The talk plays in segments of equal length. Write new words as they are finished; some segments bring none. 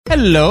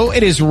Hello,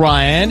 it is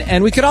Ryan,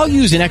 and we could all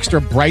use an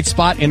extra bright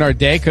spot in our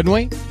day, couldn't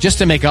we? Just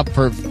to make up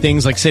for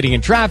things like sitting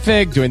in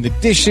traffic, doing the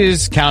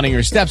dishes, counting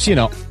your steps, you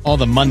know, all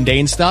the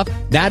mundane stuff.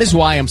 That is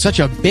why I'm such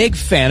a big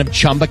fan of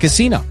Chumba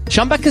Casino.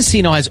 Chumba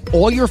Casino has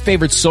all your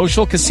favorite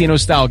social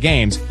casino-style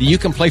games that you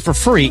can play for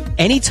free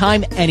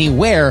anytime,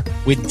 anywhere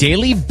with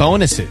daily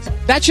bonuses.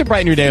 That should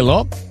brighten your day a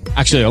little.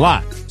 Actually, a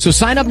lot. So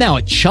sign up now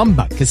at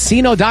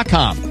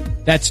ChumbaCasino.com.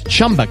 That's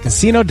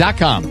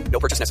ChumbaCasino.com. No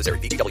purchase necessary.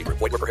 VGW Group.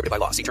 Void where prohibited by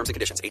law. See terms and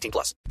conditions. 18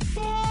 plus.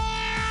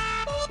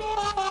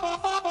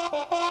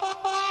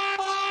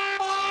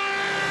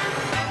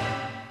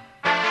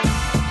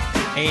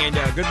 And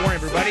good morning,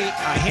 everybody.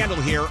 Handel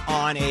here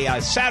on a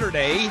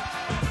Saturday.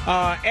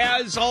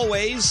 As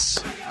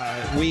always,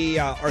 we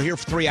are here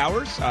for 3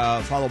 hours,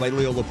 followed by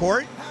Leo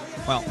Laporte.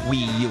 Well, we,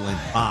 you, and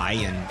I,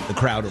 and the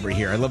crowd over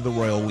here. I love the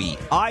royal we.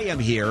 I am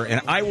here, and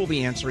I will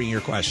be answering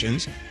your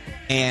questions.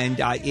 And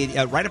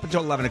right up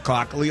until 11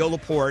 o'clock, Leo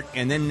Laporte,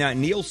 and then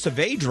Neil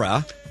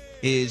Saavedra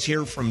is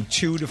here from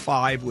 2 to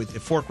 5 with the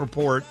Fork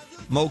Report.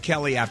 Mo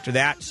Kelly after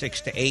that,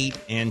 6 to 8.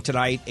 And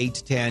tonight, 8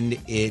 to 10,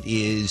 it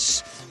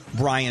is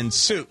Brian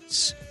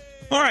Suits.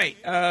 All right,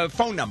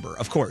 phone number,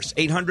 of course,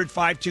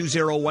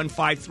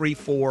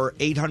 800-520-1534,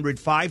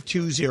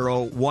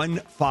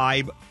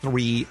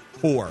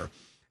 800-520-1534.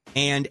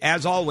 And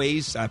as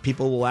always,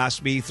 people will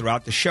ask me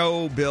throughout the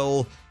show,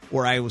 Bill,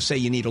 or I will say,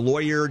 you need a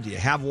lawyer. Do you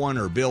have one?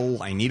 Or,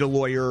 Bill, I need a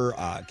lawyer.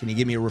 Can you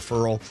give me a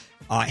referral?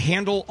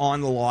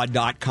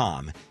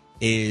 HandelOnTheLaw.com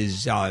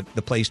is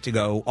the place to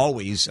go.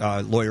 Always,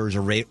 lawyers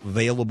are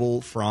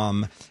available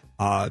from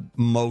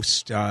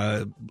most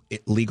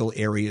legal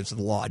areas of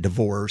the law,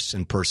 divorce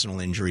and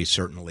personal injury,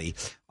 certainly,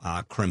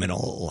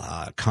 criminal,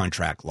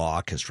 contract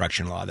law,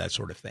 construction law, that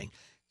sort of thing.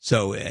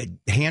 So,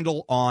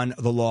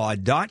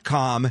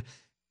 HandelOnTheLaw.com.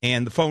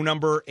 And the phone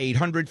number,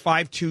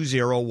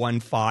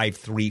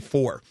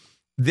 800-520-1534.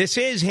 This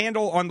is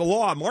Handel on the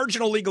Law,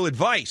 marginal legal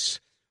advice,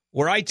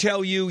 where I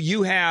tell you,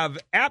 you have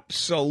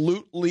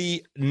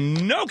absolutely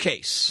no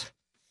case.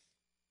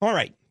 All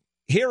right,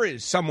 here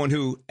is someone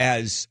who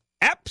has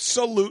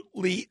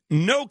absolutely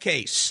no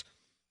case.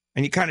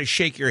 And you kind of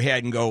shake your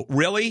head and go,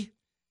 really?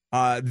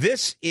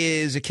 This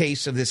is a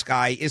case of this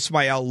guy,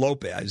 Ismael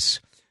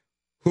Lopez,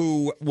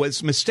 who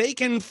was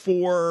mistaken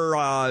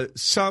for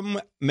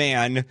some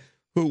man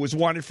who was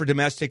wanted for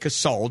domestic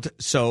assault.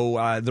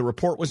 So the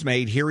report was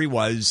made. Here he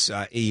was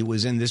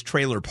in this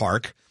trailer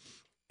park,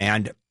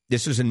 and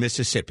this was in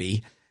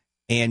Mississippi.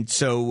 And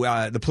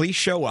so the police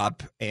show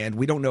up, and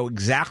we don't know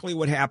exactly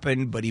what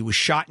happened, but he was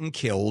shot and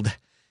killed.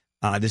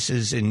 This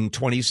is in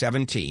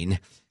 2017.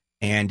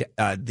 And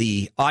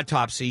the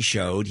autopsy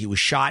showed he was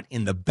shot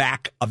in the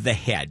back of the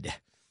head.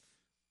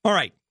 All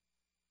right.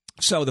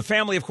 So the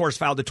family, of course,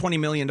 filed a $20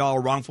 million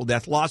wrongful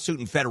death lawsuit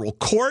in federal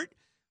court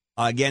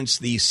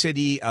against the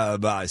city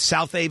of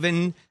South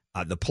Haven,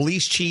 the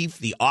police chief,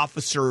 the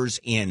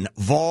officers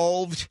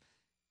involved.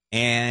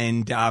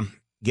 And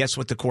guess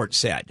what the court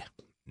said?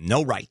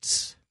 No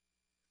rights.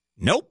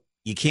 Nope,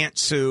 you can't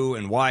sue.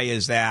 And why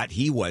is that?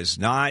 He was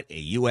not a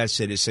U.S.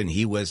 citizen.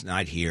 He was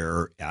not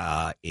here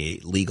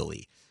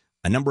legally.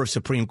 A number of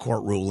Supreme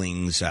Court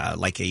rulings,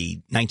 like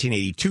a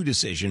 1982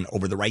 decision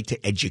over the right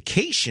to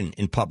education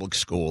in public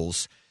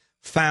schools,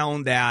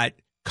 found that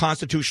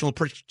constitutional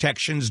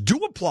protections do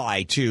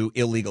apply to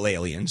illegal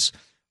aliens,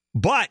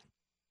 but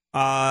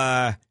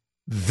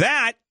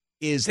that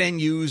is then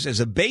used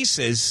as a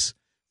basis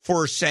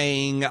for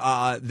saying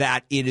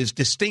that it is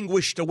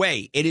distinguished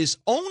away. It is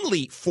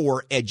only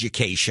for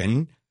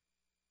education,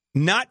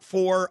 not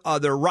for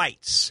other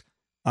rights,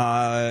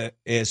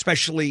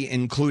 especially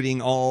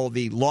including all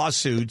the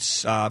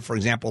lawsuits, for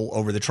example,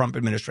 over the Trump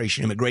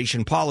administration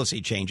immigration policy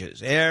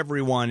changes.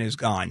 Everyone is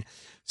gone.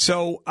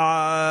 So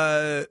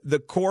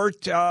the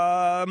court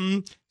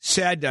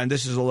said, and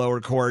this is a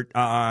lower court,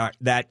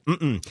 that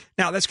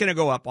now that's going to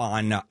go up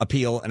on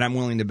appeal, and I'm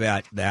willing to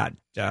bet that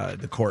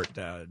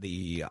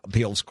the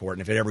appeals court,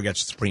 and if it ever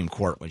gets to the Supreme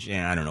Court, which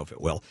I don't know if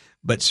it will,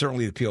 but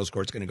certainly the appeals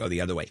court's going to go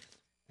the other way.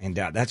 And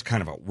that's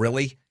kind of a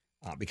really,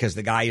 because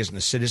the guy isn't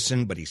a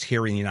citizen, but he's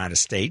here in the United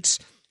States.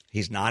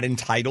 He's not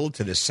entitled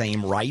to the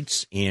same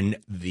rights in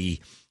the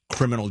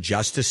criminal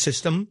justice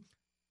system.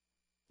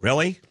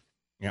 Really?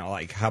 You know,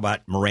 like, how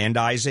about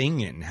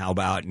Mirandizing, and how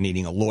about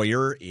needing a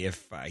lawyer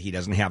if he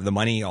doesn't have the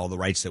money, all the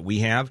rights that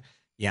we have?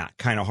 Yeah,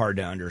 kind of hard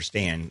to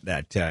understand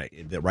that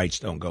the rights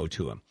don't go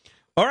to him.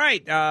 All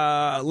right,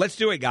 let's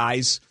do it,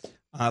 guys.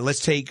 Let's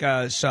take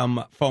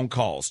some phone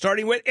calls,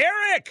 starting with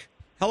Eric.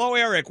 Hello,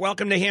 Eric.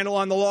 Welcome to Handel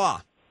on the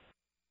Law.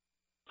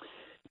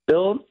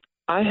 Bill,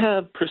 I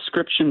have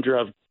prescription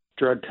drug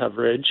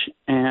coverage,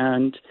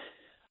 and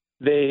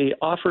they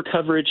offer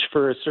coverage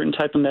for a certain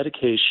type of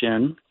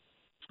medication.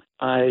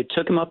 I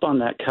took them up on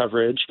that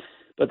coverage,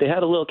 but they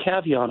had a little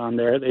caveat on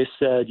there. They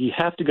said, you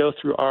have to go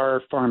through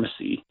our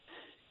pharmacy.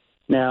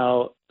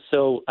 Now,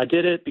 so I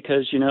did it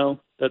because,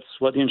 that's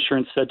what the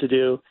insurance said to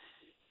do.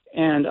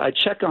 And I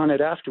checked on it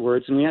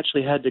afterwards, and we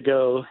actually had to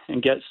go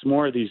and get some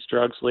more of these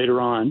drugs later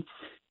on.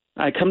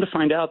 I come to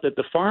find out that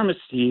the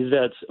pharmacy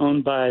that's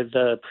owned by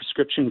the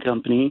prescription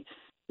company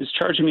is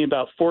charging me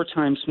about 4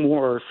 times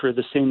more for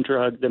the same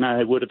drug than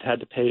I would have had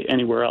to pay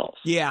anywhere else.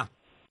 Yeah.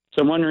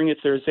 So I'm wondering if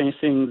there's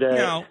anything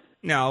that...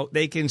 No,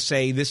 they can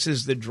say this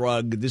is the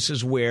drug, this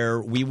is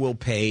where we will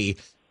pay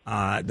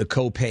the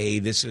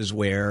copay, this is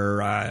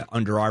where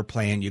under our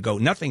plan you go.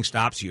 Nothing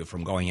stops you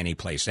from going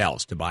anyplace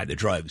else to buy the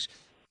drugs.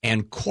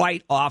 And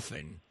quite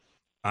often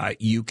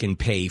you can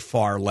pay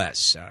far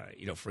less.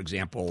 For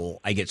example,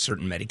 I get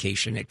certain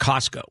medication at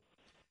Costco.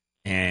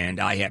 And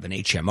I have an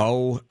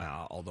HMO,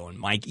 although in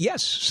Mike,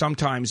 yes,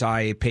 sometimes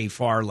I pay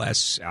far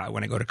less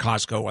when I go to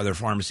Costco or other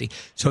pharmacy.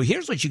 So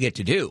here's what you get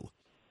to do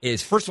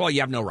is, first of all,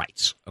 you have no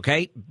rights,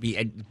 okay,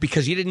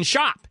 because you didn't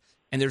shop.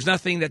 And there's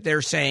nothing that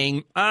they're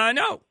saying,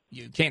 no,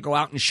 you can't go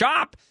out and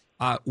shop.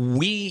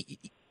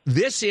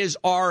 This is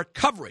our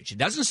coverage. It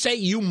doesn't say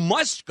you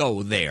must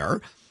go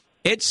there.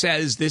 It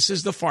says this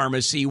is the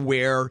pharmacy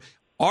where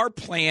our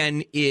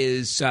plan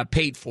is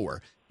paid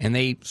for. And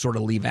they sort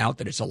of leave out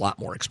that it's a lot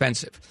more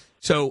expensive.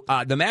 So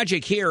the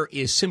magic here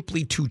is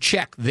simply to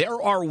check. There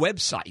are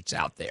websites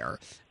out there,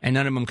 and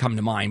none of them come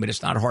to mind, but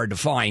it's not hard to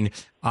find,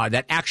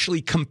 that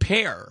actually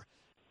compare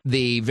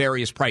the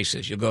various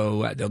prices. You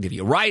go, they'll give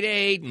you Rite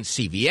Aid and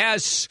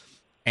CVS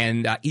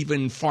and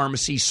even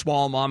pharmacies,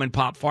 small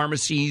mom-and-pop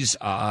pharmacies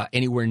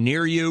anywhere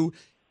near you.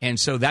 And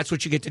so that's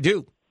what you get to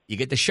do. You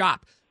get to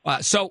shop.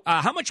 So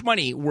how much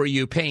money were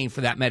you paying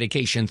for that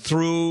medication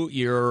through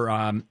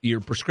your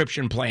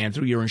prescription plan,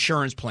 through your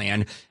insurance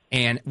plan?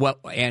 And let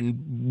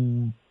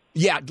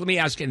me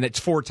ask, and that's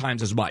 4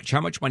 times as much. How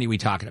much money are we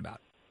talking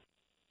about?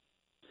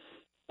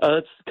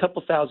 It's a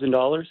couple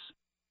 $1,000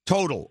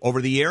 total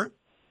over the year.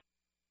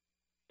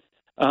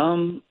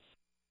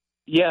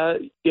 Yeah.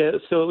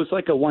 So it was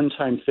like a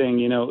one-time thing.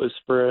 It was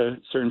for a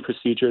certain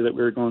procedure that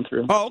we were going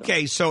through. Oh,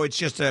 okay. So it's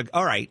just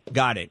all right.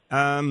 Got it.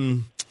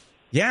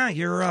 Yeah,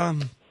 you're.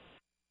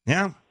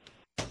 Yeah.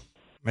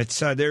 It's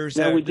there's.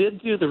 Now, we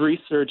did do the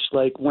research,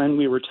 like when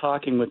we were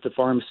talking with the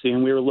pharmacy,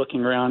 and we were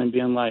looking around and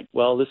being like,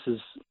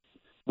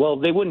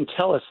 they wouldn't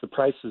tell us the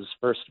prices.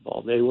 First of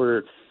all, they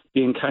were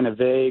being kind of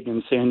vague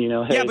and saying,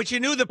 hey, yeah, but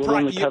you knew the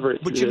price.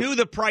 You knew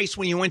the price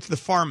when you went to the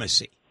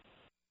pharmacy,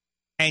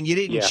 and you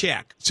didn't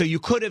check, so you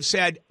could have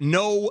said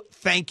no,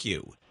 thank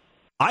you.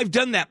 I've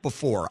done that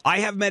before.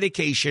 I have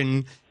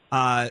medication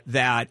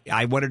that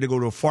I wanted to go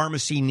to a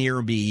pharmacy near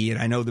me,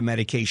 and I know the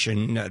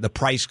medication, the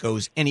price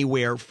goes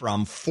anywhere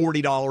from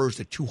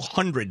 $40 to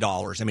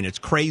 $200. I mean, it's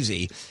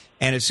crazy.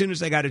 And as soon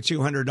as I got a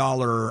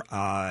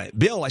 $200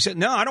 bill, I said,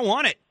 no, I don't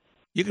want it.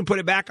 You can put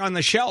it back on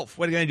the shelf.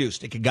 What are you going to do,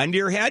 stick a gun to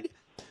your head?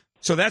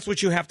 So that's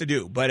what you have to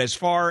do. But as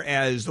far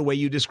as the way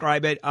you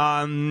describe it,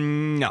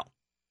 no,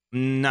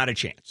 not a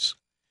chance.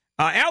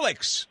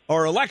 Alex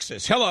or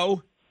Alexis,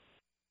 hello.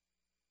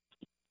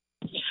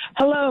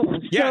 Hello.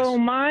 Yes. So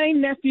my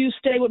nephew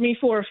stayed with me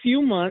for a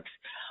few months.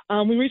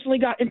 We recently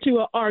got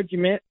into an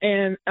argument,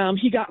 and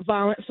he got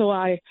violent, so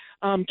I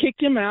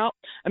kicked him out.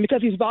 And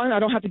because he's violent, I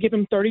don't have to give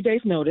him 30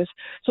 days' notice.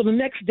 So the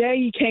next day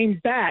he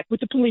came back with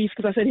the police,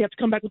 because I said he had to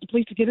come back with the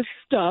police to get his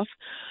stuff.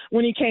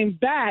 When he came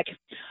back,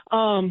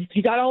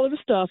 he got all of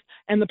his stuff,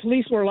 and the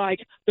police were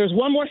like, there's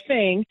one more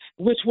thing,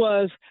 which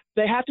was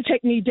they have to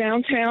take me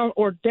downtown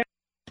or down.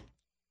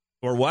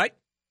 Or what?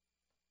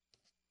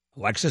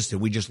 Alexis, did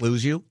we just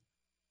lose you?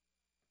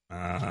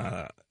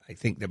 I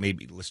think that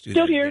maybe let's do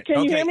Still that. Here? Again.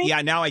 Can you hear me?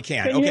 Yeah, now I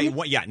can. You hear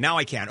Okay, now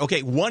I can.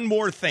 Okay, one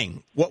more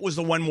thing. What was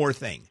the one more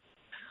thing?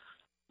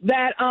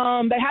 That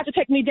they had to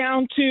take me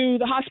down to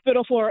the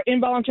hospital for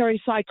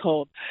involuntary psych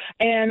hold.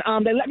 And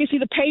they let me see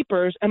the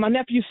papers, and my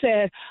nephew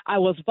said I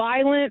was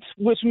violent,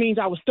 which means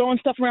I was throwing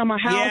stuff around my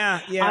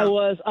house. Yeah. I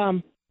was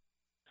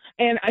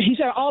and he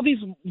said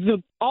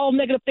all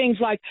negative things,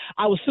 like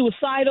I was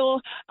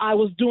suicidal. I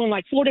was doing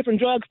like 4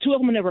 different drugs. 2 of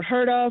them I never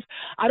heard of.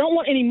 I don't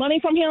want any money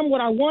from him. What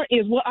I want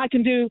is what I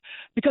can do,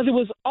 because it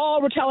was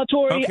all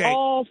retaliatory,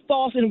 all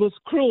false, and it was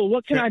cruel.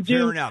 What can I do?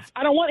 Fair enough.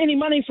 I don't want any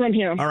money from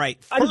him. All right.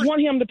 I just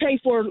want him to pay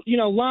for,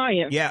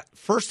 lying. Yeah.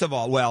 First of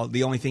all,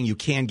 the only thing you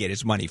can get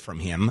is money from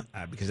him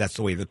because that's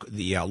the way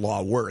the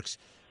law works.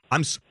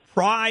 I'm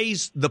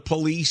surprised the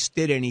police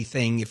did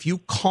anything. If you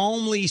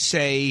calmly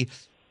say,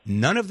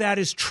 none of that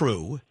is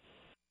true.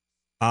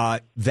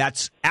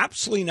 That's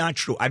absolutely not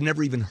true. I've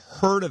never even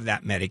heard of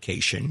that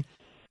medication.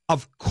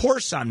 Of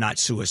course I'm not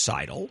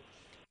suicidal.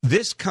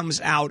 This comes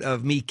out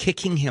of me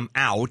kicking him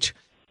out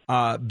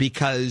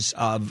because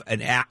of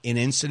an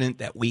incident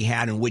that we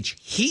had in which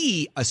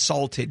he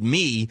assaulted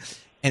me.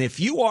 And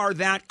if you are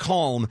that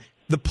calm,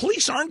 the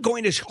police aren't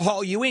going to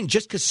haul you in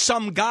just because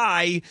some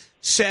guy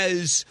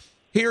says,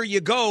 here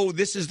you go,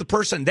 this is the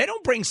person. They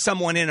don't bring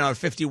someone in on a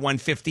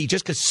 5150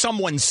 just because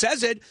someone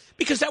says it,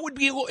 because that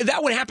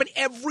would happen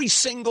every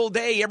single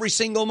day, every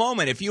single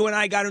moment. If you and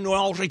I got into an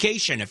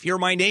altercation, if you're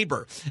my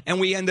neighbor, and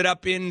we ended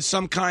up in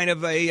some kind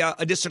of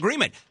a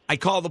disagreement, I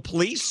call the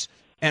police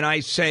and I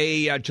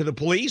say to the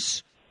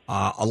police,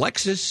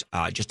 Alexis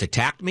just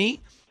attacked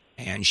me,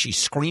 and she's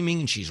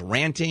screaming and she's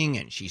ranting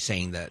and she's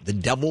saying that the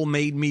devil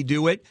made me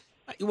do it.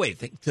 Wait,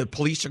 think the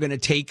police are going to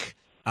take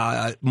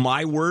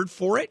my word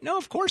for it? No,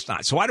 of course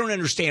not. So I don't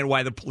understand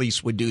why the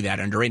police would do that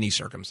under any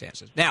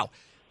circumstances. Now,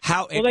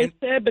 how? Well, they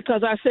said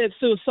because I said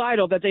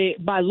suicidal that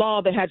by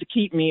law they had to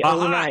keep me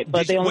overnight,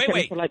 but they only kept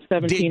me for like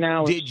 17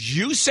 hours. Did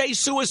you say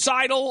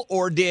suicidal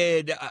or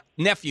did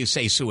nephew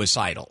say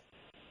suicidal?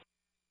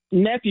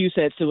 Nephew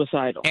said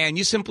suicidal. And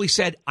you simply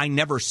said, I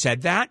never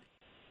said that?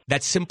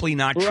 That's simply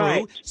not true.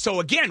 Right. So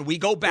again, we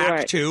go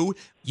back to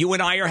you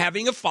and I are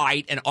having a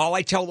fight, and all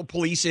I tell the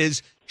police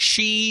is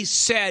she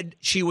said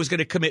she was going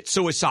to commit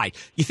suicide.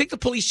 You think the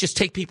police just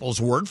take people's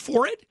word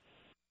for it?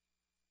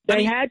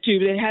 They had to.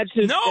 They had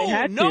to. No, they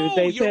had no. To.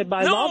 They said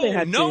by law they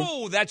had to.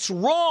 No, that's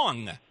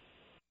wrong.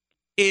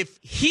 The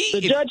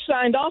judge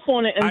signed off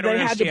on it, and they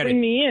had to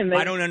bring me in.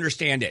 I don't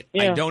understand it.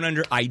 Yeah.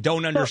 I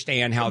don't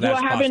understand how that's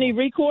possible. Do I have any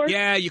recourse?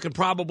 Yeah, you could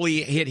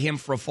probably hit him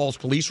for a false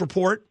police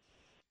report.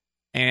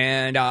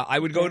 And I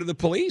would go to the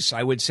police.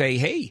 I would say,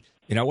 hey,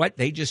 you know what?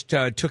 They just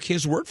took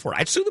his word for it.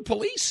 I'd sue the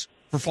police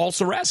for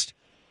false arrest.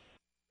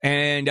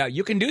 And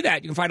you can do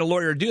that. You can find a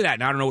lawyer to do that.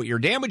 And I don't know what your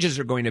damages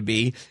are going to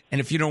be.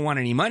 And if you don't want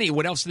any money,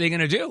 what else are they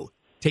going to do?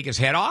 Take his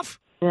head off?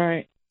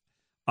 Right.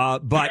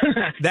 But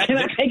that can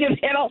I take his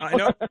head off? I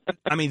know.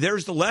 I mean,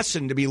 there's the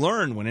lesson to be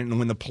learned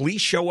when the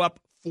police show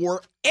up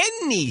for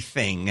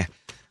anything.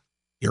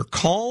 You're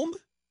calm.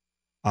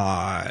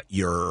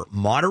 You're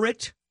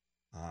moderate.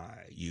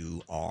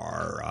 You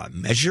are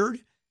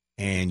measured,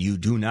 and you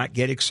do not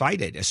get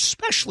excited,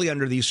 especially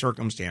under these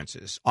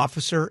circumstances.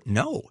 Officer,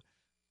 no,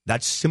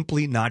 that's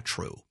simply not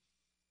true.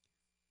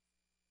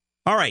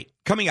 All right,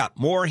 coming up,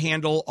 more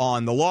Handel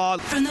on the Law.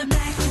 From the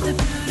black to the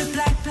blue to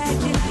black, black,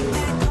 you like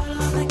that.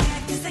 All on the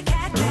cactus, the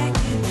cat dragged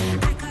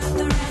it. I caught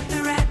the rat,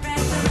 the rat,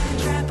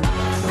 trap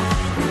all night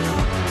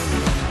long.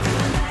 From the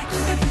black to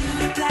the blue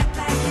to black,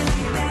 black, you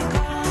like that.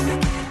 All on the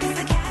cactus,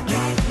 the cat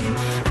dragged it.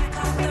 I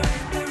caught the rat,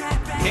 the rat,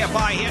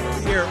 KFI Handel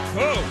here.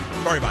 Oh,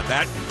 sorry about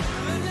that.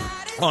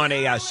 On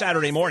a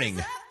Saturday morning,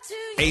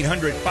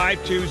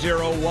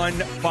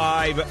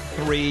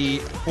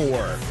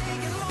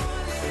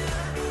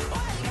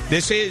 800-520-1534.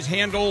 This is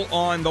Handel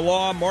on the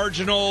Law,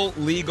 marginal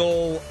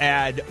legal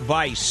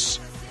advice.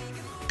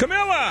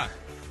 Camilla.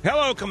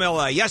 Hello,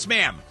 Camilla. Yes,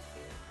 ma'am.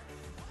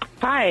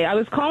 Hi, I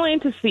was calling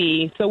to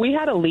see, so we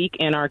had a leak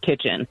in our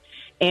kitchen,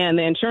 and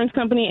the insurance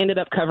company ended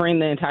up covering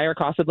the entire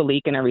cost of the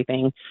leak and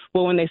everything.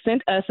 Well, when they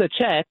sent us a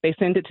check, they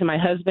sent it to my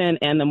husband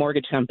and the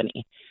mortgage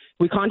company.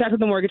 We contacted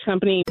the mortgage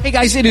company. Hey,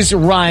 guys, it is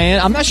Ryan.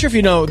 I'm not sure if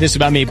you know this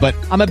about me, but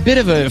I'm a bit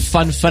of a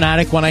fun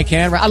fanatic when I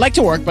can. I like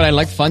to work, but I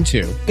like fun,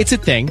 too. It's a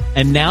thing.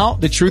 And now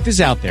the truth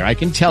is out there. I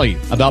can tell you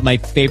about my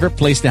favorite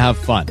place to have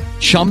fun,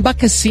 Chumba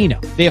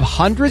Casino. They have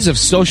hundreds of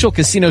social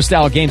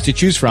casino-style games to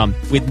choose from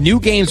with new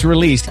games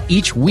released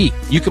each week.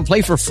 You can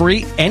play for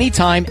free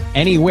anytime,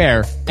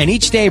 anywhere, and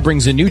each day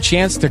brings a new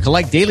chance to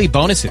collect daily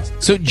bonuses.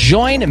 So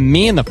join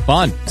me in the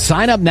fun.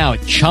 Sign up now at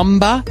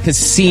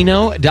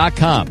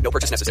ChumbaCasino.com. No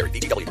purchase necessary.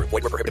 VGW Group.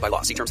 Void where prohibited by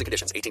law. See terms and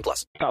conditions.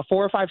 18+. About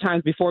 4 or 5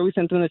 times before we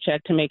sent them the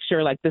check to make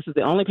sure, like, this is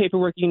the only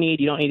paperwork you need.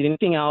 You don't need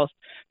anything else.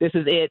 This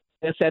is it.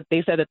 They said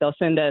that they'll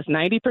send us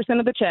 90%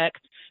 of the check.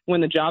 When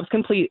the job's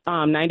complete,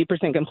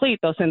 90% complete,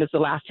 they'll send us the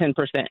last 10%.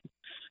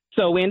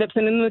 So we end up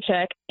sending them the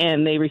check,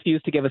 and they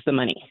refused to give us the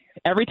money.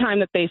 Every time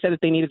that they said that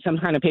they needed some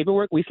kind of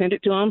paperwork, we sent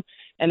it to them,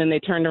 and then they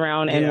turned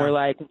around and were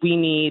like, we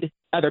need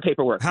other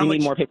paperwork. We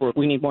need more paperwork.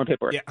 We need more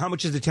paperwork. Yeah, how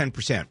much is the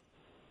 10%?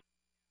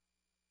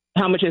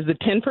 How much is the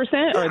 10%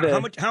 or the how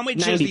much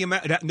 90? is the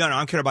amount? No,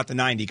 I'm kidding about the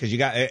 90 because you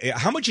got.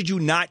 How much did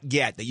you not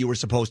get that you were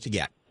supposed to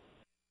get?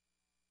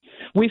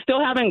 We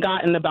still haven't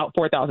gotten about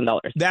 $4,000.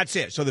 That's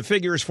it. So the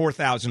figure is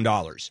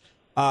 $4,000.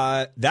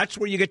 That's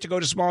where you get to go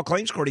to small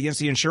claims court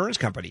against the insurance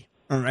company.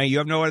 All right, you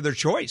have no other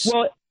choice.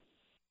 Well,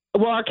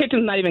 our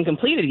kitchen's not even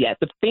completed yet.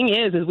 The thing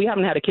is we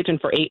haven't had a kitchen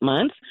for 8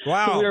 months.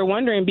 Wow. So we were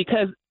wondering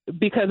because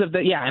of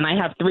and I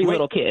have 3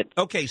 little kids.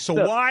 Okay, so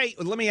why,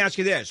 let me ask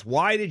you this.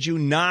 Why did you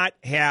not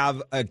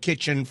have a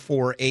kitchen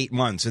for 8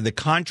 months? Did the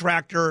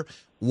contractor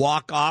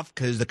walk off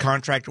because the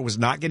contractor was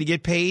not going to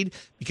get paid?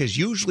 Because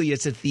usually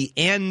it's at the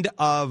end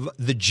of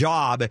the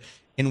job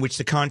in which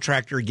the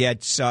contractor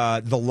gets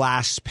the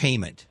last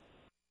payment.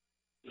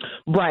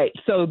 Right.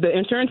 So the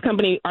insurance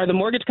company or the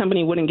mortgage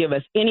company wouldn't give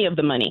us any of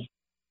the money.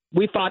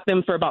 We fought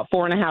them for about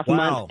 4.5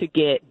 months to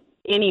get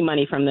any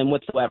money from them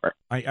whatsoever.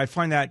 I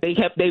find that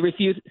they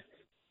refused.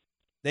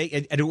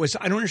 I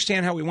don't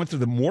understand how we went through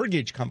the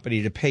mortgage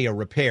company to pay a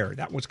repair.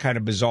 That was kind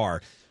of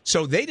bizarre.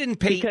 So they didn't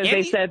pay because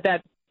they said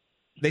that.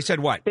 They said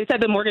what? They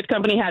said the mortgage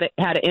company had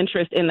an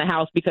interest in the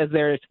house because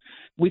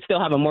we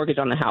still have a mortgage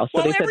on the house.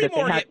 So they said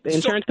that the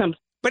insurance company.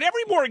 But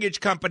every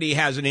mortgage company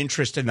has an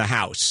interest in the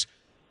house.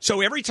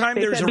 So every time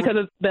there's because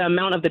of the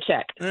amount of the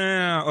check.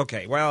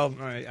 Okay. Well,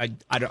 I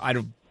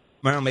don't.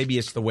 Well, maybe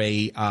it's the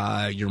way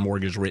your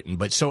mortgage is written.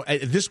 But so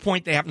at this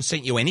point, they haven't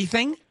sent you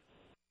anything?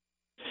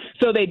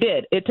 So they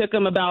did. It took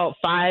them about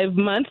 5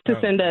 months to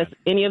send us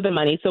any of the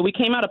money. So we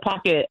came out of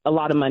pocket a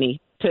lot of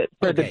money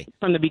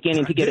from the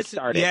beginning to get it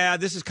started. Yeah,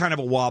 this is kind of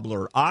a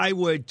wobbler. I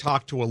would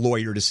talk to a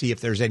lawyer to see if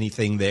there's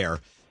anything there.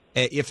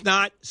 If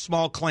not,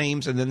 small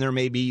claims, and then there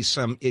may be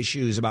some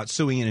issues about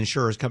suing an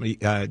insurance company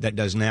that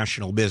does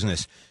national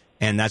business.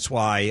 And that's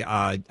why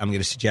I'm going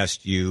to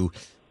suggest you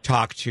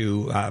talk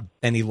to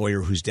any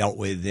lawyer who's dealt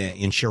with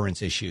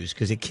insurance issues,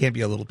 because it can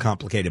be a little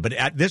complicated. But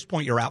at this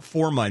point, you're out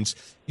 4 months.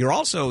 You're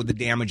also, the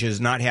damage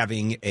is not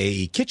having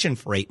a kitchen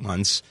for 8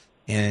 months,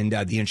 and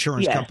the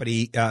insurance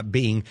company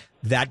being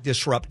that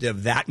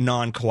disruptive, that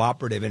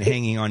non-cooperative, and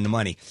hanging on to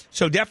money.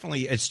 So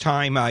definitely it's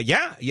time.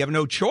 You have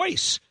no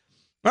choice.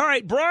 All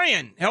right,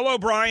 Brian. Hello,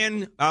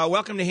 Brian.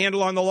 Welcome to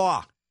Handle on the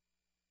Law.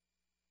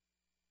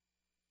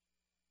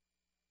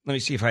 Let me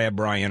see if I have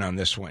Brian on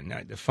this one.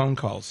 The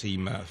phones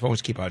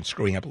keep on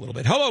screwing up a little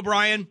bit. Hello,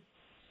 Brian.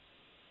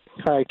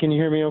 Hi, can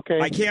you hear me okay?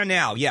 I can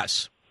now,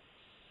 yes.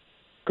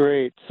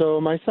 Great.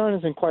 So my son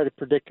is in quite a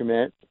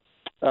predicament.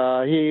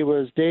 He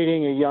was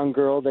dating a young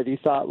girl that he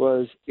thought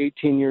was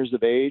 18 years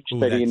of age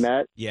that he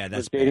met. Yeah, that's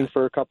was dating bad.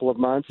 for a couple of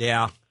months.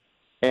 Yeah.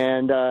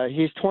 And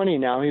he's 20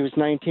 now. He was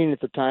 19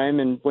 at the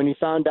time. And when he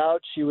found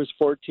out she was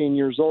 14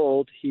 years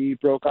old, he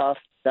broke off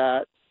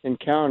that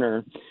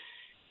encounter.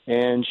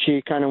 And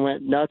she kind of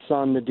went nuts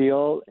on the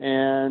deal.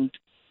 And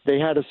they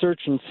had a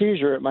search and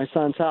seizure at my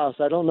son's house.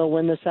 I don't know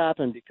when this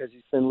happened because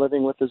he's been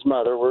living with his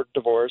mother. We're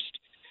divorced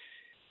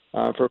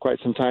for quite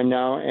some time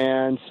now.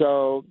 And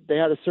so they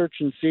had a search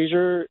and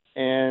seizure,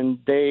 and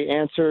they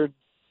answered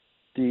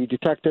the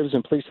detectives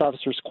and police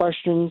officers'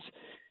 questions.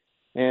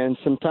 And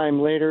some time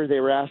later, they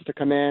were asked to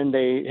come in.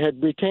 They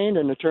had retained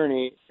an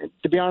attorney.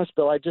 To be honest,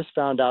 Bill, I just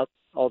found out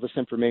all this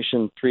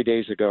information 3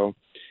 days ago.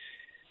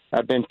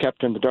 I've been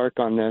kept in the dark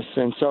on this.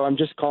 And so I'm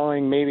just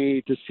calling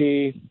maybe to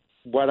see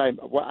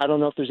I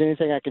don't know if there's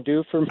anything I can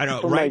do for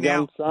my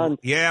young son.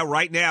 Yeah,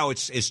 right now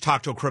it's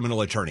talk to a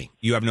criminal attorney.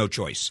 You have no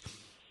choice.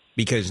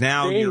 Because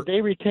now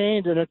they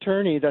retained an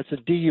attorney that's a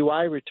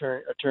DUI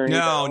attorney.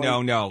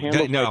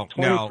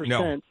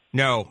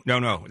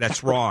 No.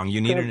 That's wrong.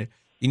 You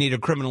need a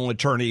criminal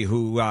attorney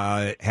who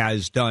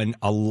has done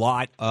a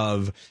lot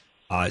of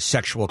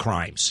sexual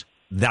crimes.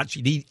 That's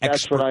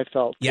what I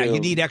felt. Too. Yeah, you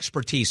need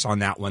expertise on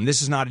that one.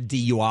 This is not a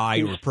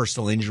DUI or a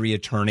personal injury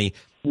attorney.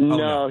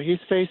 No, he's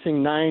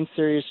facing 9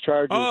 serious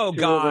charges. Oh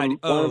God! One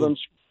of them's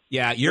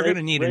you're going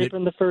to need rape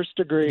in the first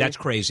degree. That's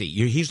crazy.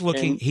 He's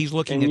looking at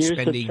use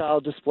spending of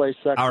child display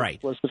sexual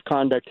explicit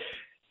conduct.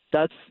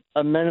 That's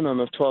a minimum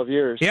of 12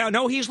 years. Yeah,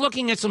 no, he's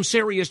looking at some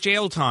serious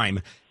jail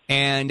time.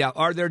 And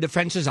are there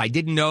defenses? I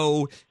didn't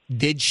know.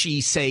 Did she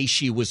say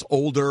she was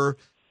older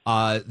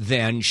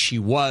than she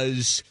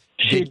was?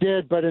 She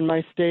did, but in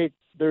my state,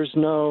 there's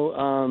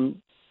no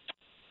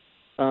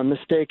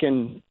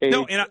mistaken age.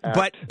 No,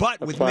 but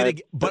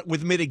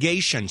with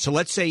mitigation. So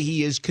let's say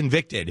he is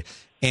convicted,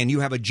 and you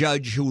have a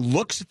judge who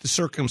looks at the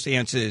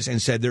circumstances and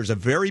said there's a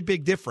very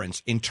big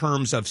difference in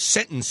terms of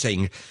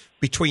sentencing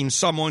between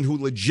someone who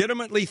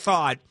legitimately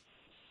thought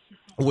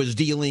was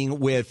dealing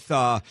with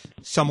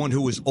someone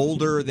who was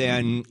older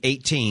than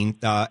 18,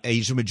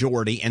 age of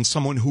majority, and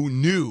someone who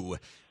knew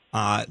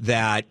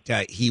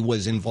that he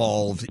was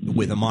involved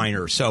with a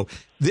minor. So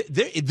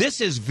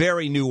this is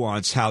very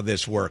nuanced how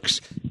this works.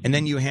 And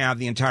then you have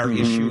the entire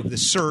issue of the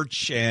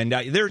search, and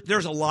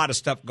there's a lot of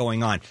stuff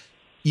going on.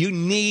 You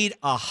need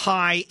a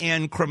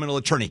high-end criminal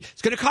attorney.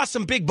 It's going to cost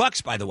some big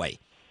bucks, by the way.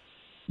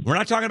 We're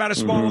not talking about a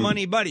small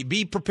money, buddy.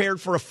 Be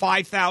prepared for a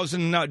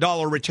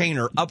 $5,000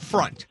 retainer up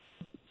front.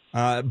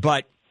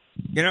 But,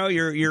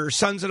 your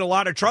son's in a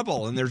lot of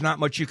trouble, and there's not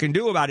much you can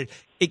do about it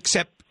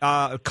except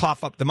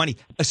cough up the money,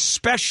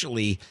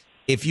 especially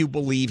if you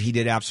believe he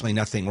did absolutely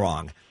nothing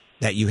wrong,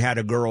 that you had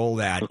a girl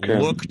that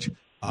looked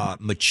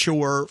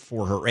mature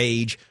for her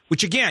age,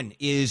 which, again,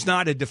 is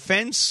not a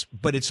defense,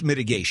 but it's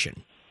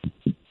mitigation.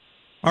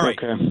 All right.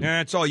 Okay.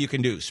 That's all you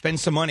can do. Spend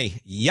some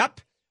money.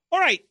 Yep. All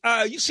right.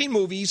 You've seen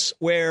movies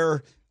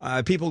where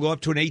people go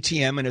up to an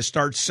ATM and it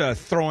starts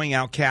throwing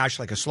out cash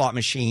like a slot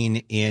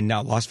machine in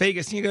Las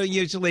Vegas. And you go,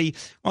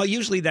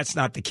 usually that's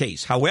not the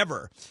case.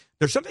 However,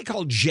 there's something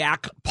called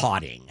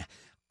jackpotting,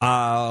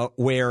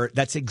 where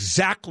that's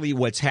exactly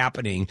what's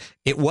happening.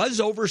 It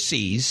was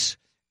overseas.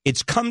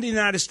 It's come to the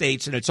United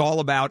States, and it's all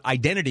about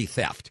identity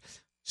theft.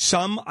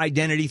 Some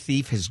identity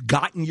thief has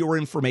gotten your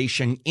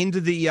information into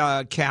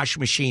the cash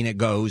machine. It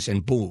goes,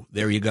 and boom,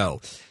 there you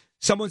go.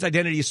 Someone's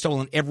identity is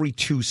stolen every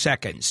 2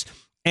 seconds.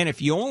 And if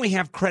you only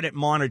have credit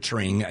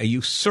monitoring,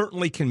 you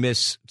certainly can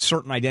miss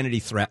certain identity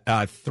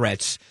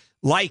threats,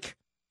 like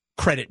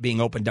credit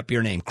being opened up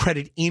your name,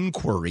 credit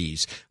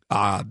inquiries.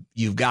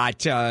 You've got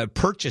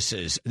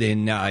purchases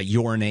in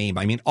your name.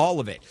 I mean, all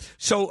of it.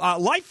 So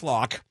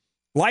LifeLock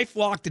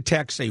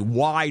detects a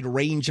wide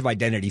range of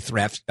identity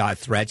threats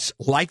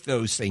like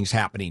those things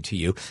happening to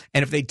you.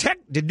 And if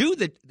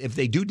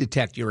they do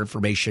detect your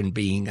information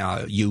being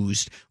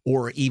used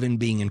or even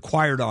being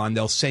inquired on,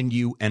 they'll send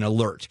you an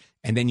alert.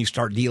 And then you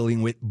start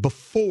dealing with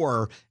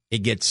before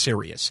it gets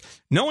serious.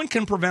 No one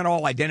can prevent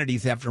all identity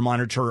theft or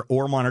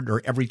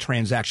monitor every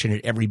transaction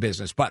at every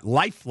business. But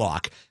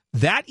LifeLock,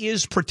 that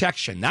is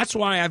protection. That's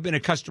why I've been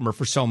a customer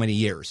for so many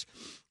years.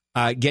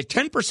 Get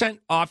 10%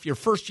 off your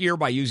first year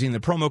by using the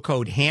promo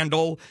code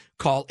HANDLE.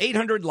 Call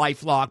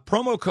 800-LIFELOCK,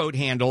 promo code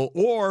HANDLE,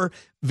 or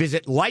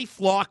visit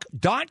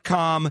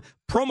lifelock.com,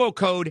 promo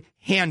code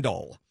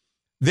HANDLE.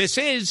 This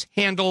is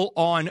Handle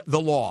on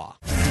the Law.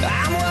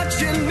 I'm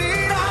what you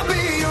need. I'll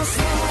be your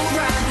slow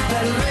ride.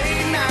 That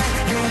late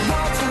night, your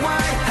walk to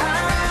white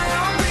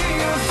high. I'll be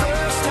your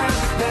first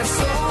time. That's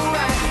so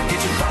right.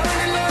 Get you falling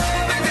in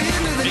love at the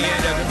end of the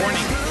night. Good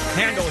morning.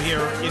 Handle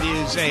here. It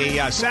is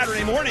a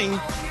Saturday morning.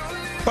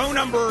 Phone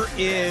number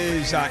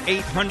is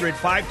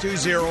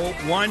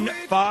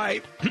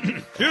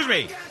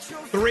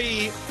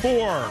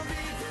 800-520-1534.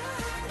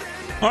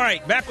 All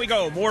right, back we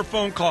go. More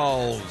phone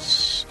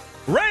calls.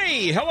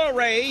 Ray. Hello,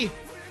 Ray.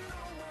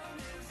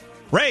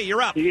 Ray,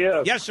 you're up.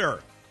 Yes. Yes, sir.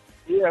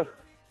 Yes.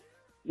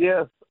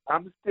 Yes.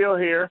 I'm still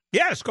here.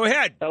 Yes, go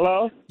ahead.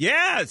 Hello?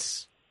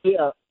 Yes.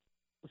 Yeah.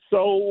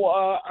 So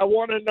I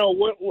want to know,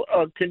 what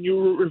can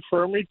you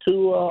refer me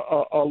to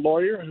a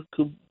lawyer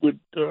who would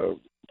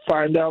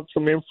find out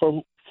some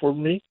info for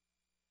me?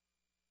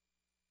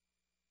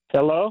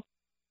 Hello?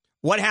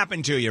 What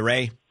happened to you,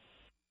 Ray?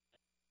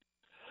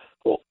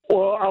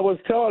 Well, I was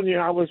telling you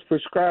I was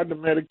prescribed a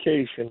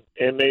medication,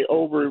 and they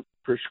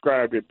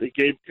over-prescribed it. They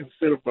gave,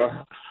 instead of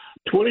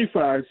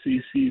 25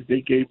 cc's, they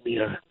gave me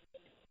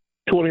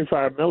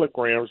 25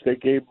 milligrams. They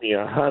gave me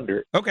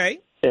 100.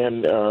 Okay.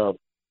 And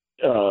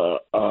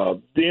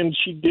then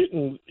she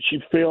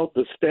failed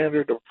the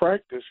standard of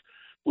practice,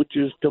 which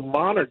is to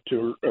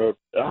monitor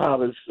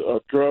how this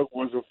drug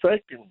was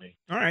affecting me.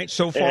 All right.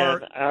 So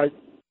far,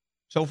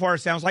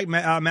 it sounds like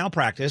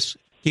malpractice.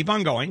 Keep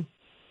on going.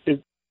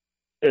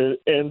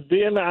 And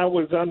then I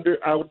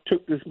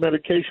took this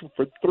medication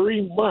for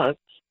 3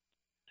 months,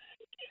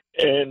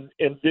 and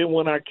then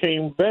when I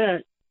came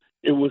back,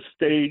 it was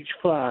stage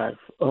 5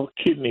 of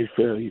kidney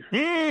failure.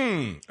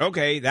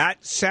 Okay,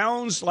 that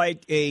sounds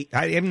like I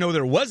didn't know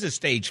there was a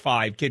stage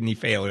 5 kidney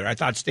failure. I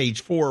thought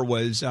stage 4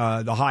 was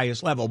the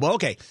highest level. But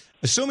okay,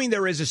 assuming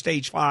there is a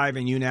stage 5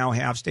 and you now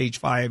have stage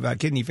 5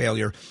 kidney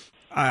failure,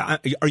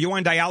 are you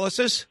on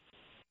dialysis?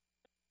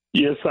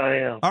 Yes, I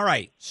am. All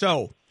right,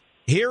 so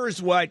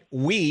here's what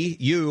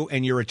you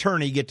and your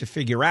attorney get to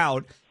figure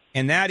out,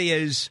 and that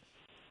is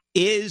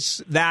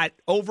that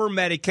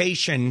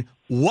over-medication,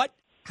 what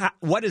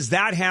does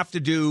that have to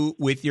do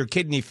with your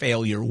kidney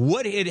failure?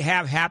 Would it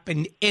have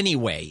happened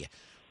anyway?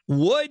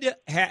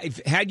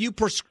 Had you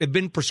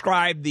been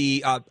prescribed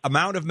the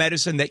amount of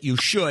medicine that you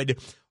should,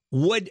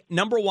 would,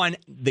 number one,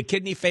 the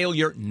kidney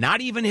failure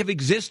not even have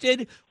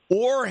existed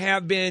or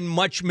have been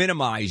much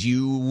minimized?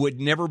 You would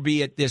never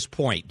be at this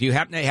point. Do you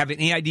happen to have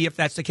any idea if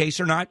that's the case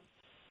or not?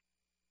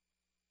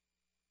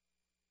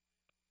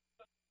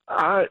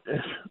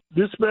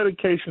 This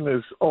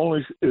medication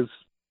is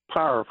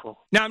powerful.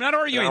 Now, I'm not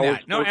arguing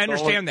that. No, I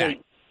understand that.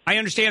 I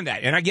understand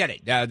that, and I get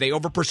it. They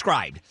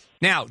overprescribed.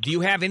 Now, do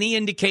you have any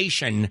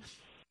indication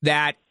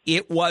that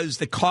it was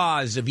the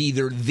cause of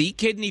either the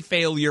kidney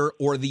failure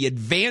or the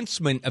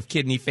advancement of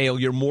kidney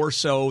failure more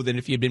so than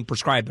if you'd been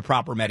prescribed the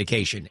proper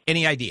medication?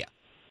 Any idea?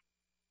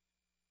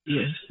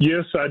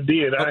 Yes, I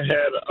did. I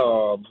had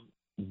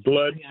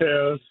blood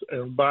tests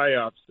and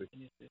biopsy.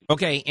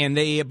 Okay, and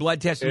the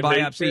blood test and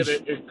biopsies.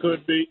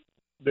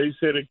 They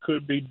said it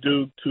could be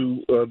due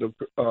to the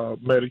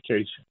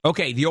medication.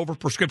 Okay, the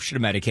overprescription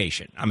of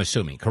medication, I'm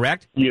assuming,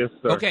 correct? Yes,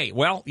 sir. Okay,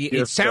 well,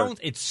 it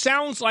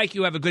sounds like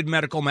you have a good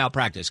medical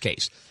malpractice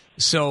case.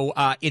 So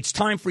it's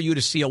time for you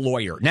to see a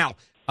lawyer. Now,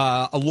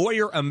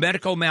 a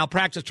medical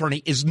malpractice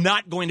attorney is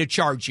not going to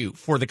charge you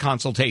for the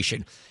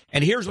consultation.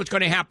 And here's what's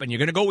going to happen. You're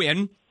going to go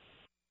in,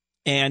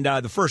 and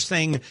the first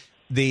thing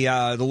the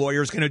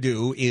lawyer is going to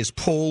do is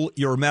pull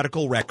your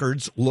medical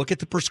records, look at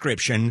the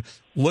prescription,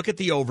 look at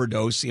the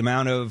overdose, the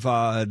amount of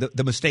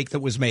the mistake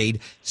that was made,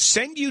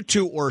 send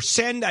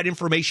that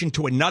information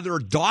to another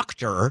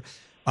doctor,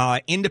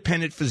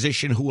 independent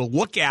physician who will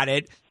look at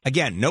it.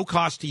 Again, no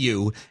cost to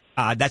you.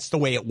 That's the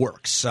way it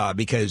works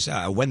because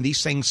when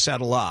these things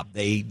settle up,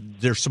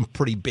 there's some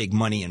pretty big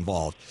money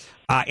involved.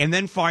 And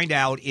then find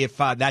out if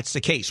that's the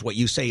case, what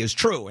you say is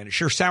true, and it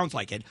sure sounds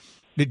like it.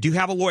 Do you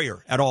have a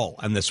lawyer at all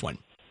on this one?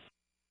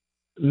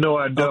 No,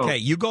 I don't. Okay,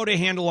 you go to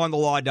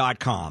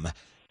handleonthelaw.com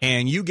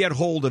and you get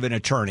hold of an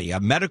attorney, a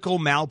medical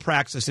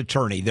malpractice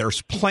attorney.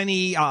 There's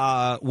plenty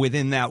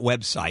within that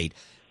website,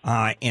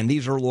 and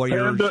these are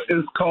lawyers.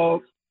 It's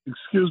called,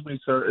 excuse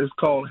me, sir, it's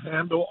called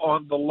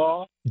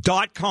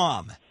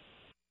handleonthelaw.com.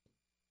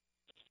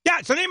 Yeah,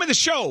 it's the name of the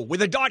show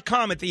with a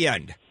 .com at the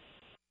end.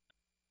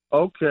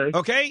 Okay.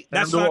 Okay?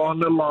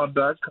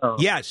 Handleonthelaw.com.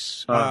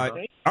 Yes. All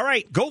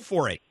right, go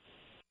for it.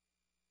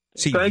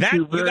 See, Thank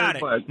you you got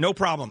it. much. No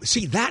problem.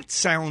 See, that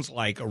sounds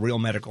like a real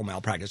medical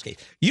malpractice case.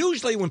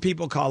 Usually when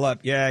people call up,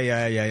 yeah,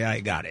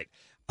 I got it.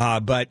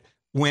 But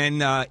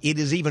when it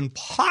is even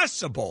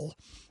possible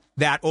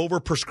that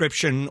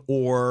overprescription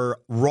or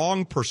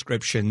wrong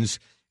prescriptions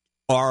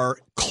are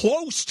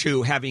close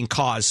to having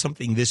caused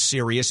something this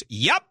serious,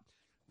 yep,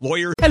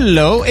 Lawyer.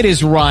 Hello, it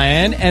is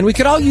Ryan, and we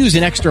could all use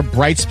an extra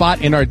bright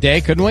spot in our day,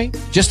 couldn't we?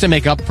 Just to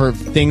make up for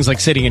things like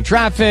sitting in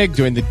traffic,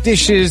 doing the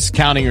dishes,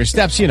 counting your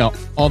steps,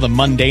 all the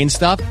mundane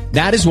stuff.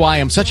 That is why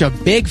I'm such a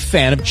big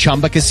fan of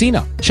Chumba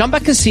Casino. Chumba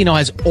Casino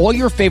has all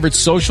your favorite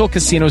social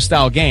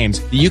casino-style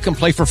games that you can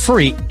play for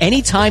free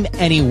anytime,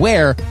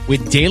 anywhere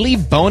with daily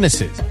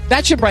bonuses.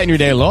 That should brighten your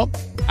day a little.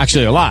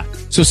 Actually, a lot.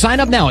 So sign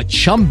up now at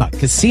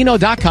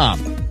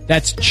ChumbaCasino.com.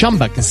 That's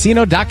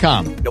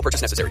ChumbaCasino.com. No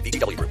purchase necessary.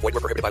 VGW Group. Void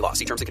where prohibited by law.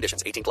 See terms and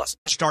conditions. 18+.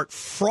 Start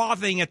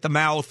frothing at the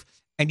mouth,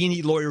 and you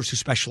need lawyers who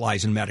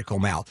specialize in medical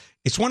mal.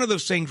 It's one of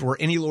those things where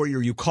any lawyer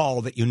you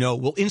call that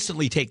will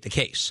instantly take the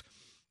case.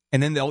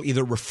 And then they'll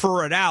either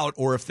refer it out,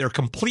 or if they're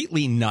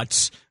completely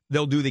nuts,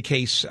 they'll do the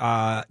case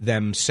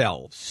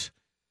themselves.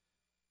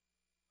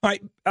 All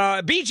right,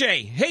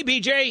 BJ. Hey,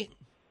 BJ.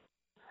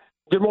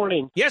 Good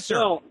morning. Yes, sir.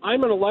 So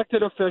I'm an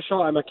elected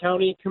official. I'm a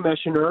county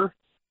commissioner.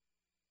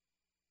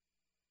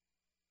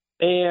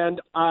 And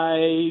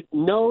I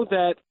know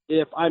that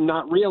if I'm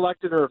not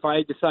reelected or if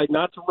I decide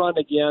not to run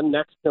again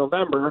next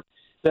November,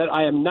 that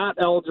I am not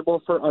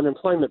eligible for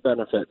unemployment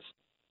benefits.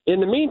 In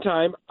the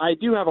meantime, I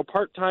do have a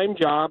part-time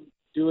job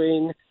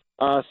doing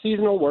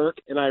seasonal work,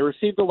 and I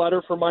received a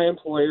letter from my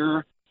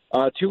employer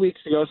 2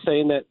 weeks ago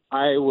saying that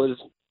I was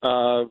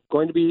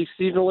going to be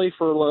seasonally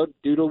furloughed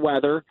due to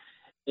weather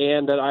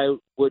and that I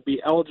would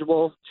be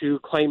eligible to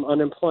claim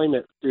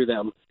unemployment through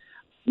them.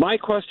 My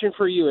question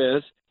for you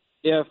is,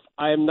 if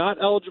I am not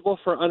eligible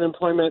for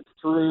unemployment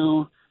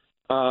through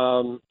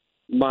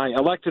my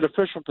elected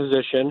official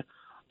position,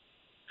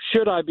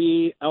 should I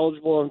be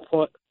eligible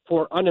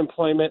for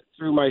unemployment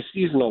through my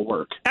seasonal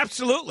work?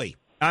 Absolutely.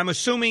 I'm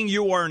assuming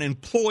you are an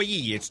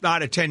employee. It's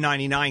not a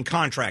 1099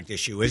 contract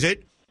issue, is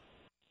it?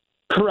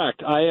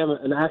 Correct. I am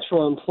an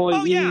actual employee.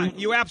 Oh, yeah.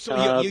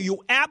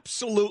 You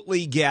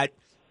absolutely get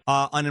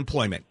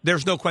unemployment.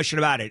 There's no question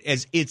about it.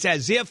 It's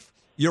as if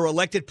your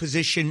elected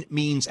position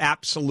means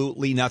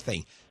absolutely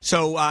nothing.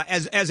 So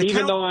as a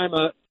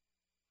go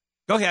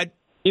ahead.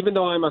 Even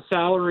though I'm a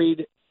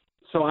salaried,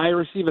 so I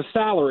receive a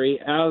salary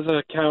as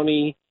a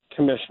county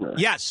commissioner.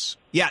 Yes.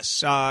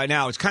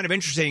 Now it's kind of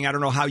interesting. I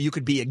don't know how you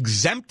could be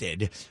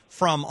exempted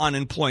from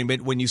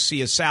unemployment when you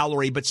see a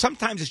salary, but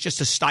sometimes it's just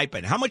a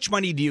stipend. How much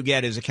money do you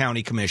get as a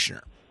county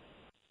commissioner?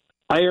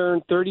 I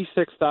earn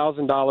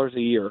 $36,000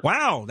 a year.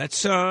 Wow,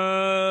 that's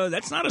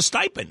not a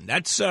stipend.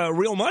 That's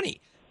real money.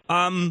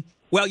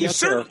 Well,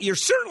 you're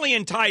certainly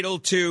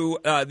entitled to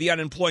the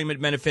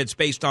unemployment benefits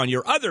based on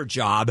your other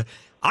job.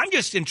 I'm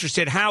just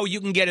interested how you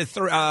can get a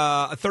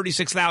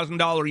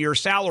 $36,000 a year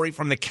salary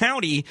from the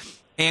county,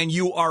 and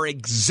you are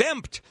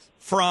exempt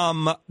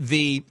from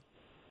the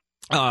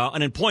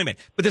unemployment.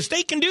 But the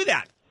state can do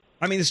that.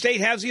 I mean, the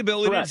state has the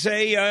ability Correct. to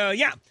say,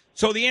 yeah.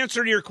 So the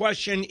answer to your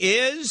question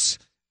is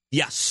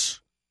yes,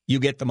 you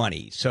get the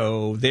money.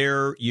 So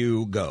there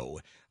you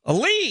go.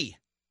 Lee.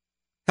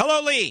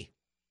 Hello, Lee.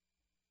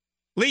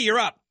 Lee, you're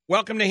up.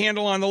 Welcome to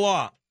Handle on the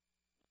Law.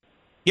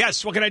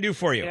 Yes, what can I do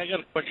for you? Yeah, I got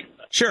a question.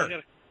 Sure.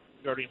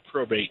 Regarding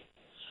probate.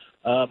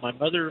 My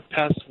mother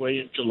passed away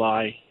in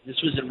July. This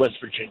was in West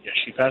Virginia.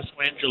 She passed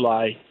away in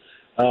July.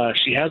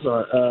 She has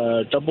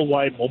a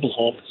double-wide mobile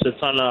home. Sits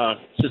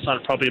on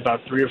probably about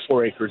 3 or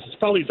 4 acres. It's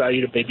probably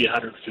valued at maybe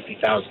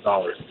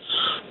 $150,000,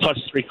 plus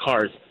 3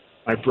 cars.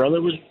 My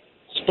brother was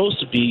supposed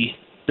to be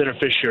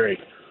beneficiary.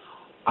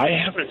 I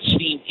haven't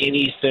seen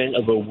anything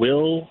of a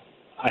will.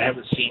 I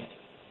haven't seen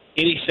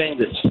anything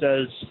that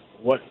says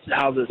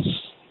how this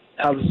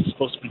is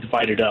supposed to be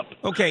divided up.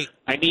 Okay.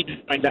 I need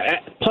to find out.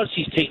 Plus,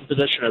 he's taking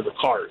possession of the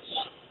cars,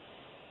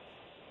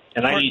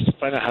 and I need to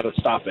find out how to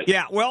stop it.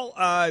 Yeah. Well,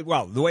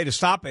 the way to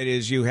stop it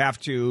is you have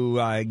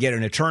to get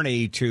an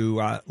attorney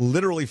to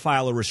literally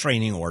file a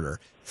restraining order,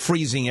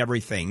 freezing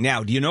everything.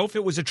 Now, do you know if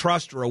it was a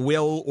trust or a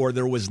will or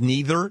there was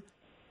neither?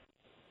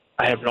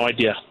 I have no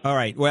idea. All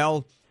right.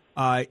 Well,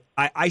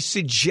 I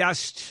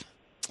suggest.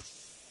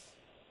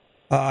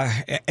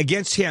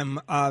 Against him,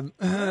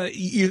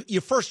 you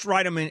first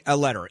write him a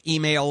letter,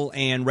 email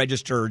and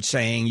registered,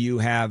 saying you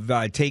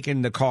have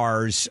taken the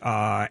cars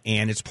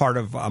and it's part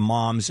of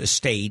mom's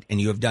estate and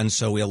you have done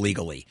so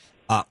illegally.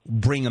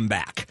 Bring them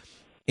back.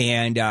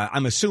 And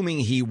I'm assuming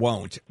he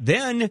won't.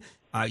 Then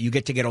you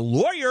get a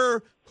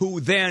lawyer who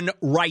then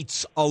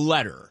writes a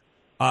letter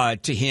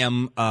to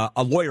him,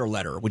 a lawyer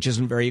letter, which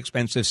isn't very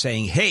expensive,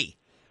 saying, hey,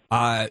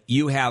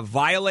 you have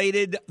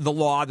violated the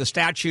law, the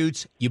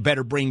statutes. You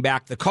better bring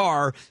back the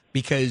car,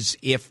 because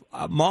if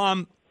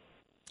mom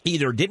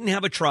either didn't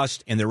have a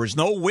trust and there was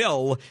no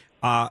will,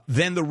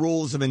 then the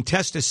rules of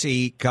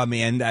intestacy come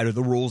in. That are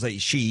the rules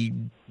that she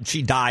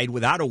died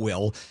without a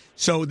will.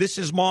 So this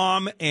is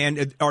mom,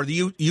 and are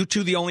you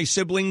two the only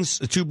siblings,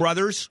 the 2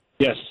 brothers?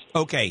 Yes.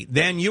 Okay,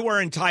 then you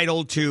are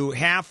entitled to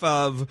half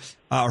of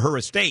her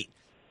estate.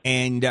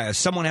 And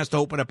someone has to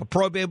open up a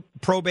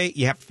probate.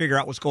 You have to figure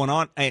out what's going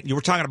on. And you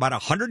were talking about a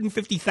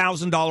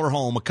 $150,000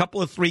 home, a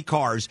couple of 3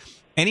 cars.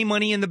 Any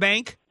money in the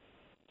bank?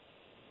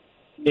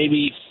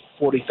 Maybe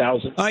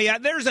 $40,000. Oh, yeah,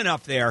 there's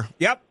enough there.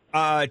 Yep.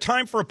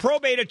 Time for a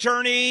probate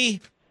attorney,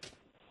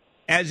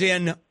 as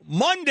in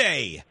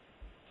Monday.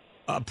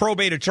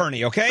 probate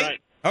attorney, okay? Right.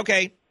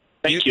 Okay.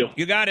 Thank you.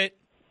 You got it.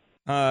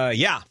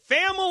 Yeah.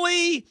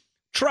 Family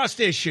trust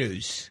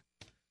issues.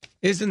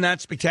 Isn't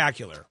that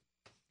spectacular?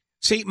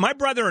 See, my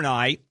brother and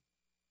I,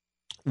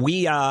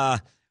 we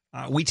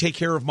take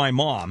care of my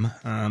mom.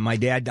 My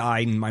dad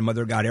died and my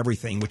mother got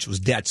everything, which was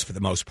debts for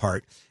the most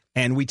part.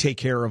 And we take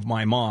care of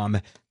my mom.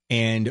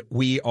 And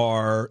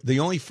the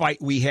only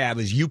fight we have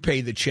is you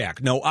pay the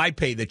check. No, I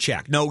pay the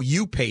check. No,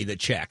 you pay the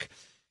check.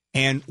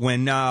 And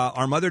when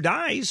our mother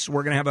dies,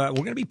 we're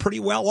gonna be pretty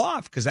well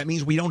off because that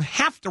means we don't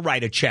have to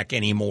write a check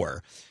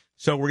anymore.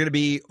 So we're gonna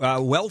be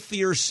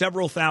wealthier,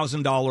 several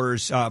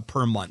 $1,000s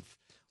per month.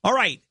 All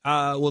right,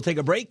 we'll take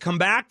a break, come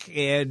back,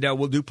 and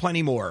we'll do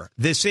plenty more.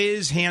 This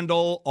is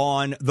Handel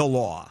on the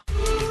Law. One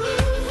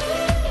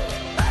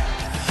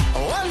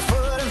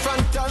foot in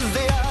front of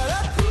the other.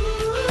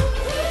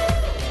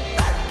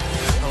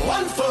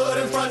 One foot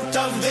in front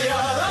of the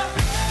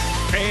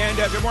other. And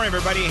good morning,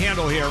 everybody.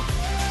 Handel here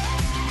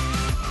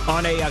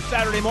on a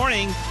Saturday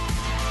morning,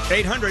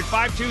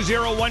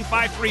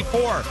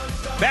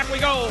 800-520-1534. Back we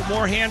go.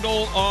 More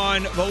Handel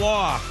on the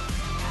Law.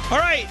 All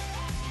right,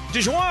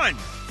 DeJuan.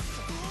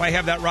 If I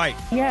have that right.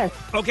 Yes.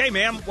 Okay,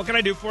 ma'am. What can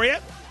I do for you?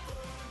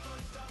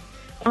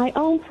 I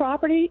own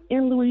property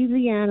in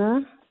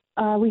Louisiana.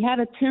 We had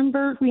the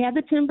timber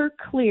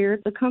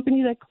cleared. The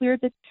company that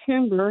cleared the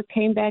timber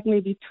came back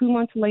maybe 2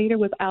 months later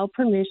without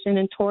permission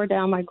and tore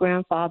down my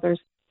grandfather's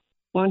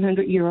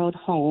 100-year-old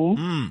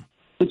home,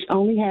 which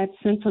only had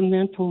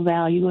sentimental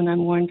value, and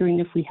I'm wondering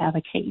if we have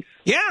a case.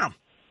 Yeah,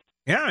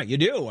 you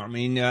do. I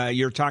mean,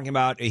 you're talking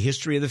about a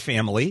history of the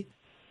family.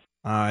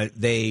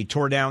 They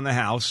tore down the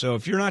house. So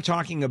if you're not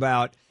talking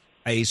about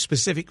a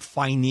specific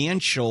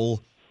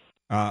financial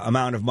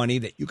amount of money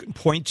that you can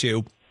point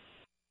to,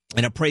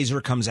 an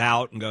appraiser comes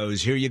out and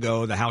goes, here you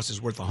go, the house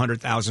is worth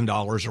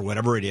 $100,000 or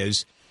whatever it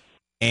is.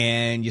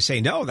 And you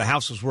say, no, the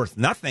house was worth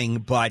nothing,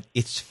 but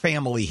it's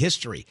family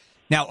history.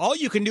 Now, all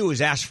you can do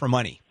is ask for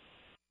money.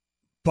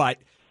 But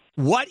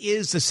what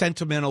is the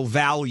sentimental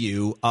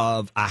value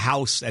of a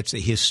house that's a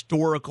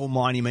historical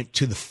monument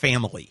to the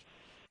family?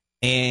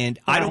 And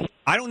I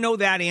don't know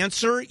that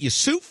answer. You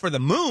sue for the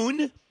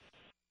moon,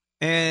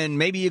 and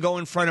maybe you go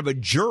in front of a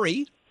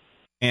jury,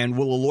 and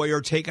will a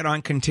lawyer take it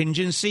on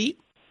contingency?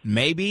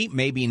 Maybe,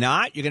 maybe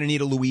not. You're going to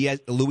need a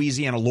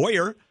Louisiana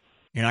lawyer.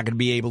 You're not going to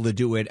be able to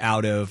do it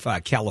out of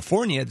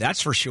California,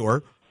 that's for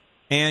sure.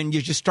 And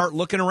you just start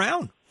looking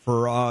around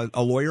for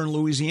a lawyer in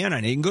Louisiana.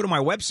 And you can go to my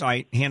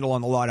website,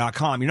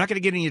 handelonthelaw.com. You're not going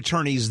to get any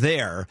attorneys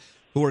there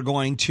who are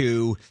going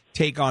to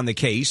take on the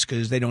case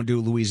because they don't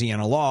do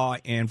Louisiana law.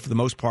 And for the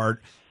most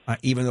part,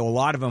 even though a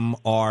lot of them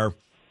are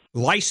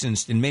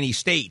licensed in many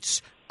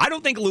states, I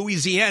don't think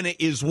Louisiana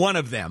is one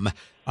of them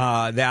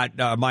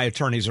that my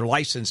attorneys are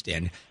licensed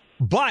in.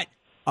 But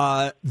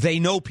they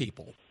know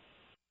people.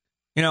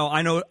 You know,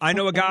 I know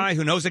a guy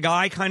who knows a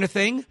guy kind of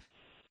thing.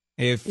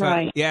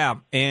 Right.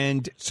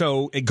 And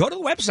so go to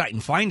the website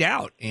and find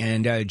out,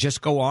 and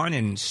just go on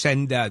and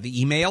send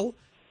the email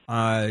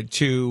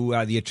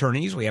to the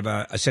attorneys. We have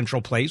a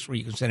central place where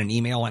you can send an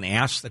email and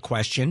ask the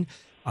question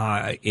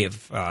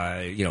if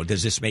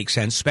does this make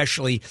sense?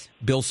 Especially,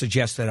 Bill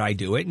suggests that I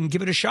do it, and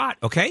give it a shot.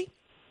 Okay.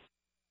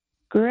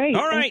 Great.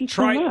 All right.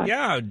 Try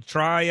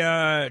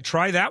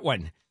that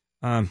one.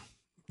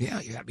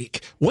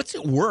 What's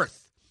it worth?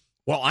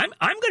 Well, I'm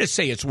going to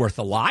say it's worth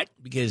a lot,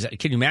 because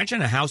can you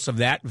imagine a house of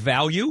that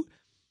value?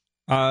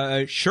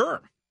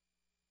 Sure.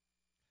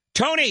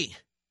 Tony.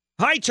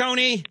 Hi,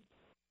 Tony.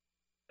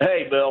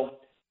 Hey, Bill.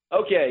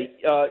 Okay,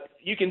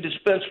 you can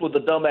dispense with the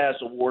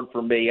dumbass award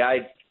for me.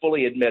 I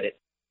fully admit it.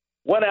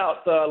 Went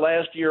out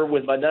last year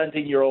with my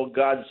 19-year-old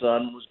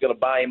godson, was going to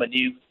buy him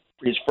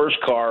his first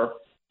car.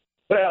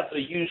 Went out to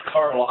the used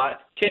car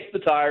lot, kicked the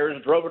tires,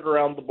 drove it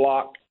around the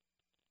block,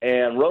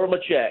 and wrote him a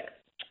check.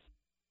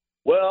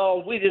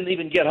 Well, we didn't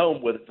even get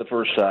home with it the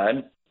first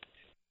time.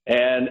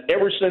 And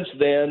ever since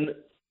then,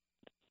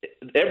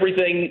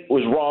 everything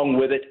was wrong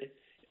with it,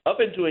 up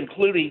into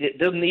including it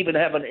doesn't even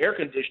have an air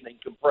conditioning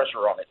compressor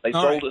on it. They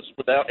sold us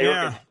without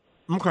air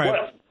conditioning. Okay.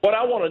 What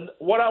I want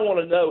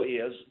to know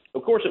is,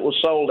 of course, it was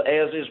sold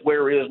as is,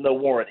 where is, no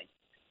warranty.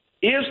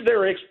 Is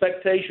there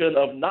expectation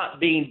of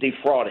not being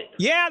defrauded?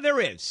 Yeah, there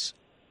is.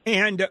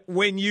 And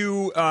when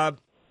you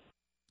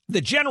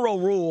the general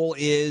rule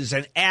is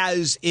an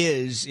as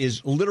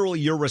is literally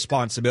your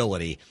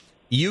responsibility.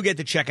 You get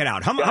to check it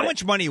out. How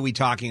much money are we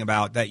talking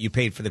about that you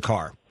paid for the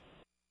car?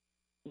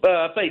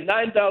 I paid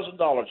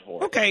 $9,000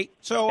 for it. Okay,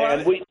 so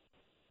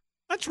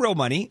that's real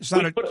money. It's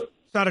not a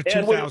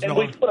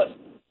 $2,000.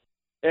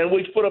 And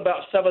we put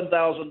about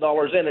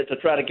 $7,000 in it to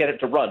try to get it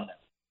to run.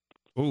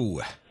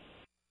 Ooh.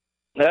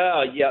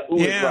 Oh, yeah. Ooh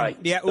is right.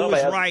 Yeah, ooh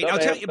is right. I'll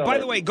tell you, by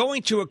the way,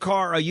 going to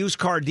a used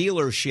car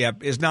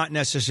dealership is not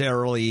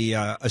necessarily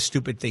a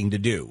stupid thing to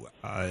do.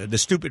 The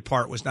stupid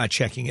part was not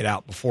checking it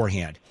out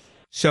beforehand.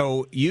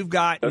 So you've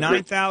got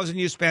 $9,000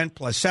 you spent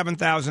plus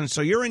 $7,000,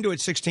 so you're into it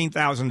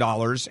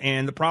 $16,000.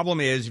 And the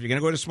problem is, if you're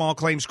going to go to small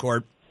claims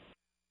court,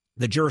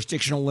 The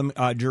jurisdictional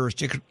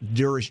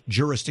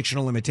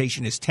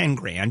limitation is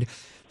 $10,000.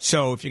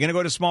 So if you're going to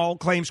go to small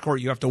claims court,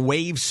 you have to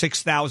waive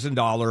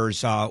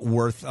 $6,000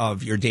 worth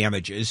of your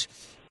damages.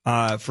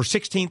 For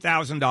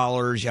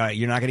 $16,000,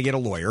 you're not going to get a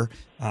lawyer.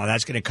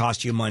 That's going to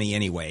cost you money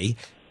anyway.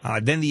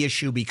 Then the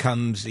issue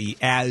becomes the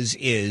as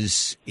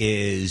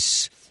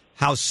is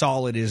how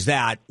solid is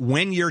that?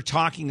 When you're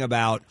talking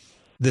about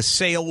the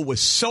sale was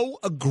so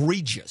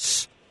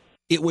egregious,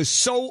 it was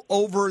so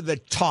over the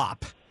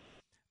top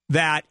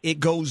that it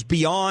goes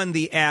beyond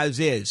the as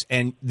is.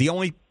 And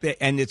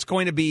it's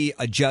going to be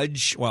a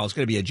judge. Well, it's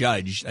going to be a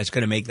judge that's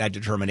going to make that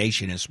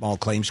determination in small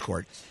claims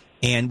court.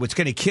 And what's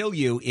going to kill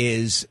you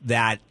is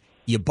that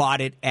you bought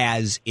it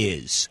as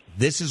is.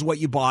 This is what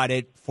you bought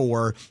it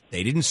for.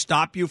 They didn't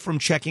stop you from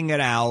checking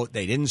it out.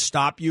 They didn't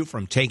stop you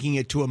from taking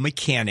it to a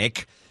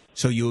mechanic.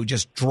 So you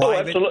just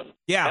drive it.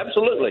 Yeah,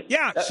 absolutely.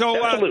 Yeah.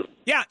 So,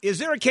 yeah. Is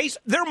there a case?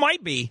 There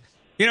might be.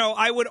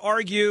 I would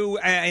argue,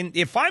 and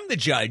if I'm the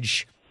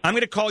judge, I'm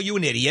going to call you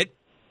an idiot.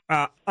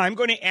 I'm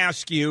going to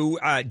ask you,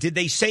 did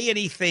they say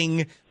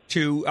anything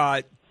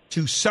to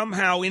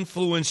somehow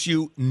influence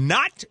you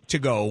not to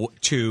go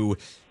to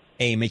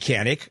a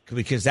mechanic?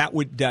 Because that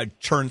would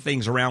turn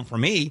things around for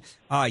me.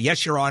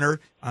 Yes, Your Honor.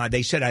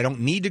 They said I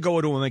don't need to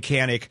go to a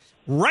mechanic.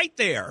 Right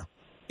there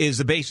is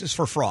the basis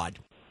for fraud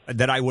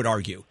that I would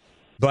argue.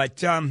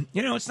 But,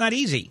 it's not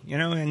easy,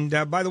 and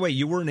by the way,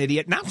 you were an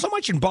idiot. Not so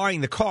much in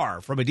buying the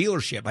car from a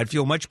dealership. I'd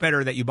feel much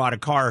better that you bought a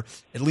car,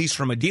 at least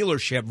from a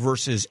dealership,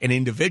 versus an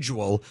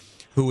individual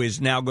who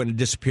is now going to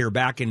disappear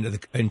back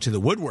into the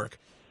woodwork.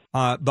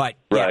 But,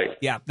 right.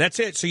 Yeah, that's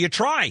it. So you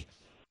try.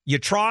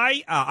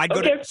 I'd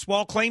go to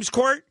small claims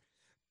court.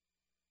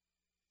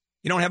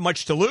 You don't have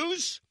much to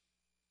lose,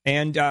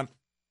 and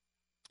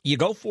you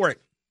go for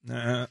it.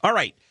 All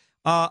right.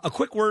 A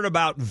quick word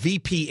about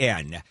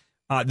VPN.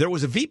 There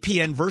was a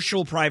VPN,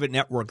 virtual private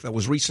network, that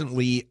was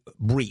recently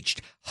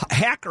breached.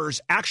 Hackers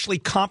actually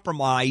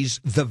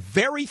compromised the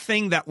very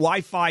thing that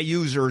Wi-Fi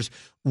users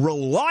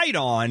relied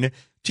on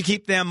to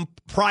keep them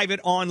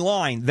private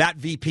online, that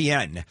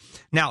VPN.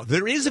 Now,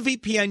 there is a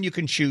VPN you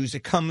can choose.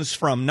 It comes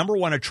from, number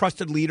one, a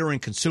trusted leader in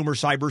consumer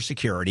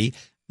cybersecurity,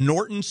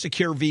 Norton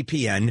Secure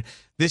VPN.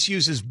 This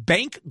uses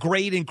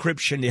bank-grade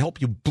encryption to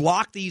help you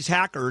block these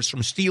hackers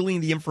from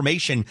stealing the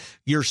information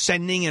you're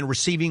sending and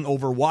receiving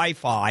over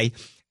Wi-Fi.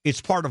 It's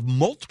part of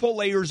multiple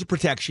layers of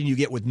protection you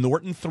get with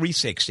Norton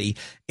 360.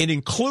 It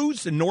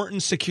includes the Norton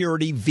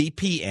Security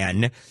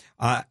VPN,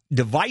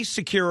 device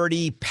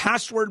security,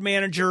 password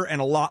manager, and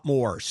a lot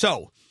more.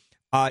 So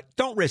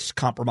don't risk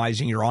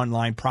compromising your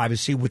online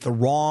privacy with the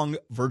wrong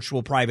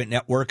virtual private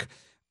network.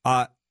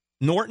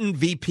 Norton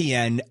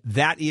VPN,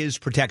 that is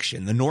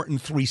protection, the Norton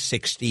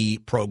 360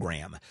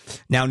 program.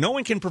 Now, no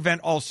one can prevent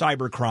all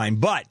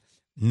cybercrime, but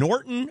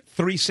Norton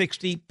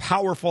 360,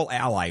 powerful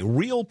ally,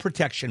 real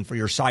protection for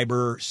your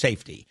cyber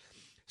safety.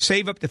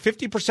 Save up to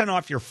 50%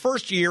 off your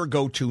first year.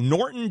 Go to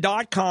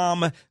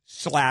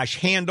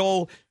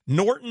norton.com/handle,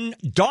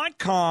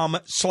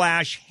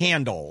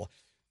 norton.com/handle.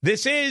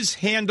 This is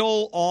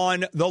Handle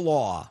on the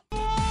Law.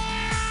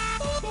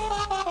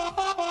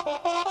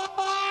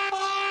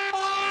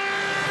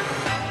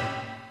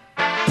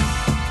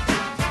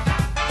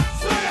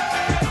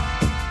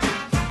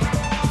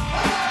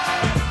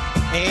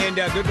 And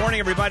good morning,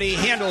 everybody.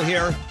 Handle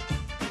here.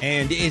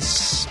 And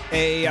it's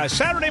a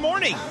Saturday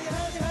morning.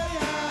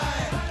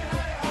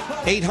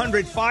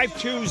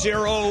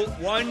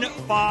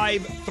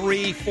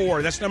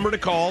 800-520-1534. That's the number to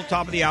call.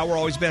 Top of the hour,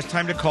 always best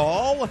time to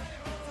call.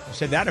 I've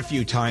said that a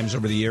few times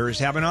over the years,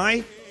 haven't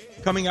I?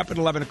 Coming up at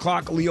 11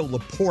 o'clock, Leo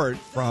Laporte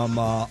from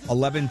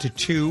 11 to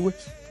 2.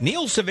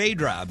 Neil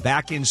Saavedra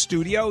back in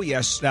studio.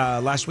 Yes,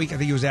 last week I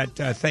think he was at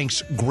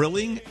Thanks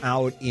Grilling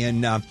out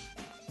in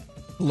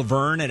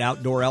Laverne at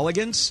Outdoor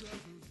Elegance.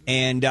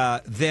 And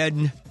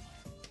then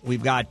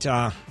we've got,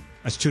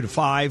 that's 2 to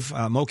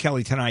 5, Mo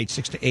Kelly tonight,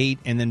 6 to 8,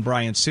 and then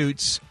Brian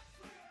Suits,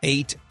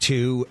 8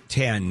 to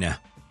 10.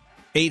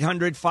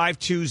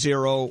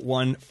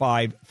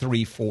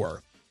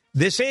 800-520-1534.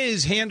 This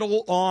is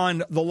Handle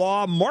on the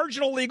Law,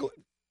 marginal legal.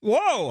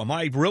 Whoa, am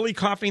I really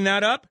coughing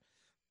that up?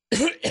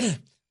 I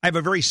have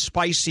a very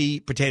spicy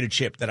potato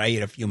chip that I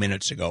ate a few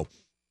minutes ago,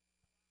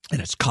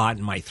 and it's caught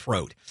in my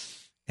throat.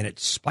 And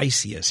it's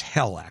spicy as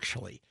hell,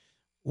 actually.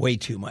 Way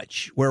too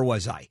much. Where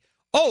was I?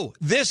 Oh,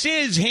 this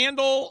is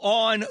Handle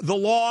on the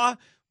Law,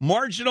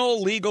 marginal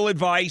legal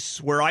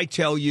advice, where I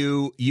tell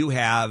you you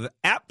have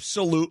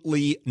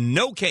absolutely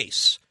no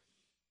case.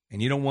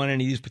 And you don't want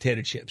any of these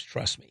potato chips,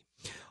 trust me.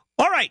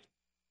 All right.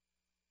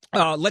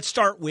 Let's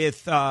start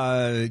with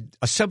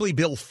Assembly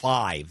Bill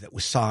 5 that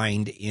was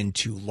signed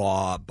into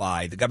law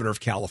by the governor of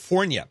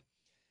California.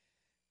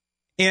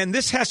 And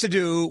this has to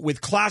do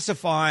with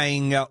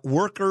classifying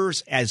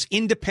workers as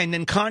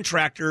independent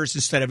contractors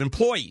instead of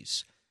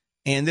employees.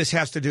 And this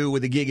has to do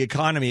with the gig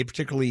economy,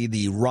 particularly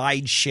the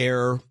ride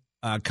share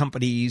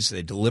companies,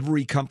 the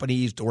delivery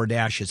companies,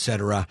 DoorDash, et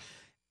cetera.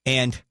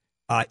 And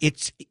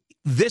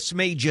this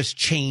may just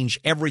change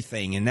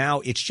everything. And now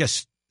it's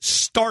just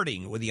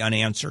starting with the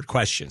unanswered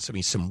questions. I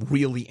mean, some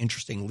really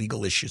interesting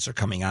legal issues are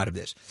coming out of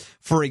this.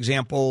 For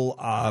example,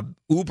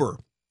 Uber,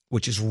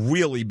 which is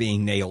really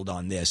being nailed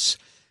on this,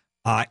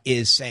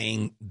 is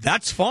saying,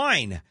 that's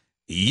fine.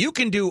 You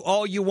can do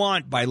all you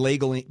want by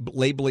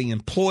labeling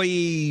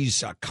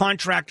employees,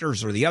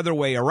 contractors, or the other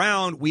way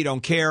around. We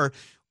don't care.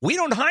 We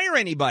don't hire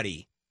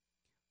anybody.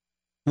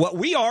 What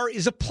we are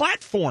is a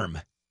platform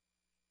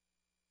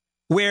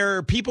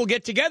where people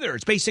get together.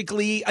 It's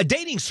basically a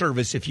dating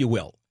service, if you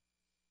will.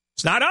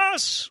 It's not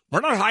us.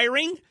 We're not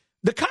hiring.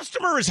 The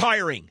customer is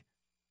hiring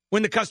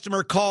when the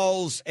customer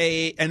calls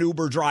an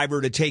Uber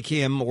driver to take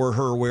him or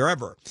her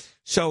wherever.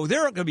 So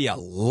there are going to be a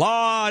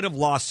lot of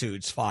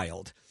lawsuits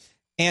filed.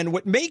 And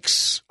what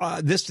makes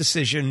this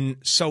decision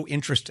so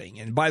interesting,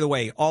 and by the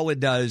way, all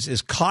it does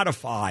is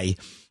codify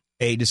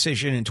a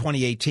decision in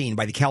 2018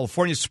 by the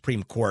California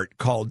Supreme Court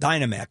called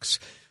Dynamex,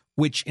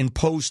 which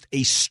imposed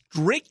a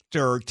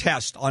stricter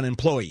test on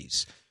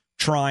employees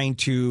trying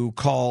to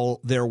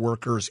call their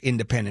workers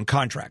independent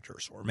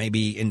contractors, or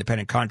maybe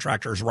independent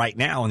contractors right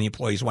now, and the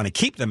employees want to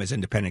keep them as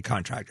independent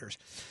contractors.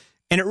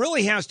 And it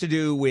really has to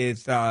do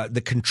with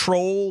the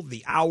control,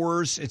 the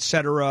hours, et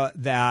cetera,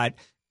 that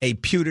a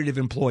putative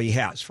employee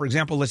has. For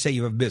example, let's say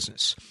you have a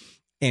business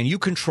and you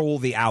control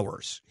the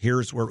hours.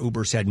 Here's where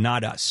Uber said,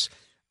 not us.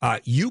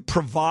 You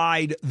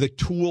provide the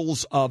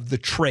tools of the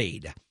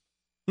trade.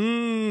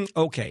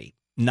 Okay,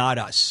 not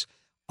us.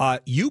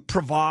 You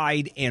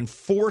provide and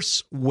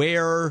force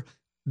where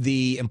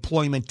the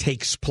employment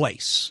takes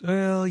place.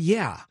 Well,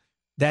 yeah,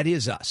 that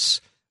is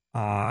us.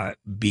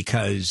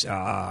 Because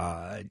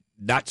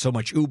not so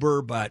much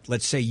Uber, but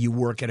let's say you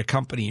work at a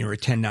company and you're a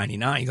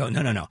 1099. You go,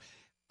 no.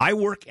 I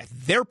work at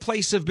their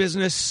place of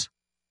business.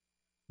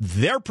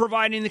 They're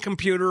providing the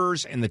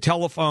computers and the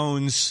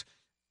telephones.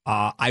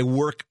 I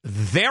work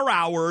their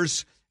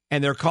hours,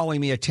 and they're calling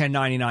me a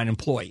 1099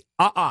 employee.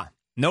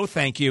 No,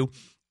 thank you.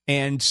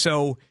 And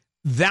so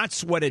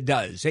that's what it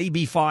does.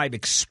 AB5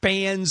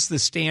 expands the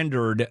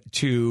standard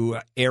to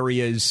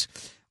areas,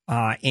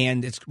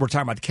 and we're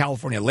talking about the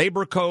California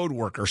Labor Code,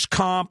 workers'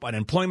 comp,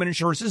 unemployment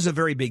insurance. This is a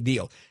very big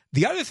deal.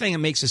 The other thing that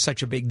makes it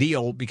such a big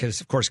deal, because,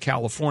 of course,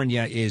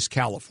 California is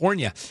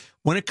California,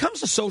 when it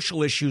comes to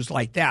social issues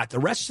like that, the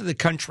rest of the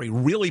country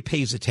really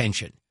pays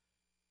attention.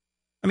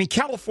 I mean,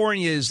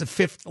 California is the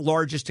 5th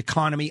largest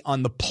economy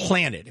on the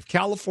planet. If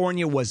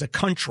California was a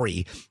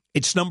country,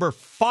 it's number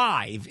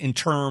 5 in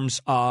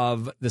terms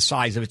of the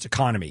size of its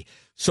economy.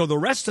 So the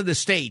rest of the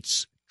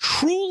states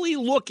truly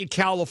look at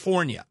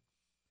California,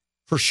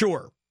 for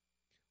sure.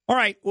 All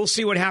right, we'll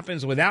see what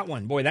happens with that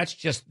one. Boy,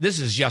 this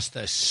is just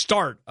the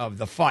start of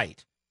the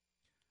fight.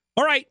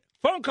 All right,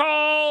 phone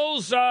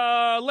calls.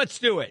 Let's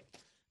do it.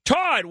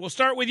 Todd, we'll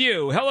start with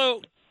you.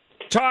 Hello,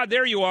 Todd,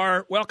 there you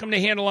are. Welcome to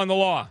Handle on the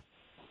Law.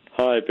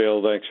 Hi,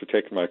 Bill. Thanks for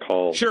taking my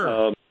call.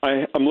 Sure.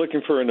 I'm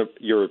looking for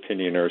your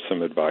opinion or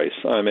some advice.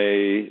 I'm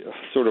a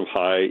sort of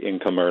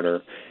high-income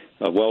earner,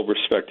 a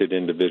well-respected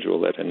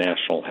individual at a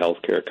national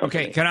healthcare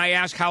company. Okay, can I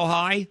ask how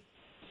high?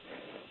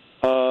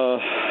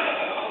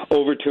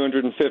 Over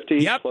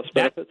 250 plus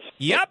benefits.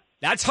 Yep,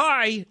 that's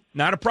high.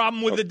 Not a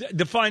problem with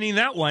defining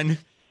that one.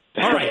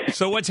 All right,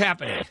 so what's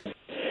happening?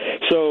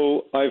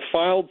 So I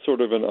filed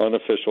sort of an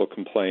unofficial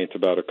complaint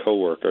about a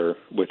coworker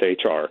with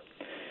HR.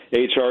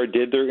 HR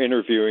did their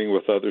interviewing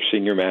with other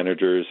senior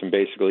managers and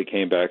basically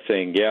came back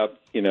saying, yep,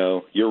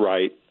 you're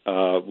right.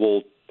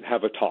 We'll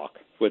have a talk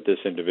with this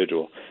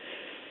individual.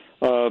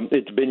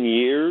 It's been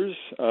years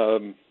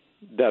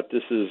that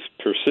this has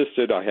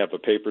persisted. I have a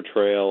paper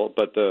trail,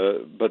 but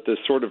this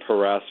sort of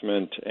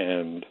harassment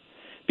and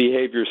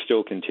behavior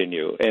still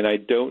continue, and I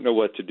don't know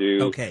what to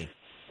do. Okay.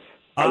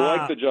 I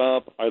like the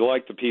job. I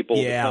like the people.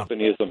 Yeah. The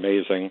company is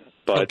amazing.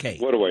 But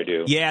what do I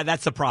do? Yeah,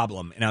 that's the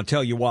problem, and I'll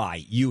tell you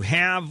why. You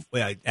have,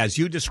 as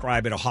you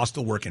describe it, a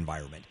hostile work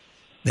environment,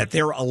 that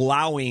they're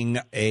allowing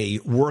a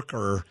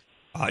worker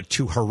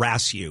to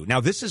harass you.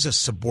 Now, this is a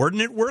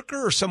subordinate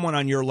worker or someone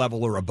on your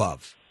level or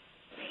above?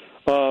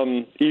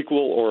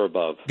 Equal or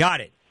above.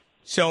 Got it.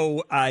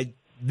 So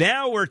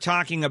now we're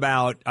talking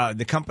about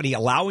the company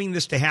allowing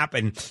this to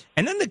happen,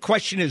 and then the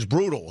question is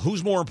brutal.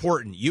 Who's more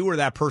important, you or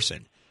that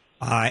person?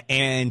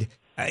 And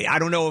I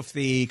don't know if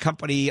the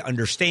company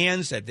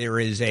understands that there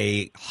is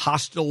a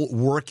hostile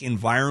work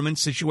environment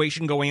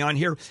situation going on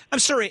here. I'm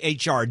sure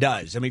HR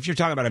does. I mean, if you're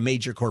talking about a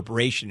major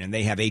corporation and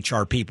they have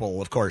HR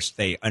people, of course,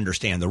 they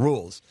understand the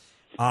rules.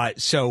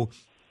 So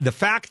the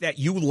fact that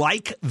you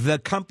like the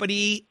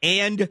company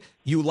and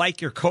you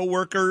like your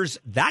coworkers,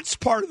 that's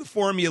part of the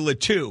formula,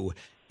 too.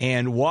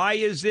 And why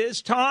is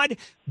this, Todd?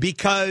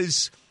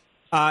 Because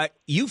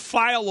you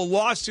file a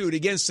lawsuit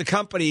against the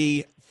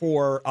company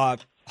for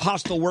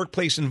hostile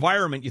workplace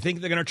environment. You think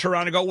they're going to turn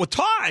around and go, well,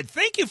 Todd,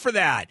 thank you for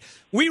that.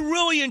 We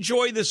really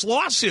enjoy this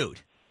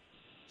lawsuit.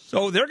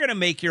 So they're going to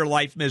make your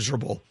life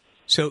miserable.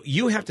 So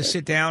you have to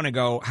sit down and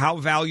go, how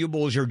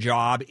valuable is your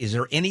job? Is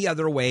there any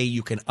other way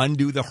you can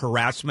undo the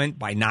harassment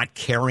by not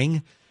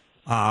caring?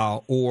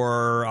 Well,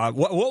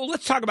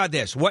 let's talk about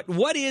this.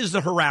 What is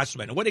the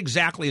harassment? What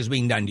exactly is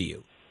being done to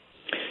you?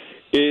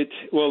 It's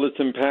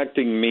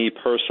impacting me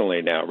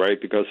personally now, right?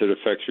 Because it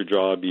affects your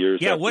job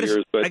years after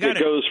years. But it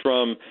goes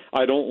from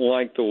I don't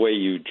like the way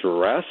you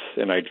dress,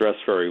 and I dress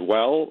very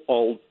well,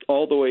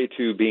 all the way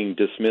to being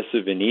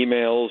dismissive in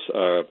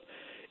emails,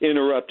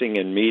 interrupting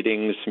in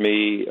meetings,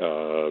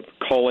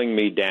 calling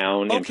me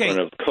down in front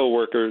of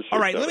coworkers. All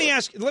right, let me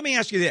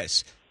ask you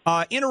this: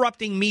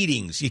 interrupting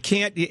meetings, you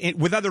can't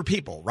with other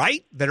people,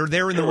 right? That are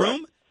there in the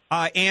room.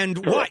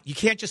 And what? You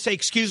can't just say,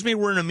 excuse me,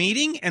 we're in a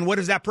meeting? And what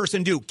does that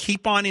person do?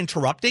 Keep on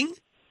interrupting?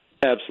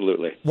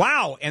 Absolutely.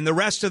 Wow. And the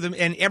rest of them,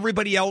 and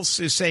everybody else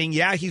is saying,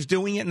 yeah, he's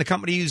doing it, and the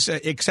company's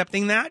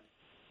accepting that?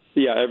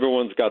 Yeah,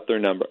 everyone's got their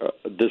number,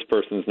 this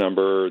person's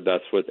number.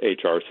 That's what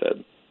HR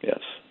said,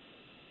 yes.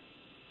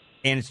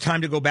 And it's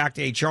time to go back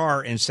to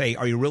HR and say,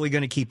 are you really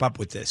going to keep up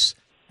with this?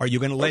 Are you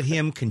going to let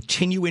him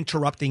continue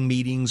interrupting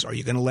meetings? Are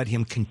you going to let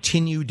him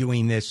continue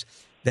doing this?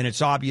 Then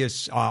it's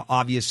obvious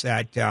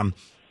that...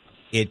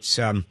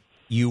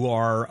 you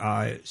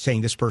are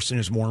saying this person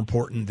is more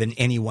important than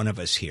any one of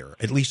us here.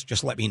 At least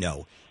just let me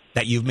know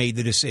that you've made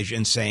the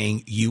decision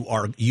saying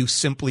you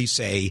simply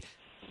say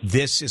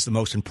this is the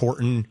most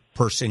important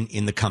person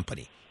in the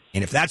company.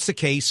 And if that's the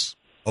case,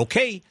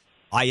 okay,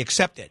 I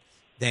accept it.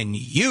 Then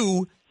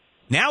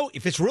now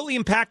if it's really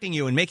impacting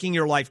you and making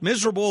your life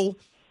miserable,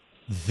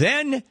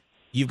 then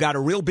you've got a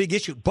real big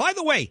issue. By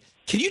the way,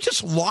 can you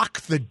just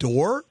lock the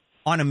door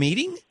on a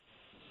meeting?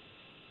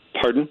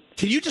 Pardon?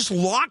 Can you just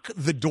lock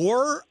the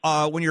door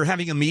when you're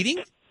having a meeting?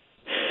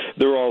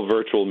 They're all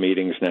virtual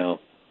meetings now.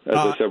 As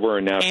I said, we're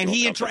a national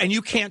company. And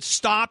you can't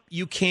stop.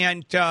 You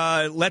can't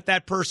let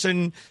that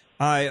person.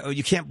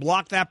 You can't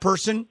block that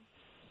person.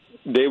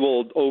 They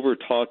will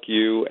overtalk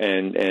you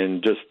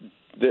and just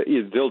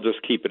they'll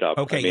just keep it up.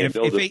 Okay. I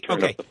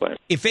mean,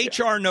 If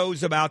HR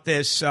knows about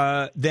this,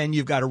 then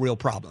you've got a real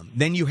problem.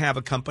 Then you have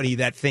a company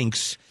that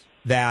thinks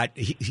that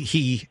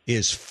he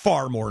is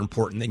far more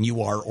important than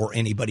you are or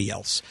anybody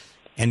else.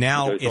 And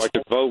now so I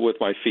could vote with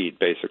my feet,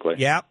 basically.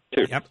 Yep.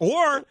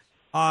 Or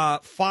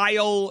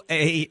file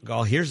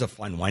here's a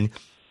fun one.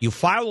 You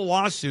file a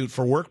lawsuit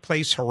for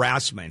workplace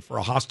harassment for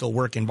a hostile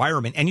work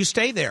environment, and you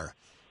stay there.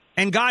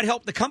 And God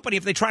help the company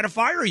if they try to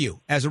fire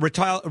you as a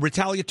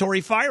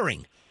retaliatory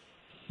firing.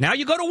 Now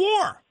you go to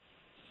war.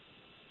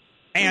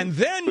 And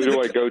then... Who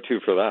do I go to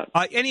for that?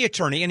 Any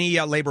attorney, any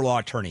labor law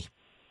attorney.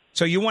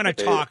 So you want to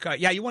talk,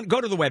 you want to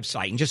go to the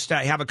website and just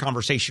have a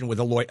conversation with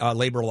a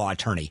labor law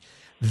attorney.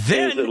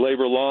 Then, is it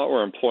labor law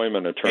or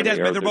employment attorney?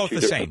 They're both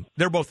the same.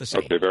 They're both the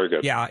same. Okay, very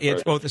good. Yeah,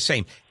 it's both the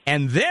same.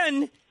 And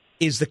then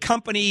is the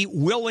company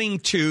willing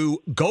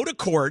to go to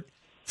court,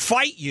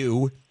 fight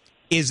you?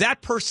 Is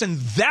that person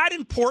that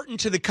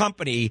important to the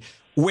company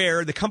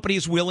where the company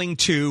is willing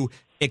to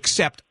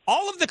accept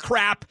all of the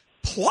crap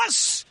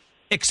plus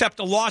accept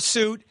a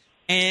lawsuit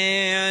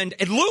and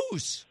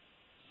lose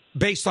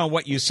based on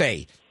what you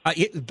say?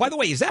 By the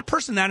way, is that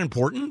person that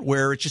important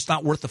where it's just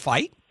not worth the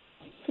fight?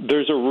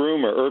 There's a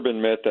rumor,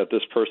 urban myth, that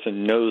this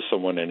person knows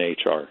someone in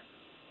HR.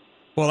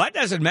 Well, that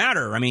doesn't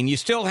matter. I mean, you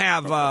still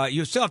have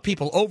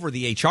people over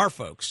the HR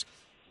folks,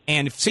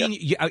 and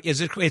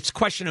it's a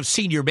question of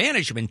senior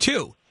management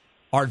too.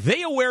 Are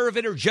they aware of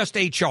it or just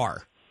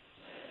HR?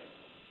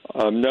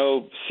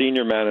 No,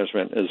 senior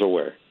management is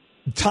aware.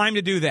 Time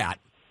to do that.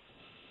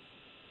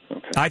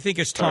 Okay. I think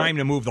it's time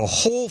to move the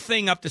whole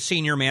thing up to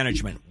senior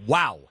management.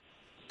 Wow.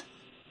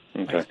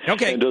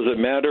 Okay. And does it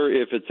matter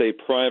if it's a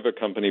private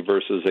company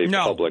versus a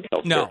public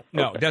health care?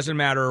 No, it doesn't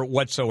matter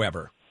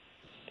whatsoever.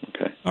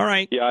 Okay. All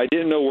right. Yeah, I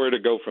didn't know where to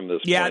go from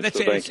this. Yeah, point, that's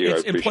so thank you.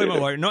 It's I appreciate employment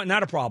it. lawyer. No,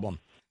 not a problem.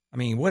 I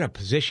mean, what a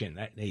position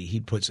that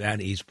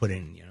he's put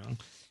in,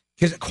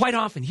 Because quite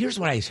often, here's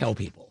what I tell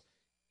people.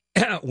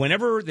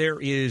 Whenever there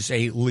is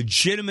a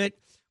legitimate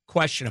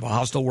question of a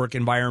hostile work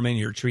environment,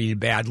 you're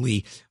treated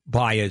badly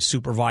by a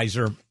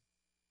supervisor,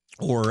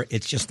 or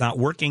it's just not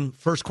working,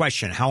 first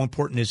question, how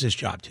important is this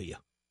job to you?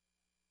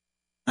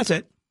 That's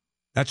it.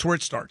 That's where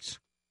it starts.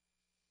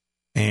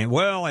 And,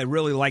 well, I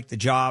really like the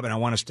job and I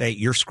want to stay.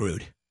 You're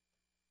screwed.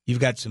 You've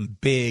got some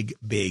big,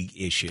 big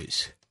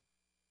issues.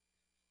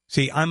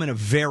 See, I'm in a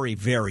very,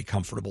 very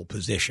comfortable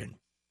position.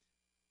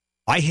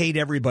 I hate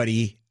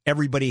everybody.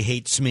 Everybody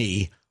hates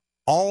me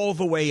all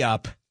the way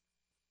up.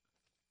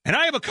 And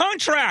I have a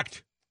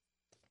contract.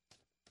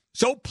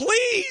 So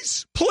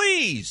please.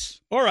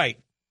 All right.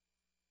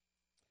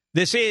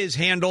 This is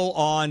Handel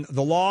on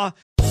the Law.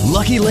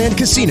 Lucky Land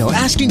Casino,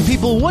 asking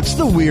people, what's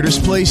the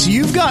weirdest place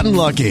you've gotten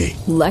lucky?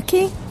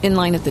 Lucky? In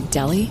line at the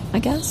deli, I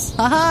guess?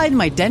 Aha, in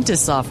my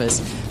dentist's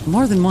office.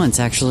 More than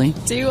once, actually.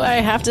 Do I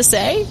have to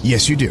say?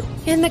 Yes, you do.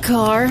 In the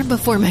car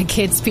before my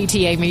kids'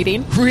 PTA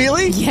meeting.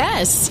 Really?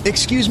 Yes.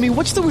 Excuse me,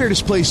 what's the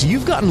weirdest place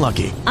you've gotten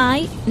lucky?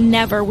 I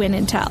never win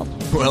and tell.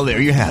 Well, there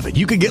you have it.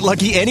 You can get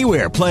lucky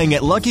anywhere, playing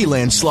at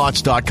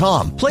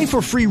LuckyLandSlots.com. Play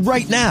for free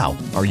right now.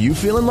 Are you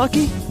feeling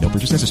lucky? No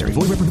purchase necessary.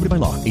 Void where prohibited by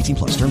law.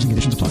 18+. Terms and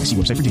conditions apply. See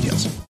website for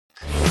details.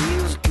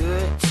 Feels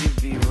good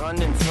to be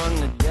running from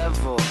the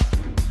devil.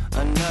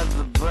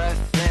 Another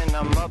breath and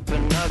I'm up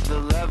another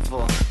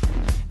level.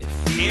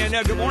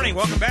 And good morning.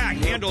 Welcome back.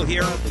 Handel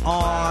here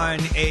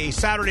on a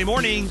Saturday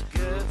morning.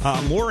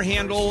 More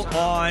Handel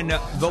on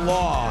the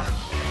Law.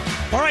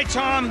 All right,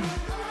 Tom.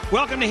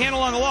 Welcome to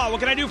Handel on the Law. What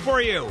can I do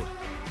for you?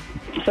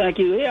 Thank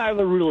you. Yeah, I have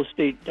a real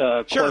estate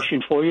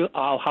question for you.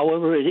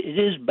 However, it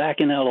is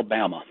back in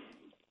Alabama.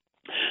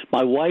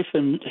 My wife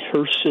and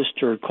her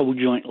sister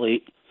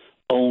co-jointly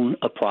own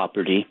a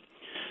property.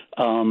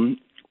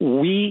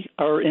 We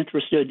are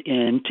interested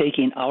in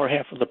taking our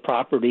half of the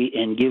property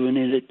and giving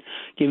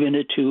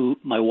it to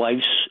my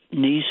wife's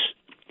niece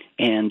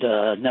and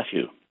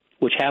nephew,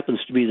 which happens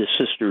to be the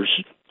sister's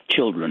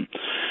children.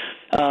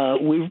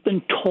 We've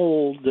been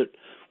told that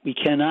we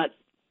cannot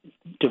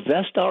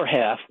divest our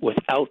half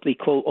without the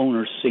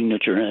co-owner's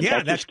signature, and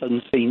that just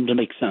doesn't seem to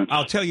make sense.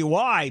 I'll tell you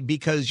why.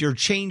 Because you're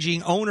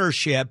changing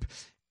ownership,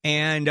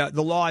 and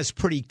the law is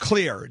pretty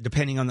clear,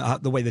 depending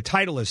on the way the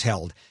title is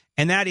held.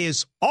 And that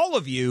is, all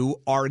of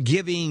you are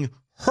giving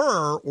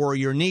her or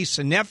your niece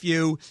and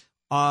nephew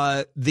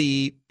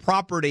the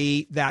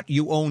property that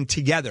you own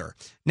together.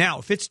 Now,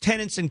 if it's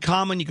tenants in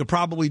common, you could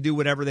probably do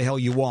whatever the hell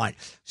you want.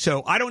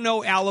 So I don't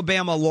know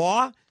Alabama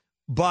law,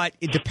 but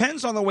it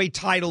depends on the way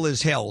title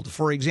is held.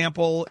 For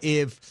example,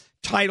 if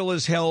title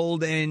is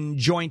held in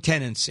joint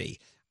tenancy,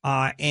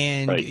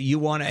 and you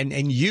want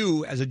and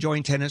you as a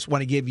joint tenant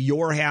want to give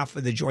your half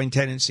of the joint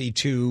tenancy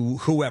to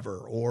whoever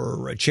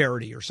or a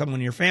charity or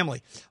someone in your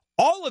family,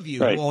 all of you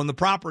who own the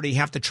property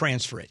have to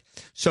transfer it.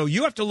 So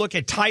you have to look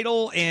at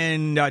title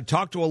and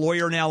talk to a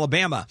lawyer in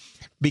Alabama,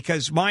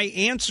 because my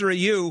answer to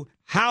you,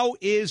 how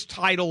is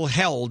title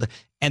held?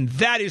 And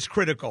that is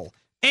critical.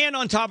 And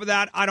on top of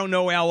that, I don't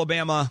know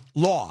Alabama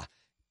law.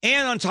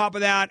 And on top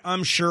of that,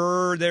 I'm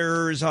sure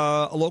there's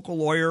a local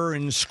lawyer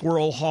in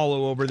Squirrel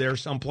Hollow over there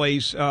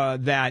someplace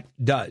that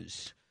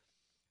does.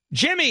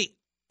 Jimmy.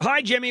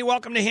 Hi, Jimmy.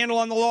 Welcome to Handel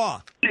on the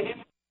Law.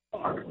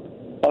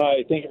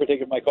 Hi. Thank you for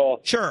taking my call.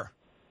 Sure.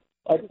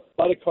 I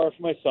bought a car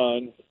for my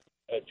son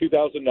at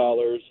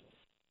 $2,000.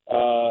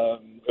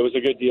 It was a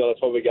good deal.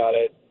 That's why we got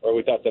it, or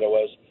we thought that it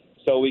was.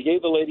 So we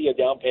gave the lady a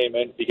down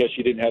payment because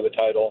she didn't have the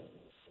title.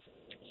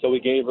 So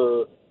we gave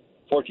her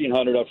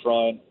 $1,400 up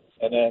front.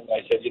 And then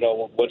I said,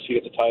 once you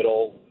get the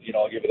title,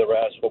 I'll give you the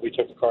rest. But we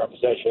took the car in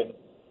possession.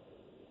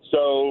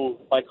 So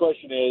my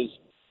question is,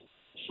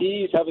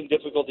 she's having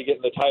difficulty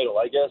getting the title.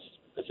 I guess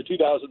it's a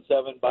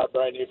 2007, bought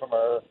brand new from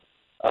her.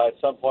 At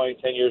some point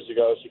 10 years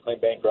ago, she claimed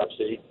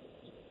bankruptcy.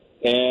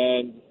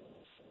 And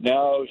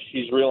now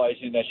she's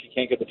realizing that she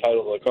can't get the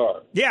title of the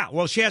car. Yeah,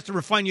 well, she has to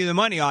refund you the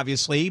money,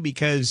 obviously,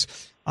 because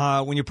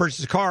when you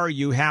purchase a car,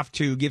 you have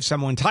to give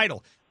someone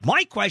title.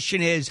 My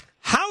question is,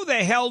 how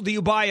the hell do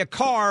you buy a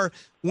car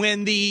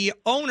when the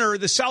owner,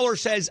 the seller,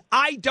 says,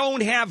 I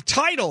don't have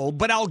title,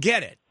 but I'll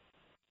get it?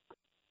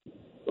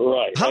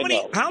 Right.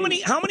 How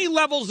many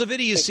levels of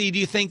idiocy do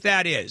you think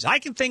that is? I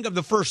can think of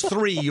the first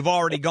three you've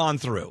already gone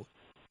through.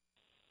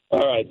 All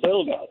right,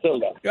 settle down.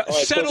 All right,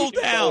 settle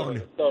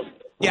down.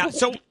 Yeah,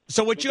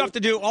 so what you have to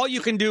do, all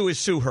you can do is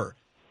sue her.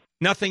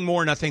 Nothing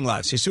more, nothing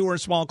less. You sue her in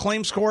small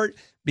claims court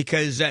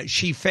because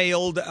she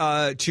failed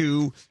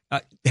to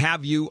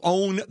have you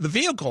own the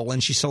vehicle,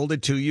 and she sold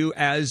it to you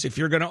as if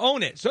you're going to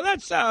own it. So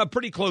that's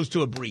pretty close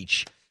to a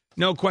breach.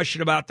 No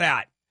question about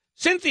that.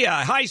 Cynthia.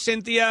 Hi,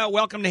 Cynthia.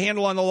 Welcome to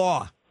Handel on the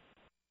Law.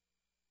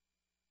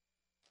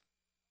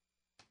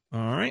 All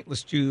right,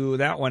 let's do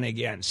that one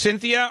again.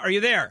 Cynthia, are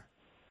you there?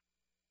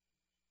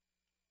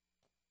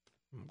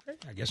 Okay,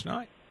 I guess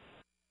not.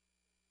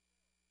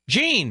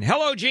 Jean.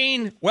 Hello,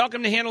 Jean.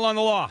 Welcome to Handel on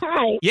the Law.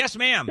 Hi. Yes,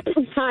 ma'am.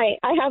 Hi.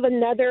 I have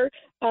another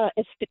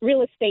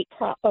real estate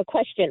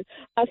question.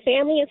 A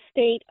family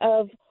estate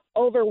of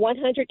over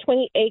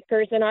 120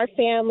 acres in our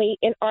family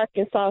in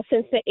Arkansas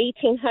since the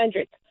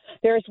 1800s.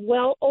 There's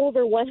well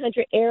over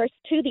 100 heirs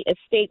to the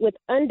estate with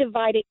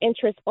undivided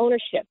interest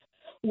ownership.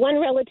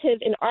 One relative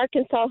in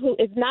Arkansas who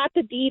is not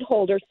the deed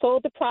holder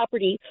sold the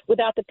property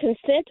without the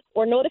consent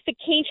or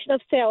notification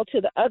of sale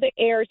to the other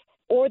heirs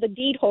or the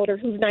deed holder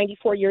who's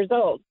 94 years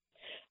old.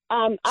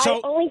 I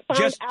only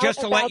found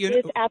out about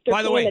this after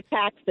paying the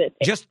taxes.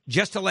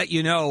 Just to let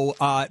you know,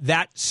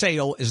 that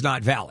sale is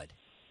not valid.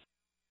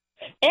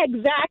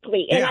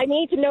 Exactly. And I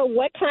need to know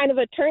what kind of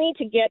attorney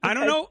to get. I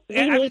don't know.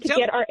 We need to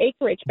get our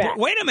acreage back.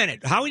 Wait a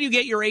minute. How will you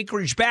get your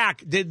acreage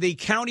back? Did the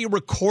county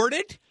record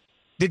it?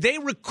 Did they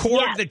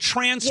record the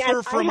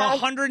transfer from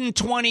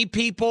 120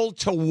 people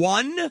to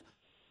one?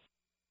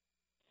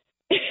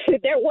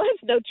 There was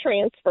no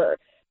transfer.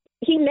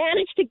 He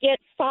managed to get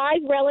 5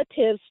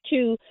 relatives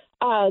to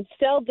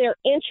sell their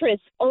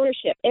interest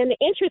ownership, and the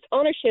interest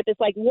ownership is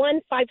like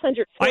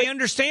 1/500. I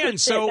understand.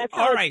 So, that's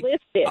how all right,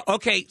 it's listed.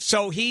 Okay.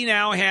 So he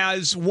now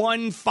has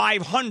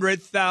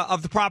 1/500th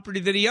of the property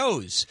that he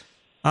owes,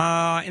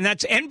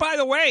 and by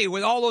the way,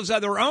 with all those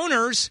other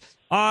owners,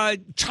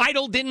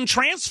 title didn't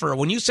transfer.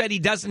 When you said he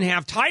doesn't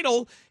have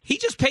title, he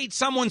just paid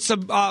someone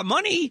some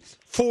money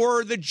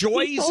for the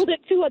joys. He sold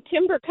it to a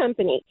timber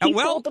company. He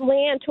sold the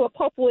land to a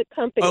pulpwood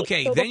company.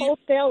 Okay, so the whole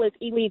sale is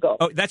illegal.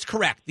 Oh, that's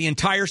correct. The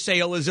entire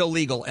sale is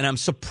illegal, and I'm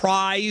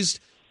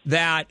surprised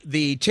that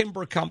the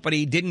timber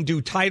company didn't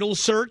do title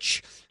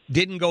search,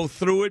 didn't go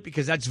through it,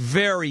 because that's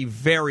very,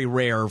 very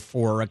rare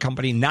for a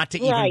company not to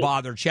even Right.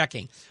 bother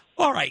checking.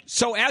 All right.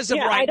 So as of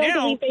Yeah, right I don't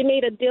now, believe they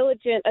made a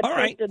diligent all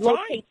right, attempt to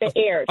locate the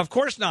heirs. of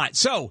course not.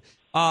 So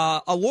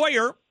a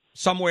lawyer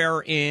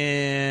somewhere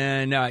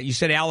in, you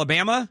said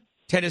Alabama,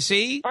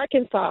 Tennessee?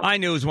 Arkansas. I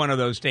knew it was one of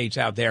those states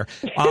out there.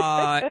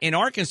 In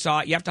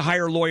Arkansas, you have to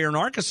hire a lawyer in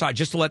Arkansas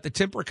just to let the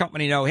timber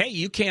company know, hey,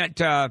 you can't,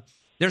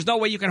 there's no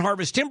way you can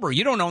harvest timber.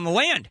 You don't own the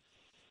land.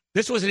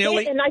 This was an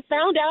illegal. And I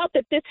found out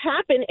that this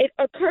happened. It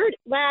occurred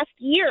last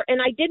year,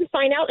 and I didn't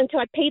find out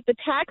until I paid the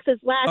taxes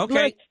last Okay.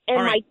 month, and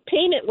All right. my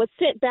payment was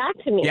sent back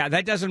to me. Yeah,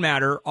 that doesn't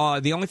matter.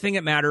 The only thing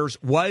that matters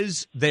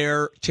was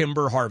their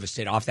timber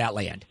harvested off that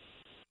land.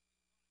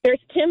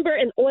 There's timber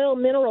and oil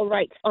mineral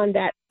rights on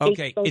that.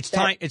 Okay, those- it's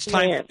time. that It's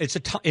time. land.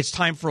 It's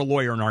time for a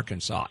lawyer in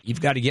Arkansas.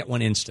 You've got to get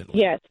one instantly.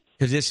 Yes.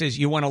 Because this is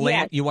you want a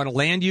land. Yes. You want a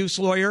land use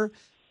lawyer,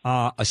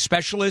 a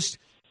specialist.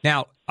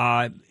 Now,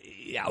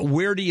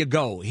 where do you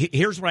go?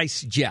 Here's what I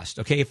suggest.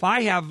 Okay, if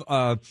I have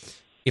a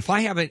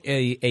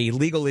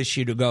legal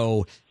issue to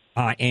go,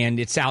 and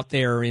it's out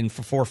there in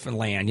Forfan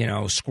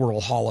land,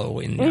 Squirrel Hollow,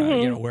 in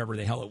wherever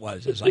the hell it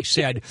was, as I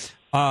said.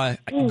 Go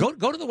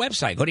to the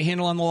website. Go to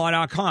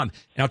handleonthelaw.com,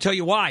 and I'll tell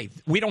you why.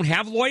 We don't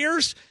have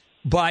lawyers,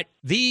 but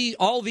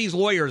all these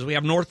lawyers, we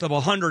have north of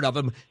 100 of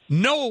them,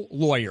 know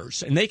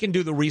lawyers, and they can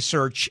do the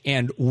research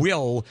and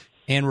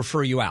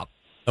refer you out.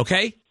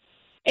 Okay?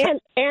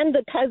 And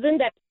the cousin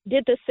that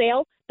did the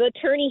sale, the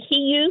attorney he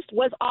used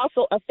was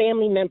also a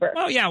family member.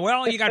 Oh, yeah.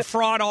 Well, you got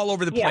fraud all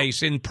over the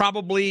place, and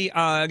probably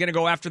going to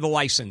go after the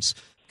license,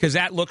 because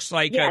that looks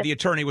like the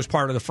attorney was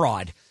part of the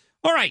fraud.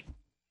 All right.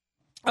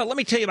 Let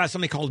me tell you about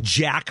something called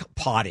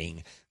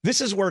jackpotting.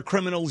 This is where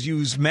criminals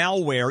use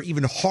malware,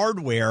 even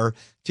hardware,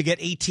 to get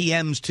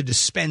ATMs to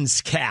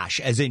dispense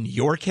cash, as in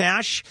your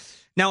cash.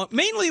 Now,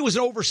 mainly it was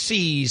an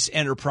overseas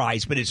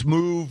enterprise, but it's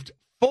moved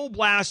full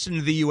blast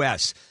into the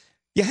U.S.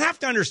 You have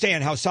to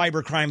understand how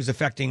cybercrime is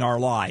affecting our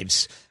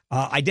lives.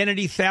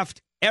 Identity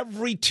theft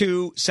every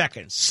 2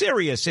 seconds.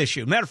 Serious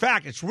issue. Matter of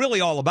fact, it's really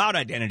all about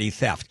identity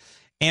theft.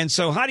 And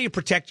so how do you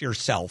protect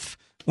yourself?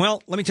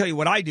 Well, let me tell you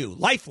what I do.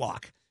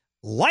 LifeLock.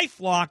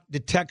 LifeLock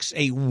detects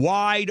a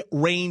wide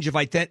range of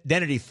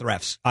identity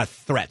threats,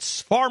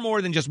 far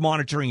more than just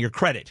monitoring your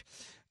credit.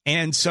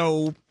 And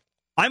so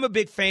I'm a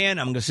big fan.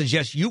 I'm going to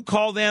suggest you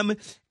call them.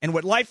 And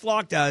what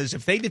LifeLock does,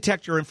 if they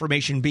detect your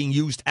information being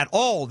used at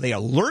all, they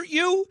alert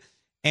you,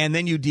 and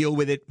then you deal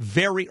with it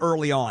very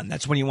early on.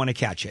 That's when you want to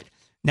catch it.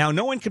 Now,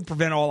 no one can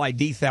prevent all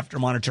ID theft or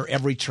monitor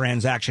every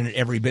transaction at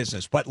every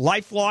business. But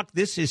LifeLock,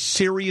 this is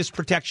serious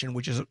protection,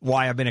 which is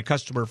why I've been a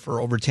customer for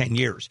over 10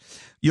 years.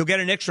 You'll get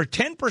an extra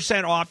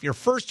 10% off your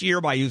first year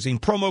by using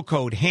promo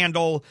code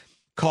HANDLE.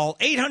 Call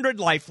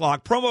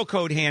 800-LifeLock, promo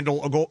code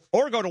HANDLE,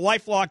 or go to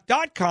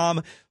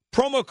LifeLock.com,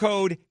 promo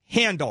code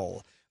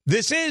HANDLE.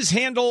 This is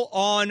Handle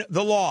on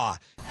the Law.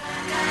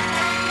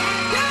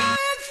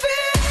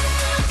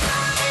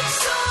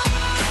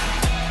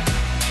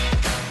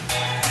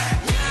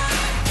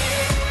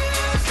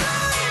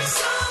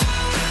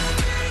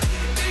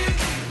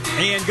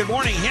 And good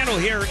morning, Handle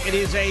here. It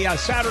is a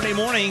Saturday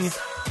morning.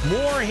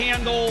 More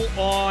Handle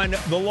on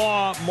the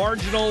Law,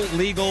 marginal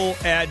legal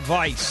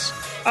advice.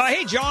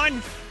 Hey,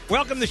 John,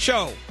 welcome to the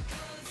show.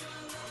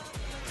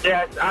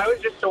 Yes, I was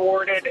just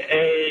awarded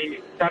a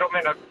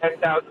settlement of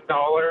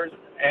 $10,000,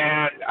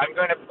 and I'm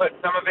going to put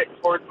some of it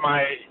towards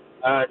my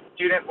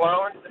student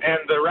loans, and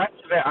the rest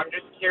of it, I'm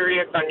just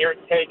curious on your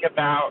take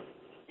about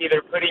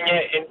either putting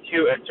it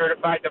into a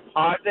certified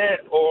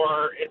deposit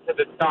or into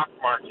the stock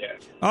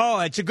market. Oh,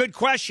 it's a good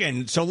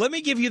question. So let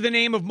me give you the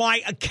name of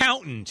my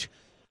accountant,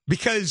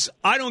 because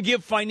I don't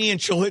give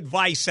financial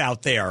advice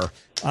out there.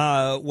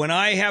 When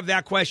I have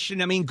that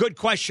question, I mean, good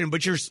question,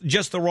 but you're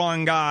just the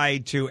wrong guy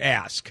to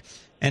ask.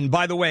 And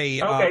by the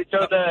way... Okay,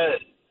 so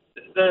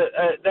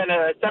then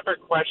a separate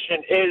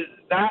question, is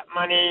that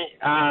money...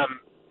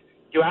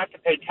 you have to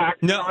pay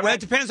taxes No, on well, it?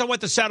 it depends on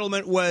what the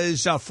settlement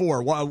was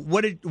for.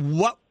 What did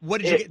you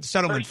get the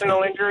settlement for?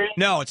 Personal injury?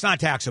 No, it's not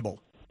taxable.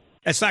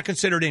 It's not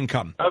considered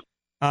income.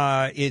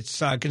 Okay. It's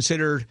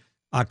considered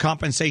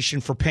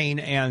compensation for pain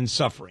and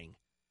suffering.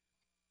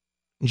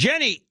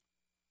 Jenny.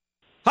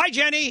 Hi,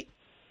 Jenny.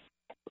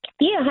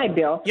 Yeah, hi,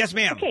 Bill. Yes,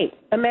 ma'am. Okay,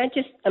 a man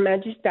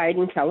just died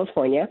in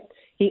California.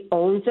 He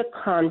owns a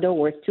condo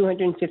worth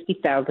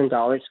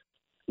 $250,000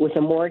 with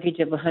a mortgage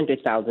of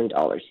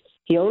 $100,000.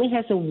 He only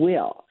has a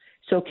will.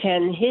 So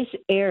can his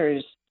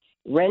heirs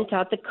rent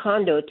out the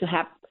condo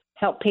to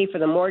help pay for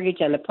the mortgage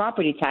and the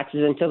property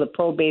taxes until the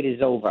probate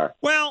is over?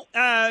 Well,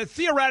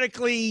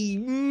 theoretically,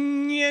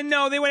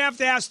 they would have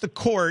to ask the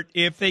court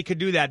if they could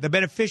do that. The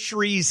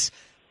beneficiaries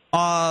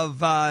of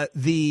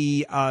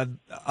the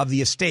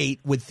estate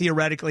would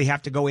theoretically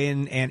have to go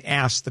in and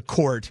ask the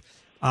court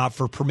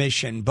for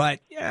permission. But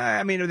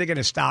I mean, are they going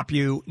to stop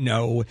you?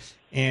 No.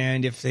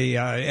 And if they,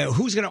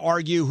 who's going to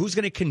argue? Who's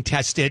going to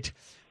contest it?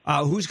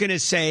 Who's going to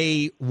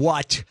say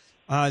what?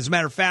 As a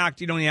matter of fact,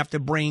 you don't even have to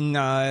bring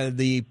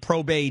the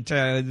probate,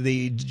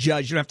 the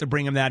judge. You don't have to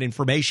bring him that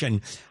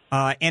information.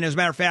 And as a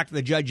matter of fact,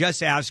 the judge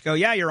just asked,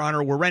 yeah, Your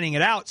Honor, we're renting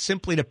it out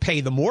simply to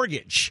pay the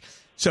mortgage.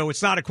 So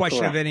it's not a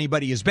question of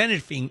anybody is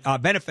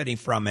benefiting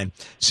from it.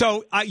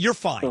 So you're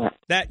fine.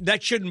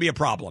 That shouldn't be a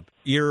problem.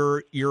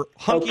 You're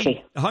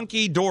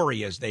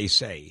hunky-dory, as they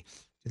say.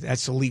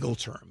 That's a legal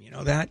term. You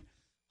know that?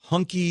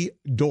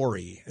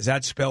 Hunky-dory. Is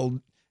that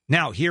spelled?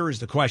 Now, here is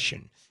the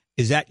question.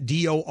 Is that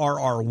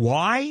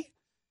D-O-R-R-Y?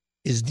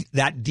 Is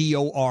that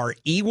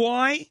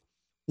D-O-R-E-Y?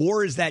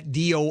 Or is that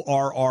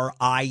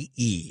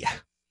D-O-R-R-I-E?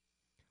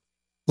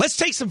 Let's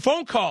take some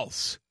phone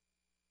calls.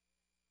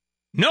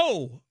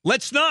 No,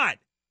 let's not.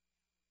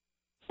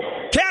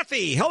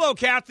 Kathy. Hello,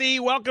 Kathy.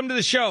 Welcome to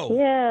the show.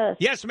 Yes.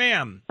 Yes,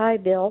 ma'am. Hi,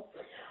 Bill.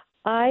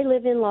 I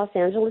live in Los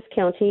Angeles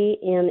County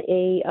in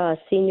a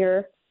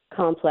senior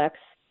complex.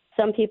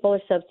 Some people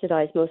are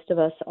subsidized. Most of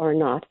us are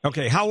not.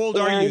 Okay. How old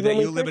are you that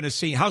you live in a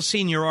senior? How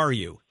senior are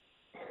you?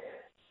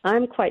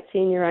 I'm quite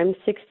senior. I'm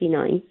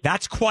 69.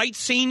 That's quite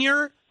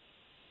senior?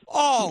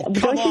 Oh,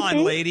 come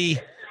on, lady.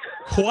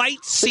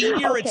 Quite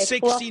senior at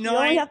 69?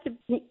 Well,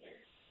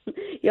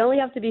 you only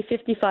have to be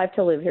 55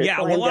 to live here. Yeah,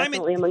 so well, I'm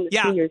definitely among the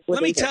seniors.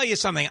 Let me living tell here. you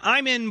something.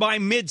 I'm in my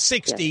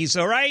mid-60s,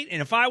 all right? And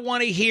if I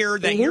want to hear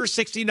that you're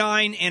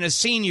 69 and a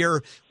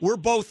senior, we're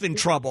both in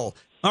trouble.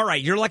 All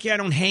right, you're lucky I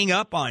don't hang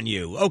up on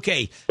you.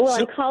 Okay. Well,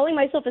 I'm calling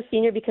myself a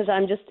senior because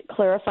I'm just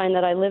clarifying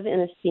that I live in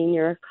a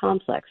senior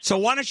complex. So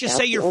why don't you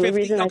say you're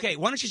 50? Okay,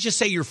 why don't you just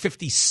say you're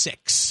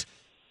 56?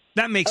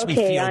 That makes me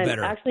feel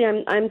better. Actually,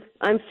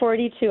 I'm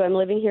 42. I'm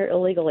living here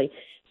illegally.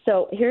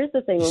 So here's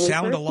the thing. You When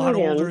sound we a first lot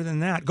moved older in,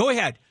 than that. Go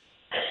ahead.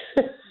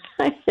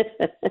 I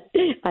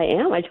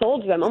am. I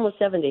told you. I'm almost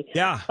 70.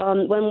 Yeah.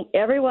 When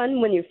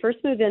you first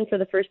move in for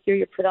the first year,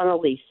 you're put on a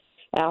lease.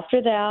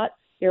 After that,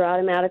 you're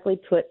automatically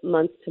put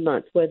month to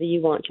month, whether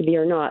you want to be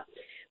or not.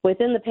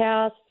 Within the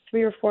past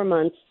 3 or 4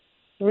 months,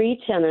 3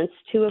 tenants,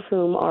 2 of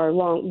whom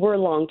were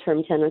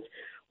long-term tenants,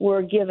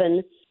 were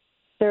given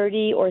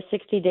 30 or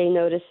 60-day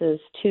notices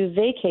to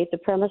vacate the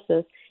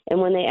premises.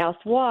 And when they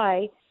asked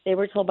why, they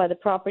were told by the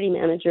property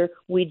manager,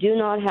 we do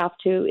not have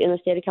to, in the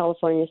state of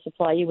California,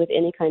 supply you with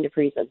any kind of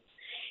reason.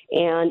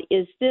 And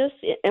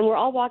and we're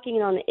all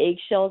walking on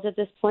eggshells at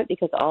this point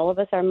because all of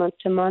us are month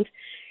to month.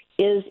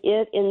 Is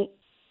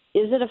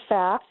it a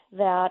fact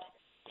that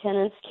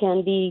tenants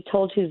can be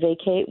told to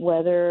vacate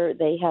whether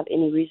they have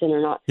any reason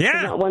or not?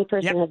 Yeah. Not one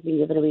person has been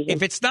given a reason.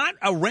 If it's not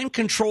a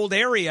rent-controlled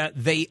area,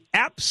 they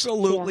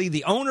absolutely,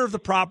 the owner of the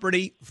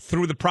property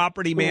through the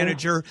property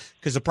manager,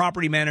 because the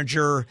property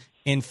manager,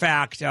 in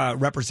fact,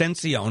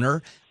 represents the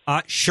owner,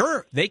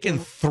 sure, they can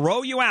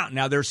throw you out.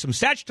 Now, there's some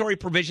statutory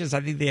provisions.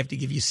 I think they have to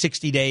give you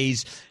 60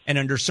 days, and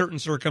under certain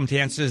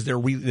circumstances,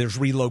 there's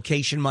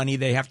relocation money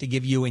they have to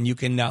give you, and you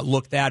can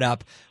look that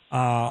up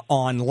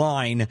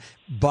online.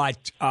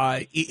 But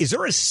is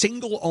there a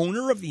single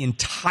owner of the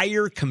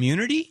entire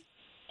community?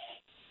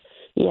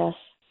 Yes.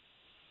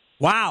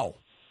 Wow.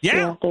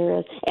 Yeah, there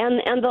is.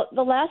 And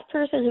the last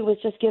person who was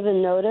just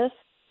given notice,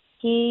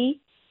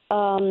 he,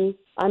 I'm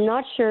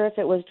not sure if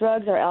it was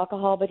drugs or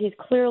alcohol, but he's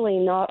clearly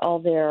not all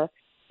there.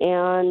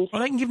 And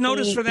well, they can give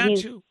notice for that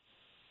too.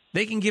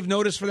 They can give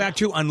notice for that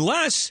too,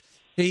 unless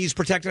he's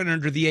protected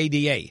under the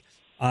ADA.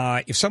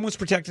 If someone's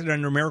protected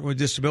under American with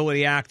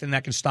Disability Act, then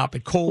that can stop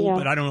it cold.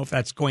 But I don't know if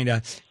that's going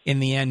to, in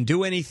the end,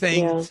 do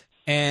anything. Yeah.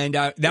 And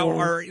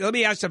let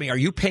me ask something: are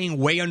you paying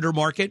way under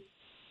market?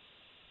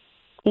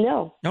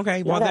 No.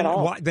 Okay.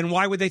 Well, then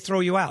why would they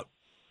throw you out?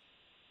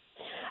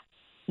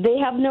 They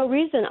have no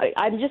reason.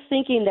 I'm just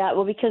thinking that,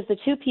 because the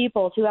 2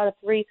 out of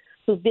 3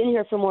 who've been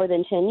here for more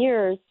than 10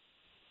 years,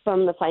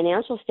 from the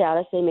financial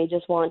status, they may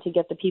just want to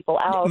get the people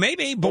out.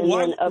 Maybe, but and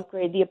then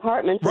upgrade the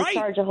apartments and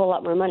charge a whole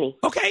lot more money.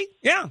 Okay,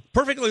 yeah,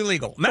 perfectly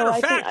legal. Matter of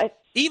fact,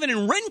 even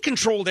in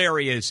rent-controlled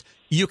areas,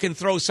 you can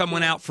throw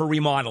someone out for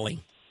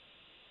remodeling.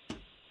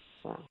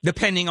 Wow.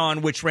 Depending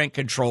on which rent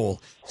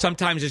control.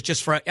 Sometimes it's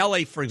just for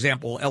L.A., for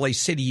example, L.A.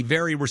 City,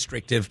 very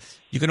restrictive.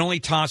 You can only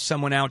toss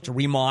someone out to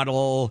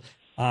remodel,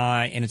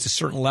 and it's a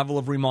certain level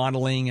of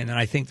remodeling, and then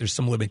I think there's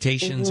some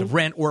limitations of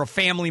rent, or a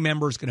family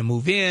member is going to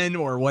move in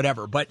or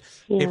whatever. But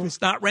if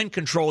it's not rent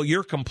control,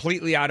 you're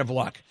completely out of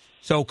luck.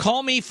 So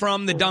call me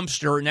from the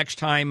dumpster next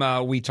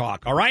time we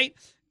talk, all right?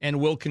 And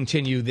we'll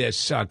continue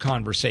this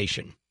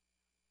conversation.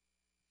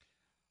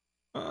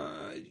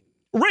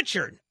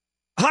 Richard.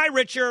 Hi,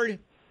 Richard.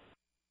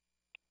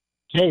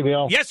 Hey,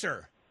 Bill. Yes,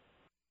 sir.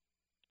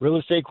 Real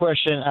estate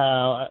question.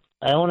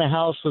 I own a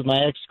house with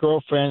my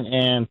ex-girlfriend,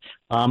 and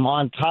I'm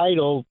on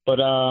title,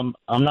 but I'm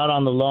not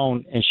on the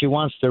loan, and she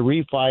wants to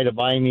refi to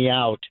buy me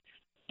out.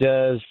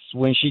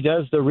 When she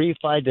does the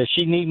refi, does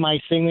she need my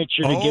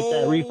signature to get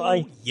that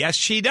refi? Yes,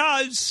 she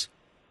does.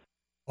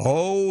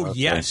 Oh, okay.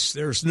 Yes.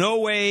 There's no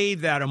way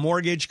that a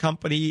mortgage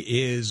company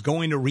is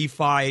going to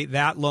refi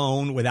that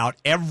loan without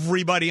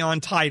everybody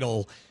on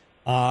title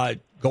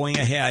going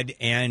ahead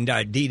and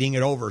deeding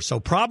it over.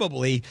 So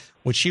probably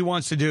what she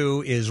wants to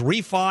do is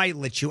refi,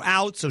 let you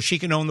out so she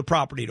can own the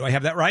property. Do I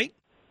have that right?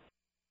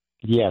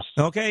 Yes.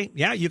 Okay.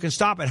 Yeah, you can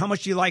stop it. How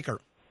much do you like her?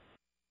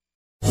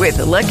 With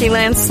the Lucky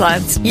Land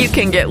Slots, you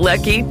can get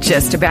lucky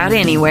just about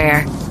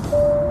anywhere.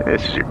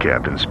 This is your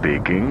captain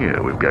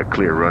speaking. We've got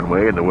clear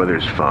runway and the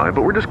weather's fine,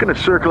 but we're just going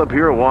to circle up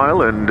here a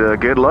while and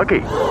get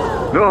lucky.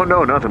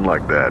 No, nothing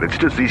like that. It's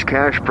just these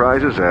cash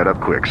prizes add up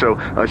quick. So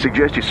I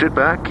suggest you sit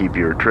back, keep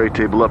your tray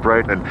table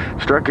upright,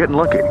 and start getting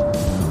lucky.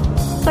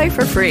 Play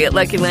for free at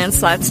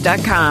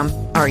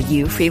LuckyLandSlots.com. Are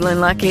you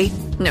feeling lucky?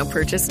 No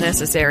purchase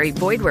necessary.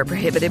 Void where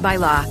prohibited by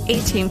law.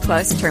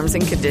 18+ terms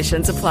and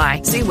conditions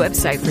apply. See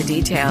website for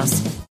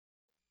details.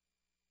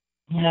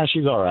 Yeah,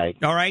 she's all right.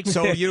 All right.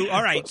 So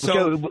all right.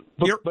 So,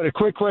 but a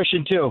quick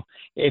question too: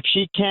 if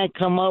she can't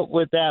come up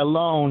with that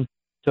loan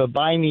to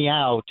buy me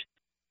out,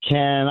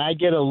 can I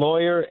get a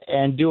lawyer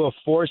and do a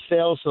forced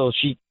sale so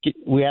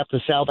we have to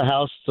sell the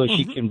house so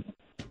she can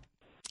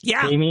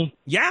pay me?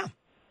 Yeah,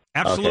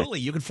 absolutely.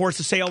 Okay. You can force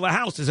the sale of the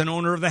house as an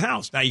owner of the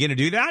house. Now, you going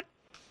to do that?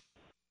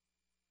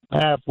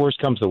 If worst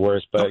comes to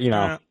worst, but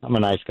I'm a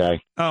nice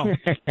guy. Oh,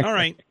 all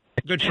right.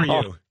 Good for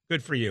you.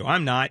 Good for you.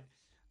 I'm not.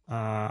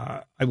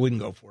 I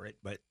wouldn't go for it,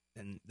 but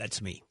then that's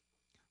me.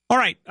 All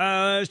right,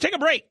 let's take a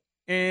break,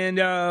 and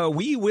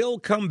we will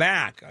come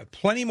back.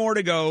 Plenty more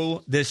to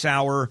go this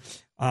hour.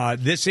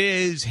 This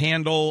is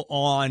Handel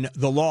on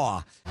the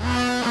Law.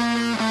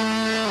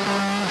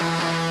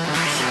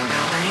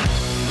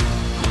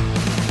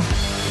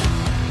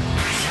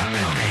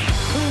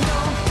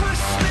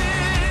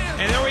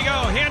 And there we go,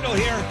 Handel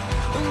here.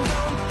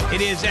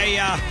 It is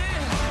a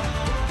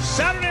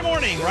Saturday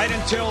morning, right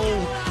until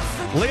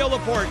Leo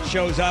Laporte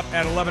shows up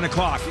at 11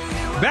 o'clock.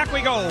 Back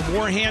we go.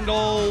 More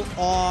Handel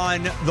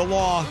on the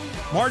Law.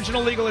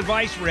 Marginal legal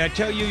advice where I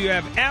tell you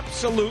have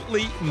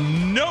absolutely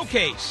no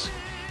case.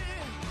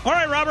 All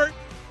right, Robert.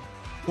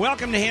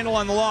 Welcome to Handel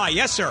on the Law.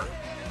 Yes, sir.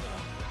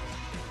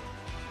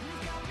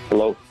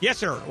 Hello. Yes,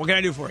 sir. What can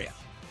I do for you?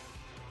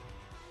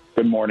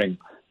 Good morning.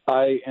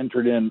 I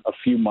entered in a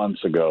few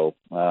months ago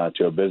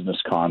to a business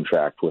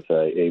contract with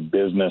a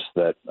business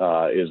that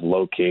is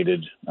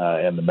located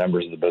and the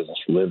members of the business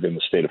live in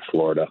the state of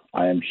Florida.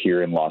 I am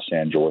here in Los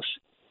Angeles.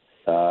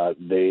 I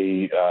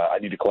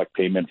need to collect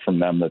payment from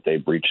them that they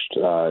breached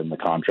in the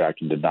contract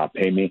and did not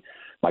pay me.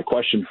 My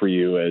question for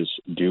you is,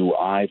 do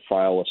I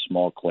file a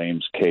small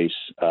claims case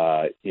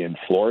in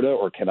Florida,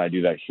 or can I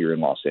do that here in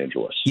Los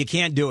Angeles? You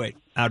can't do it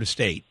out of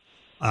state,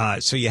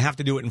 so you have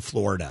to do it in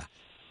Florida.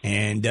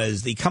 And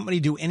does the company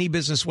do any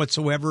business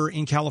whatsoever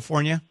in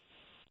California?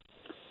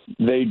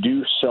 They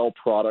do sell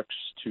products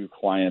to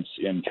clients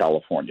in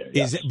California.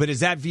 Yes. But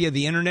is that via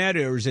the internet,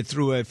 or is it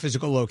through a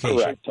physical location?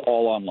 Correct.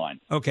 All online.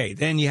 Okay,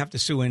 then you have to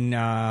sue in.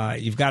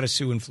 You've got to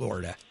sue in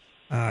Florida.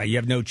 You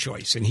have no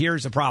choice. And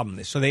here's the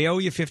problem: so they owe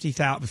you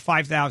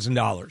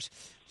 $5,000.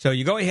 So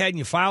you go ahead and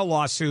you file a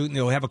lawsuit, and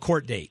they'll have a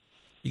court date.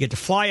 You get to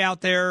fly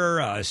out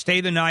there,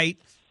 stay the night,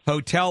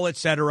 hotel,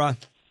 etc.,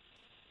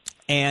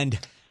 and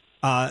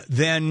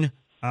then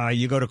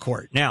you go to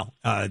court. Now,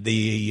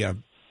 the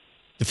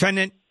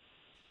defendant,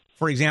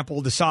 for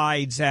example,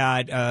 decides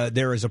that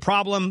there is a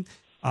problem,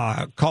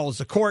 calls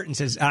the court and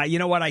says, you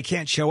know what, I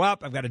can't show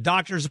up. I've got a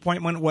doctor's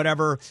appointment,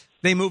 whatever.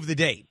 They move the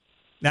date.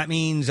 That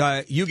means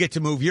you get to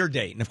move your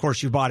date. And, of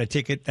course, you bought a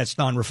ticket that's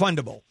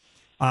non-refundable.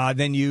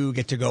 Then you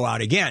get to go out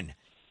again.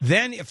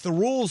 Then if the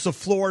rules of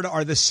Florida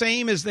are the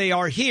same as they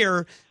are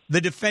here, the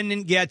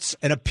defendant gets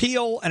an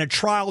appeal and a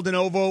trial de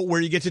novo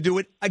where you get to do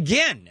it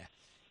again.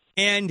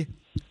 And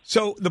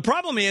so the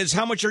problem is,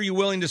 how much are you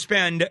willing to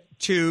spend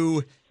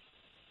to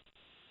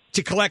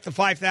collect the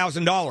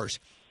 $5,000?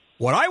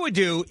 What I would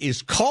do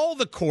is call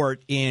the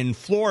court in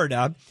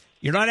Florida.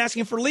 You're not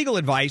asking for legal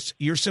advice.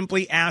 You're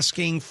simply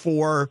asking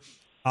for,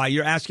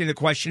 the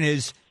question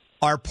is,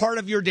 are part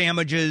of your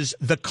damages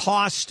the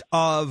cost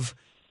of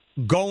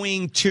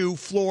going to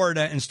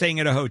Florida and staying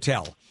at a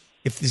hotel?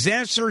 If the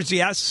answer is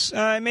yes,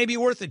 it may be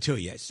worth it to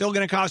you. It's still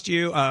going to cost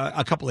you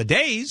a couple of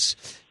days,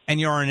 and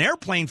you're on an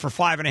airplane for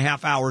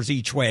 5.5 hours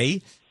each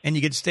way, and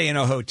you get to stay in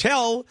a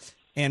hotel,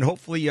 and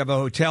hopefully you have a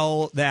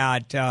hotel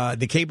that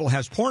the cable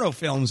has porno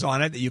films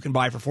on it that you can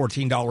buy for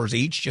 $14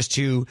 each just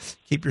to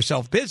keep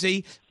yourself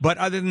busy. But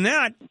other than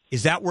that,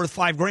 is that worth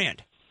 $5,000?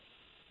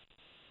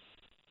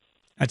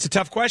 That's a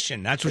tough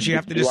question. That's what you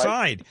have to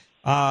decide.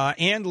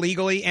 And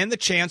legally, and the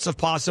chance of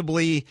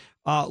possibly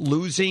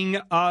losing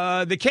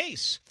the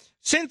case.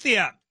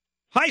 Cynthia.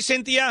 Hi,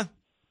 Cynthia.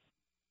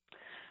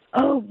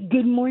 Oh,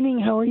 good morning.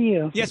 How are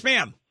you? Yes,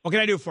 ma'am. What can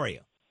I do for you?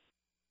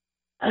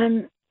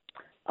 3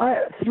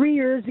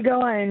 years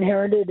ago, I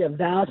inherited a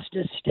vast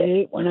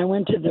estate. When I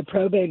went to the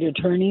probate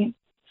attorney,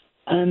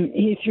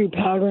 he threw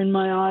powder in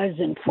my eyes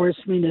and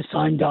forced me to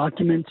sign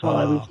documents while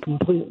I was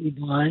completely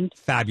blind.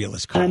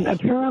 Fabulous call.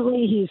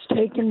 Apparently, he's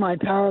taken my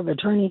power of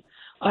attorney.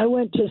 I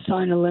went to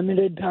sign a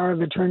limited power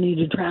of attorney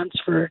to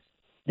transfer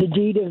the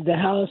deed of the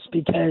house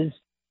because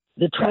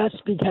the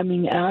trust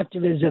becoming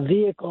active as a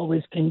vehicle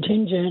was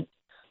contingent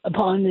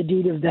upon the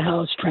deed of the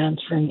house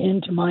transferring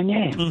into my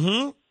name.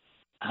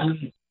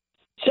 Mm-hmm.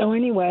 So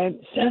anyway,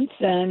 since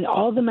then,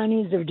 all the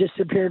monies have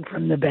disappeared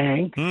from the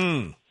bank.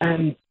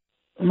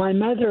 My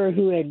mother,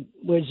 who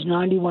was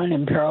 91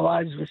 and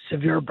paralyzed with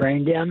severe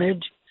brain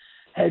damage,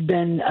 had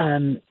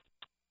been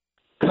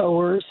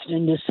coerced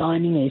into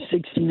signing a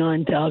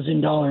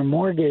 $69,000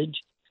 mortgage,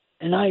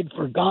 and I had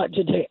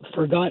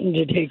forgotten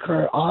to take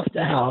her off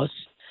the house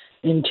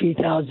in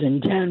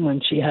 2010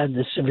 when she had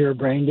the severe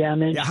brain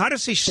damage. Yeah, how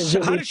does she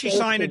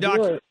sign a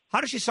document?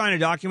 How does she sign a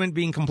document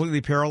being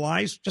completely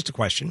paralyzed? Just a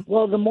question.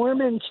 Well, the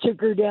Mormons took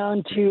her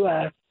down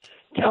to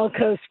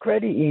Calcoast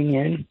Credit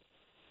Union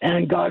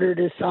and got her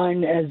to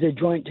sign as a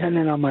joint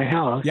tenant on my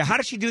house. Yeah, how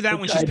does she do that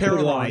when she's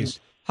paralyzed?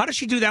 How does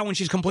she do that when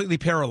she's completely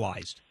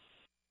paralyzed?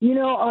 You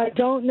know, I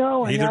don't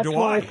know, and that's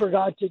why I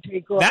forgot to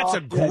take her off.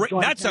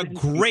 That's a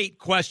great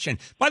question.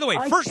 By the way,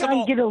 first of all, I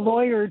can't get a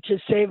lawyer to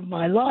save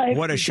my life.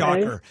 What a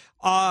shocker!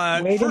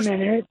 Wait a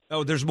minute.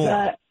 Oh, there's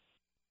more.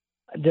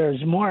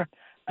 There's more.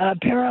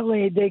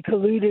 Apparently, they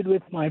colluded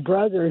with my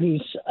brother,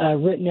 who's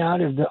written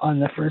out on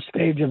the first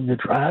page of the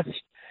trust.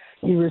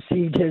 He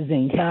received his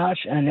in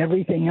cash, and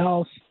everything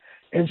else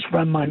is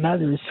from my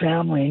mother's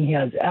family, and he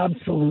has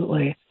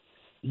absolutely.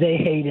 They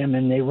hate him,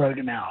 and they wrote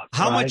him out.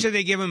 How much did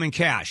they give him in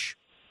cash?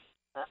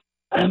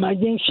 I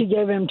think she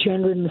gave him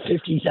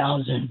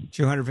 $250,000.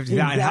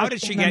 $250,000. How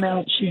did she get?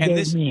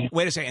 Me.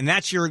 Wait a second.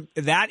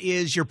 And that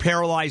is your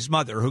paralyzed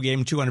mother who gave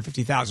him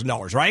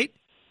 $250,000, right?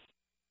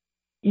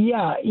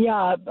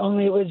 Yeah.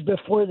 Only it was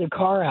before the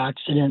car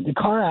accident. The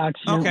car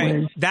accident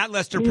was that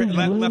left her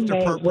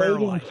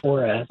paralyzed.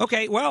 For us.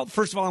 Okay. Well,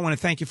 first of all, I want to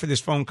thank you for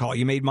this phone call.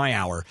 You made my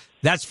hour.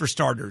 That's for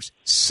starters.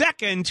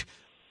 Second,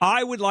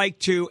 I would like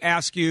to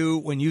ask you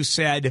when you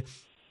said.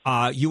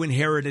 You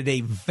inherited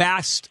a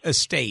vast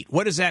estate.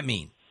 What does that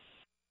mean?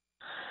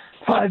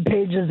 5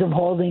 pages of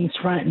holdings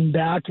front and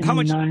back in the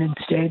United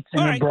States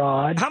and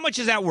abroad. How much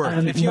is that worth?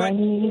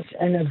 Monies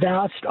and a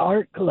vast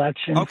art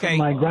collection from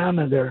my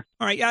grandmother.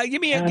 All right,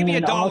 give me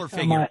a dollar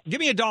figure. Give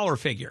me a dollar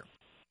figure.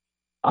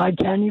 I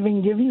can't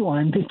even give you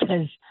one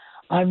because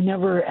I've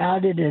never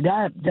added it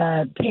up.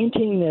 The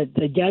painting that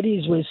the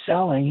Gettys was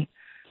selling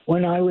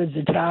when I was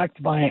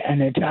attacked by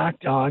an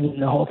attack dog,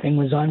 and the whole thing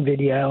was on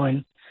video,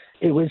 and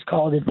it was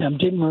called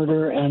Attempted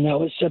Murder, and that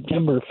was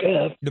September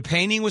 5th. The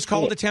painting was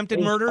called Attempted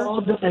Murder? It's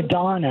called the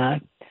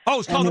Madonna. Oh,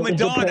 it's called the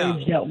Madonna.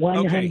 It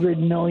was $100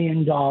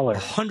 million.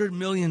 $100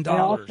 million. I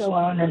also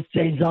own a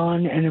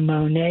Cezanne and a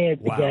Monet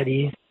at the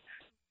Gettys.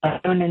 I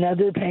own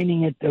another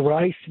painting at the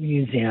Rice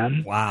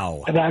Museum.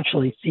 Wow. I've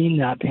actually seen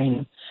that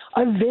painting.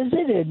 I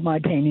visited my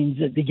paintings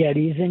at the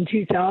Gettys in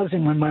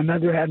 2000 when my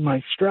mother had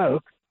my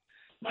stroke.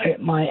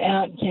 My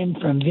aunt came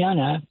from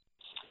Vienna,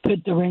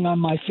 put the ring on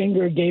my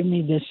finger, gave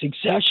me the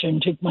succession,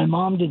 took my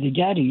mom to the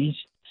Gettys,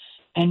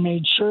 and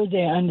made sure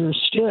they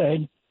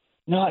understood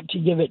not to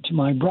give it to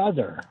my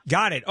brother.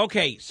 Got it.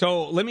 Okay,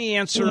 so let me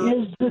answer. It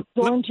is the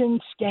Thornton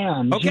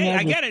scam. Okay,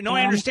 I get it. No,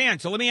 I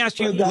understand. So let me ask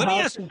you.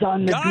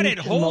 Got it.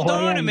 Hold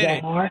on a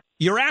minute.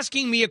 You're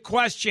asking me a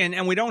question,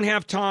 and we don't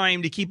have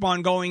time to keep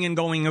on going and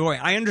going and going.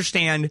 I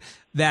understand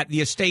that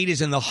the estate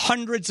is in the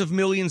hundreds of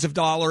millions of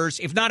dollars,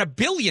 if not $1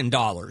 billion,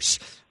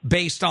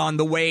 based on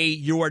the way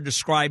you are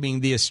describing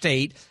the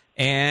estate,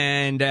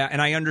 and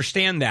I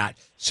understand that.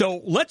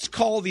 So let's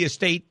call the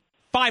estate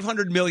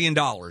 $500 million,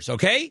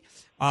 okay?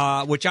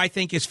 Which I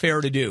think is fair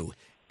to do.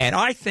 And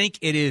I think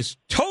it is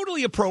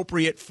totally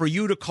appropriate for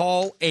you to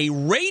call a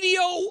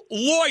radio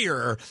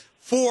lawyer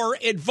for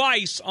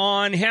advice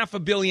on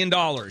 $500 million.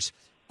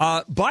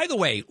 By the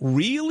way,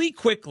 really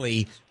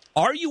quickly,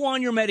 are you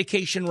on your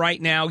medication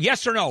right now?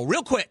 Yes or no?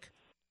 Real quick.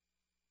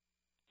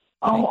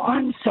 Oh,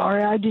 I'm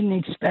sorry. I didn't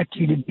expect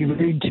you to be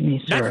rude to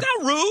me, sir. That's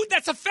not rude.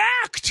 That's a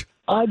fact.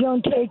 I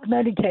don't take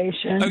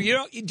medication. Oh, do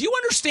you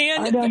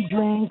understand? I don't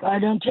drink. I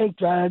don't take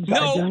drugs.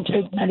 No. I don't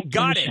take medication.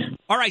 Got it.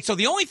 All right. So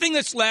the only thing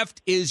that's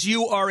left is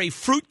you are a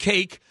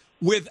fruitcake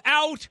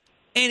without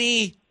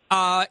any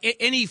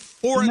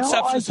foreign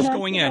substances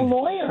going in. A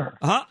lawyer.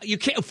 Huh? You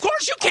can't. Of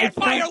course, you can't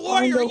find a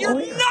lawyer. You're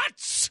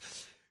nuts.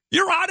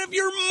 You're out of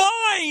your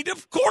mind.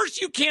 Of course,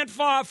 you can't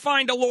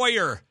find a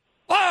lawyer.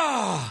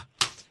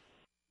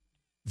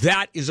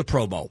 That is a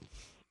promo.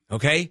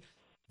 Okay,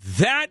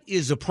 that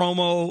is a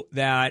promo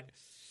that.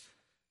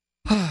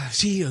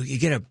 See, you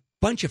get a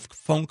bunch of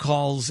phone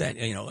calls, and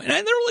and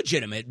they're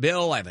legitimate.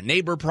 Bill, I have a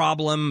neighbor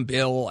problem.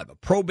 Bill, I have a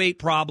probate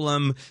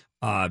problem.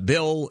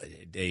 Bill,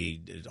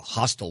 a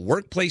hostile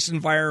workplace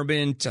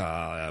environment,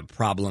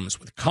 problems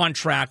with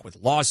contract, with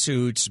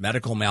lawsuits,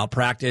 medical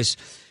malpractice.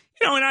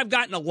 And I've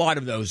gotten a lot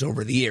of those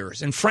over the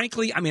years. And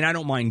frankly, I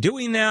don't mind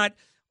doing that,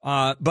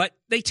 but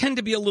they tend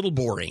to be a little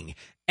boring.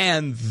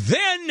 And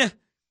then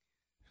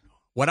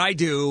what I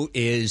do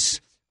is,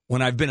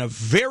 when I've been a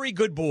very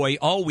good boy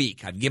all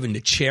week, I've given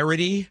to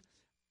charity.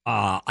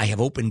 I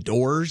have opened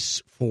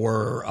doors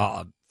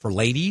for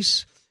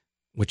ladies,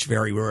 which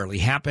very rarely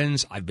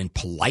happens. I've been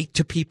polite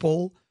to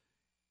people,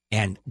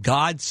 and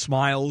God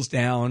smiles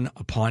down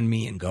upon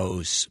me and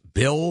goes,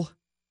 Bill,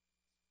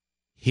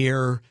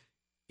 here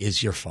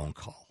is your phone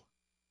call.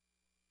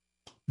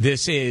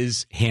 This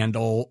is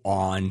Handel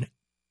on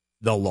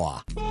the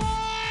Law.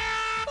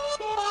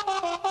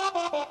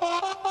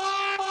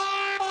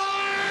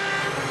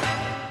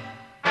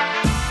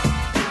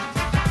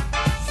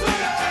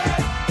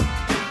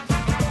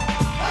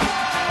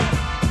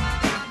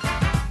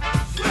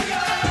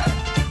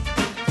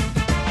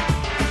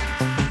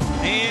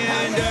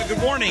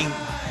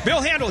 Bill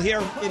Handel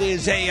here. It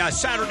is a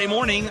Saturday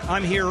morning.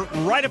 I'm here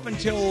right up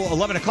until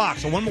 11 o'clock,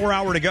 so one more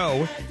hour to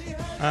go.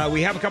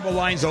 We have a couple of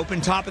lines open.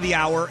 Top of the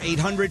hour,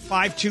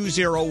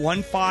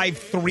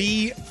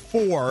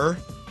 800-520-1534.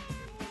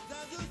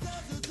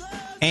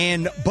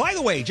 And by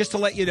the way, just to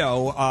let you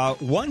know,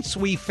 once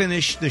we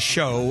finish the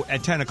show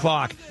at 10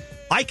 o'clock,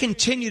 I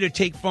continue to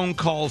take phone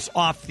calls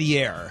off the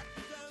air.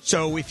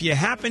 So if you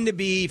happen to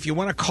be, if you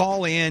want to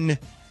call in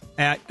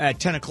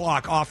at 10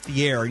 o'clock off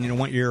the air and you don't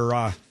want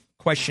your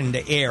question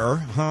to air,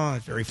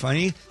 it's very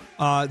funny,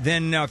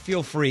 then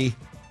feel free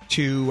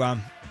to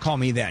call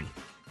me then.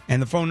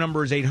 And the phone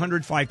number is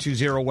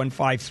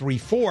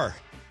 800-520-1534.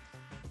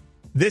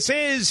 This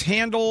is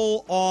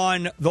Handel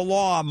on the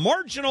Law,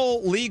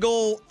 marginal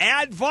legal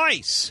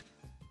advice,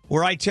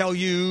 where I tell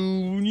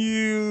you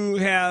you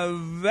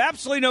have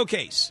absolutely no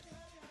case.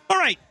 All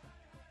right.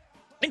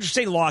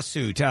 Interesting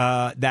lawsuit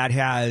that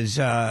has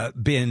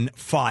been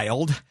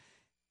filed.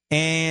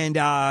 And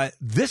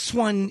this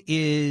one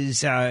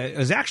is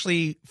was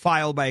actually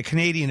filed by a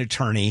Canadian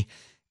attorney.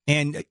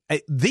 And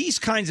these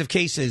kinds of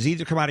cases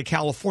either come out of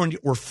California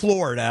or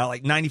Florida,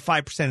 like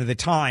 95% of the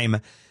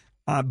time.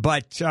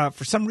 But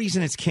for some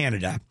reason, it's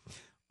Canada.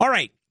 All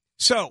right.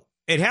 So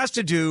it has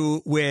to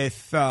do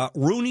with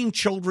ruining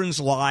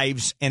children's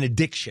lives and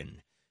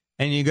addiction.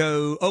 And you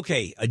go,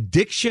 okay,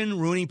 addiction,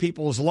 ruining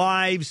people's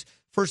lives.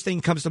 First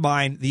thing comes to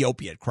mind, the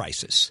opiate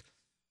crisis.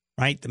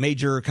 Right? The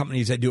major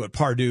companies that do it,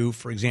 Purdue,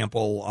 for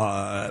example,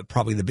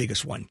 probably the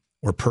biggest one,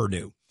 or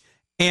Purdue.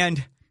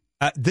 And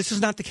this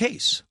is not the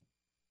case.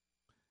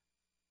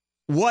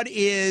 What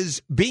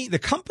is the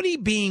company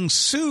being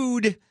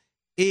sued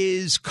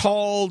is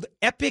called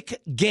Epic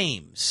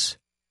Games.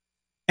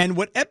 And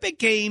what Epic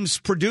Games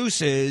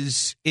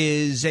produces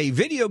is a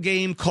video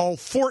game called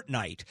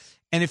Fortnite.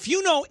 And if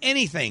you know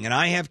anything, and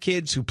I have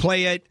kids who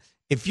play it,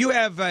 if you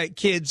have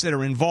kids that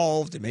are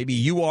involved, and maybe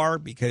you are,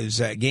 because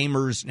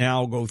gamers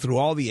now go through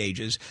all the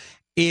ages,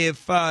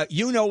 if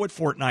you know what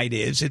Fortnite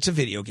is, it's a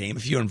video game.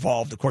 If you're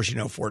involved, of course, you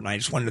know Fortnite.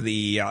 It's one of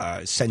the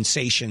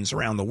sensations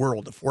around the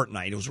world of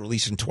Fortnite. It was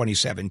released in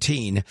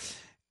 2017.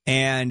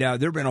 And there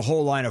have been a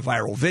whole line of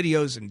viral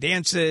videos and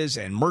dances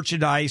and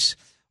merchandise.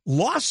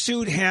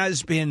 Lawsuit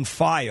has been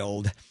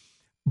filed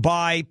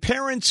by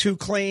parents who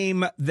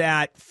claim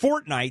that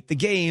Fortnite, the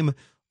game,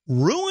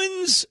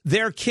 ruins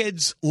their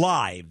kids'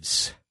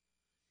 lives.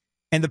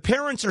 And the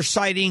parents are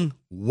citing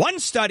one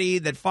study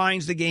that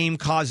finds the game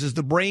causes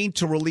the brain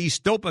to release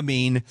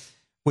dopamine,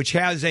 which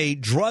has a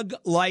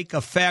drug-like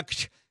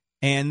effect.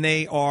 And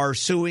they are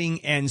suing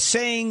and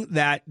saying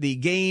that the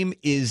game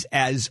is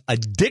as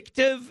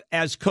addictive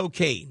as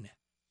cocaine.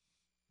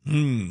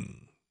 The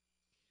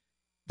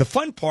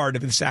fun part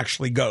of this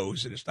actually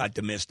goes, and it's not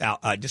dismissed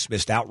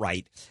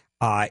outright,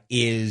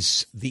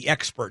 is the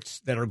experts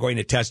that are going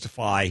to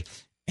testify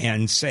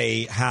and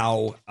say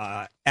how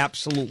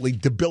absolutely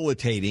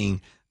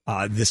debilitating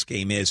this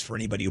game is for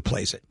anybody who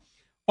plays it.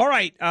 All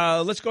right,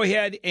 let's go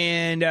ahead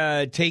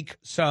and take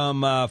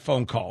some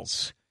phone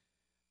calls.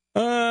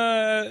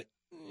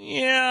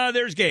 Yeah,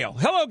 there's Gail.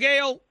 Hello,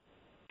 Gail.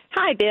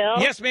 Hi, Bill.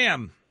 Yes,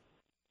 ma'am.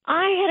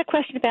 I had a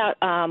question about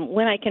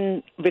when I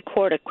can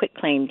record a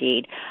quitclaim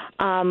deed.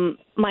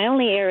 My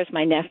only heir is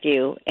my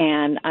nephew,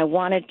 and I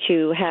wanted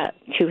to have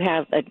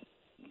a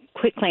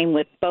quitclaim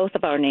with both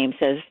of our names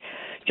as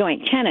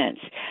joint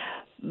tenants.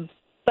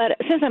 But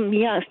since I'm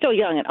still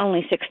young at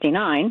only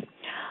 69,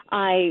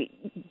 I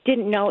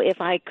didn't know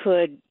if I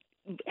could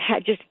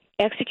just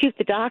execute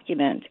the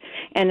document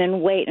and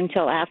then wait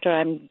until after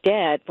I'm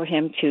dead for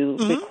him to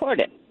record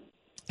it.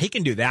 He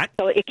can do that.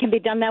 So it can be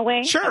done that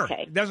way? Sure.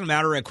 Okay. It doesn't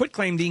matter. A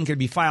quitclaim deed can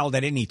be filed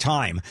at any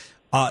time.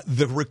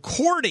 The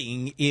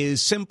recording is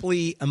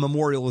simply a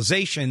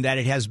memorialization that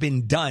it has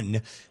been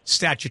done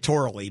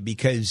statutorily,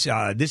 because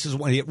this is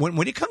when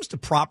it comes to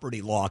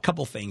property law, a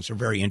couple things are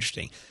very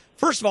interesting.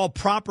 First of all,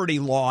 property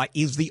law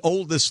is the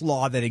oldest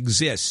law that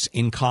exists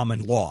in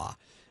common law.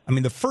 I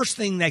mean, the first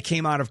thing that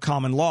came out of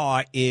common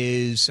law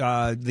is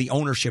the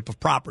ownership of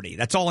property.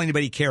 That's all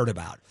anybody cared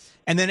about.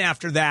 And then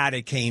after that,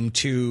 it came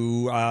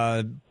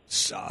to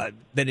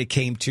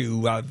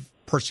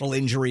personal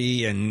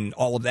injury and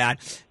all of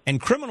that.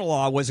 And criminal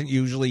law wasn't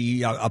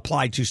usually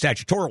applied to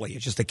statutorily.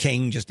 It's just the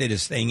king just did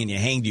his thing and you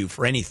hanged you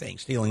for anything,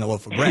 stealing a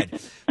loaf of bread.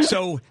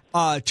 So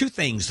two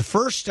things. The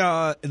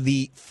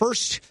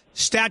first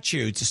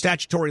statutes, the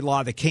statutory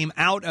law that came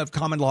out of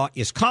common law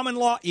is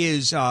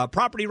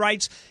property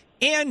rights.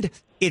 And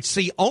it's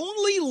the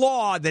only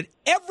law that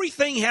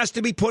everything has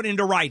to be put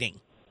into writing.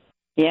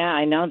 Yeah,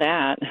 I know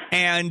that.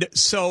 And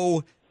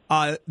so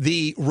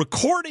the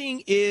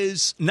recording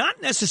is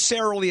not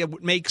necessarily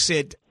what makes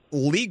it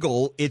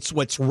legal. It's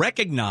what's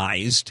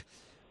recognized.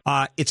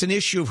 It's an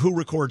issue of who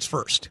records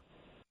first.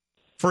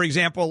 For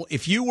example,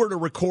 if you were to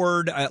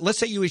record, let's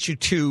say you issue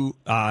two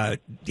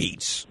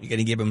deeds. You're going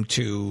to give them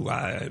to,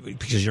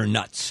 because you're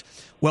nuts.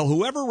 Well,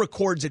 whoever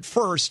records it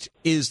first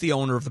is the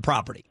owner of the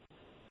property.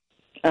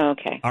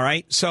 Okay. All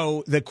right.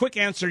 So the quick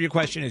answer to your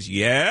question is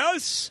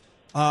yes.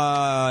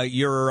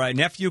 Your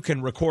nephew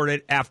can record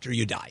it after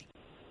you die.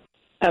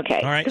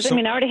 Okay. All right, Because, so-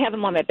 I already have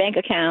him on my bank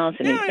accounts,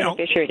 and he's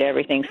beneficiary to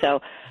everything.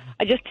 So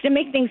I just, to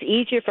make things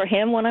easier for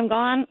him when I'm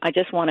gone, I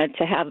just wanted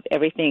to have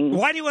everything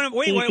Why do you want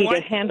to easy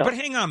to handle. But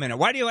hang on a minute.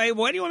 Why do you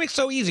want to make it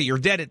so easy? You're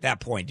dead at that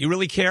point. Do you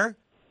really care?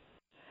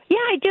 Yeah,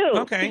 I do.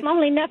 Okay. He's my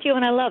only nephew,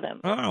 and I love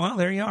him. Oh, well,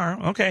 there you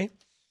are. Okay.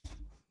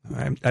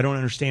 I don't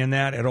understand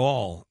that at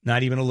all.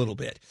 Not even a little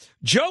bit.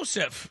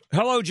 Joseph.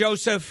 Hello,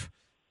 Joseph.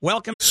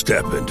 Welcome.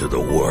 Step into the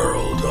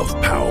world of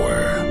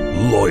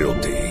power,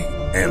 loyalty,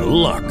 and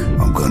luck.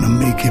 I'm going to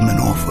make him an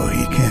offer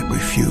he can't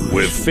refuse.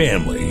 With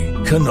family,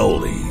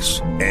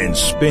 cannolis, and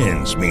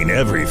spins mean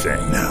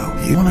everything.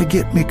 Now, you want to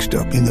get mixed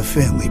up in the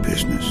family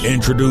business.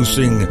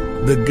 Introducing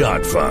The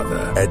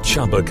Godfather at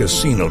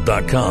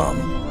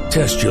ChumbaCasino.com.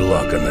 Test your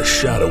luck in the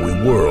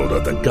shadowy world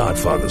of The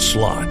Godfather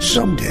slot.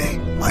 Someday,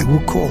 I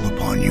will call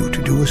upon you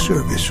to do a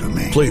service for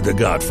me. Play The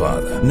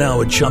Godfather now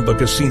at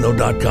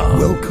ChumbaCasino.com.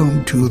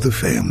 Welcome to the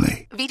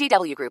family.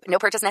 VGW Group. No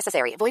purchase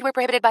necessary. Void where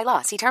prohibited by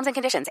law. See terms and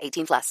conditions.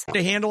 18+.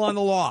 The handle on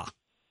the law.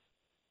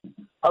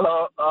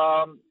 Hello.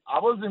 I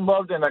was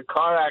involved in a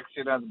car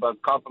accident about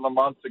a couple of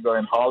months ago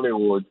in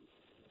Hollywood,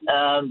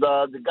 and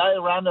the guy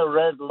ran a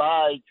red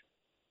light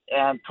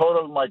and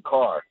totaled my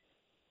car.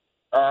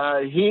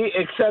 He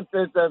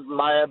accepted as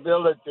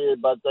liability,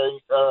 but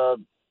the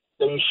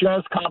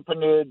insurance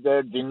company,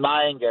 they're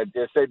denying it.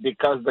 They say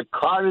because the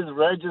car is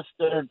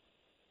registered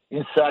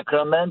in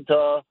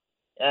Sacramento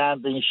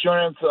and the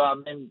insurance,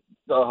 the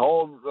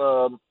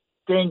whole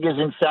thing is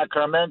in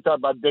Sacramento,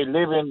 but they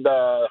live in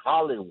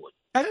Hollywood.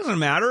 That doesn't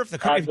matter if the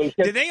car. Do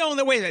they own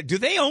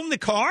the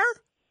car?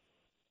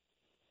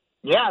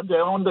 Yeah, they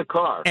own the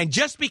car. And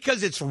just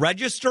because it's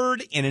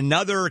registered in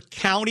another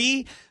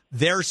county,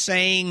 they're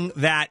saying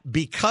that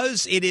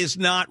because it is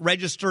not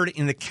registered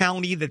in the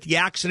county that the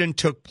accident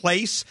took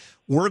place,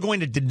 we're going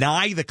to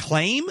deny the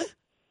claim?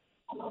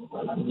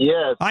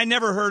 Yes. I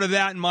never heard of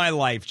that in my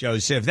life,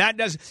 Joseph.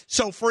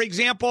 So, for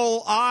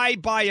example, I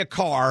buy a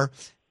car,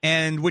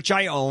 which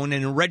I own,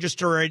 and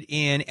register it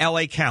in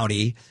L.A.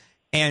 County,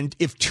 and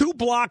if 2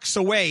 blocks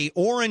away,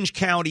 Orange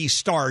County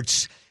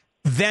starts,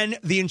 then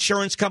the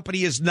insurance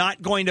company is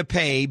not going to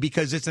pay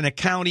because it's in a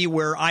county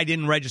where I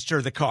didn't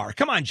register the car.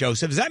 Come on,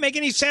 Joseph. Does that make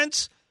any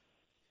sense?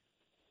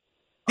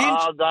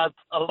 That's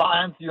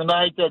Alliance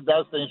United.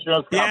 That's the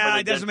insurance company. Yeah,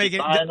 it doesn't make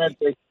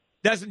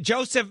it.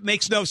 Joseph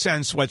makes no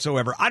sense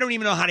whatsoever. I don't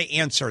even know how to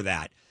answer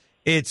that.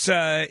 It's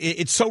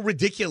so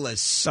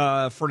ridiculous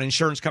for an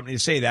insurance company to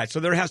say that. So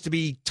there has to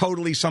be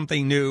totally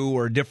something new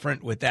or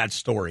different with that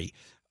story,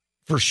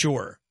 for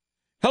sure.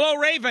 Hello,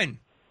 Raven.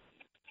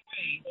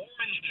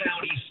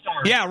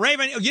 Yeah,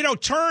 Raven,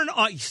 turn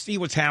on, see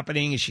what's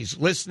happening. She's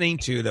listening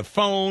to the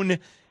phone,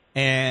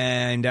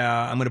 and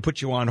I'm going to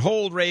put you on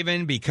hold,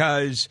 Raven,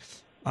 because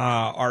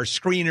our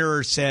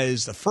screener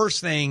says the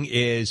first thing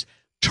is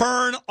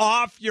turn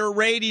off your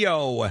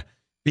radio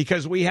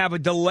because we have a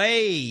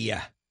delay.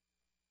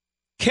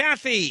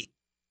 Kathy.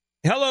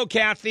 Hello,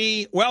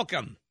 Kathy.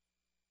 Welcome.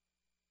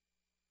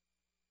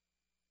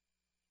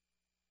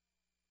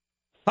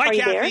 Hi, Are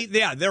you Kathy.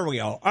 there? Yeah, there we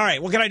go. All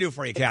right, what can I do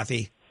for you,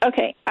 Kathy?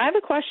 Okay, I have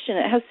a question.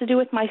 It has to do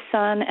with my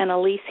son and a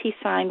lease he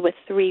signed with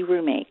 3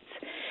 roommates.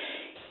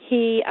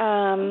 He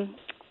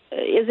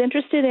is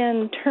interested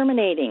in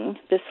terminating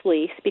this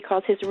lease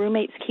because his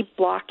roommates keep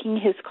blocking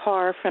his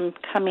car from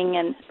coming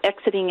and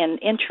exiting and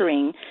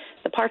entering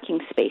the parking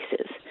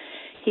spaces.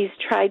 He's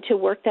tried to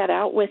work that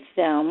out with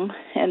them,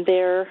 and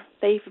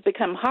they've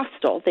become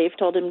hostile. They've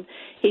told him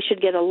he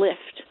should get a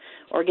Lyft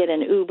or get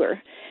an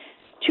Uber.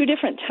 2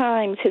 different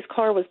times his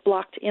car was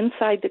blocked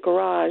inside the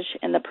garage,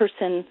 and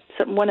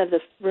one of the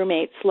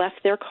roommates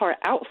left their car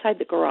outside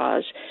the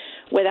garage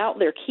without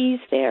their keys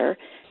there.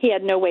 He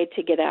had no way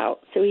to get out,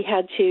 so he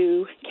had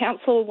to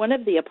cancel one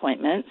of the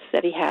appointments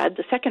that he had.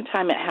 The second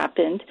time it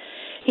happened,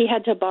 he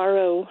asked to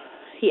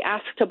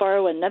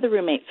borrow another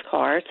roommate's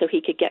car so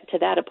he could get to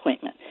that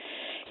appointment.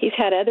 He's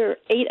had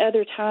 8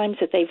 other times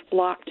that they've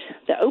blocked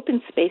the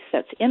open space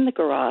that's in the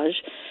garage.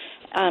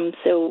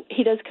 So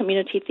he does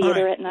community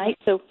theater at night,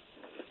 so...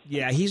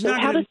 Yeah, he's So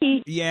not. how does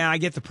he? Yeah, I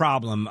get the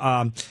problem.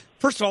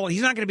 First of all,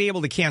 he's not going to be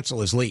able to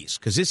cancel his lease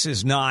because this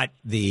is not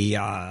the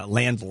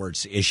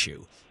landlord's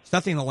issue. It's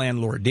nothing the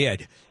landlord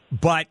did.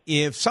 But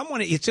if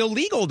it's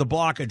illegal to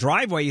block a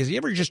driveway. Has he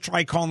ever just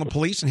tried calling the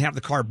police and have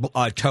the car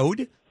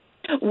towed?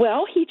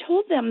 Well, he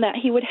told them that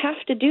he would have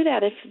to do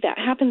that if that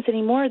happens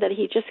anymore, that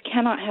he just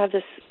cannot have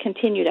this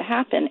continue to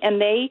happen.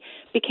 And they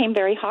became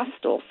very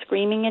hostile,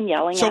 screaming and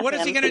yelling at him. So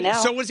what's he going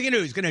to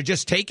do? He's going to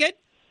just take it?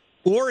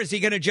 Or is he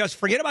going to just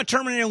forget about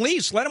terminating a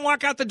lease? Let him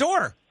walk out the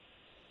door.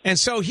 And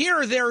so here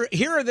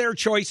are their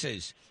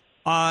choices.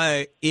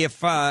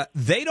 If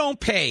they don't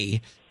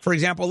pay, for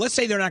example, let's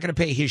say they're not going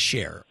to pay his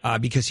share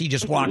because he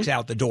just walks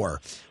out the door.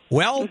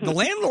 Well, the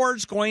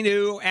landlord's going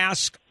to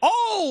ask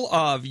all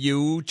of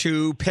you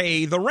to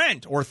pay the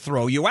rent or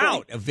throw you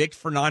out, evict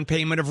for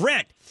non-payment of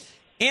rent.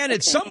 And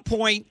at some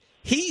point,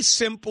 he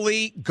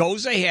simply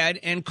goes ahead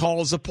and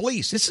calls the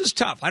police. This is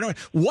tough.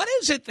 What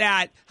is it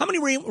how many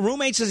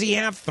roommates does he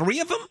have?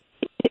 3 of them?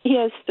 He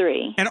has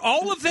 3. And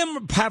all of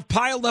them have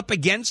piled up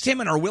against him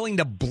and are willing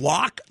to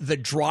block the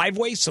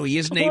driveway so he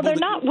isn't able to... Well, they're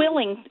not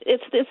willing.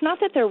 It's not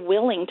that they're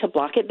willing to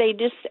block it. They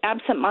just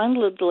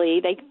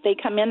absentmindedly, they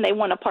come in, they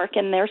want to park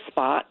in their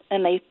spot,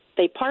 and they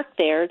park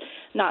there,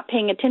 not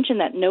paying attention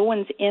that no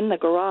one's in the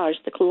garage,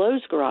 the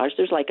closed garage.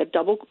 There's like a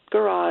double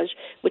garage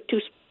with 2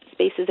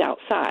 spaces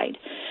outside.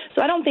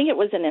 So I don't think it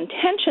was an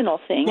intentional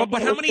thing. Well,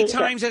 but how many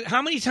times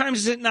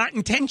is it not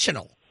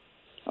intentional?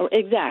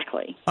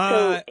 Exactly.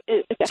 So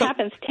if it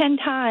happens 10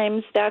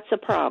 times, that's a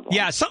problem.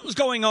 Yeah, something's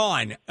going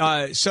on.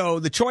 So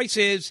the choice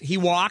is he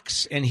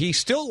walks, and he's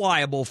still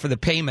liable for the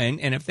payment.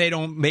 And if they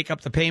don't make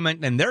up the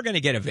payment, then they're going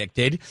to get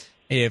evicted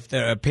if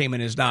the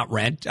payment is not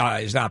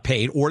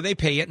paid, or they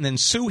pay it and then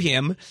sue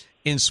him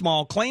in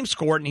small claims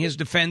court. And his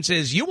defense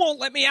is, you won't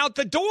let me out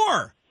the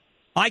door.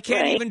 I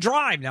can't even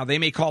drive. Now, they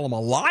may call him a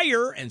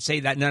liar and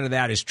say that none of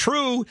that is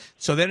true.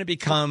 So then it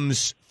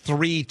becomes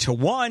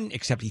 3-1,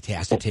 except he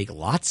has to take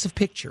lots of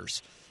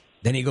pictures.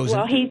 Then he goes.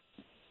 Well,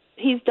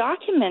 he's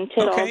documented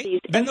all these.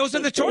 Then those are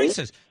the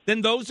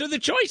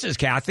choices.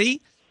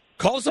 Kathy.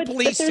 Calls the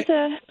police. But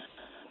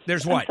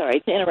there's what? I'm sorry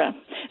to interrupt.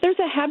 There's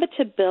a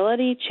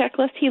habitability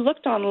checklist. He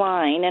looked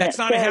online, and that's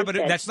not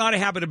a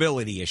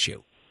habitability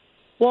issue.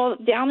 Well,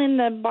 down in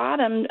the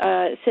bottom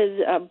it says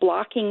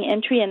blocking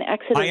entry and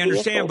exit. I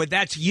understand, but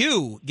that's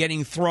you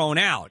getting thrown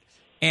out.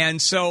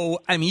 And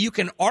so, I mean, you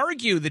can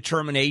argue the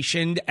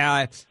termination.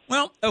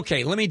 Well,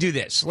 okay, let me do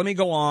this. Let me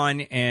go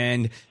on,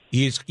 and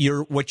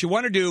what you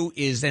want to do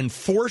is then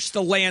force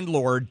the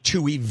landlord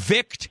to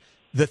evict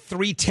the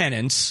 3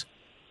 tenants.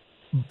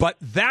 But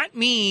that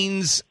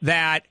means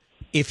that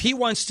if he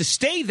wants to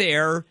stay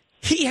there,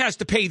 he has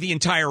to pay the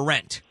entire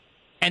rent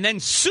and then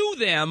sue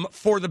them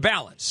for the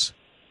balance.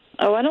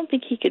 Oh, I don't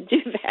think he could do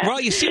that.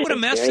 Well, you see what a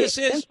mess this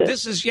is?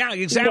 This is,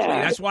 exactly.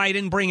 Yeah. That's why I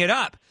didn't bring it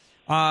up.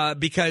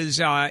 Because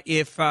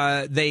if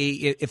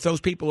those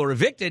people are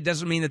evicted,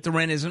 doesn't mean that the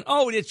rent isn't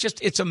owed.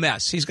 It's a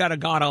mess. He's got a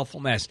god-awful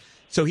mess.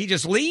 So he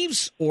just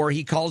leaves, or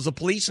he calls the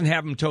police and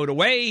have him towed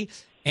away.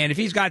 And if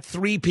he's got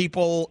 3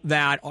 people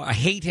that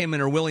hate him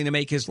and are willing to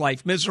make his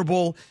life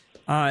miserable,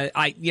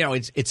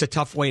 it's a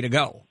tough way to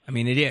go. I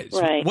mean, it is.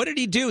 Right. What did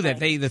he do that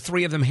the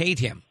 3 of them hate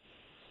him?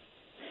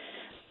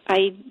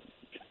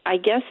 I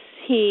guess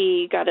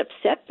he got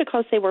upset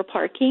because they were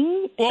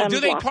parking. Well, do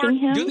they park?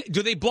 Him.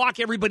 Do they block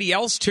everybody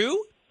else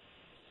too?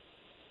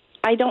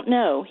 I don't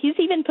know. He's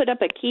even put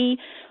up a key.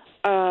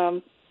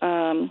 Okay,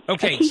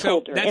 a key so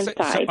holder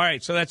inside. all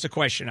right. So that's a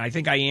question. I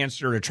think I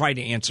answered or tried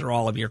to answer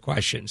all of your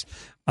questions,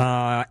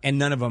 and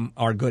none of them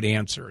are good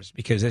answers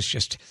because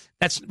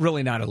that's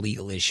really not a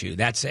legal issue.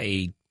 That's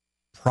a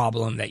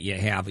problem that you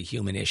have, a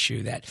human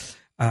issue that.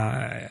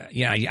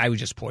 I would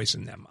just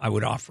poison them. I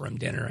would offer them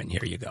dinner, and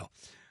here you go.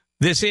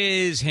 This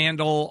is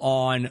Handel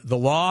on the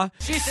Law.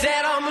 She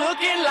said I'm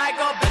looking like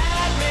a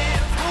bad man.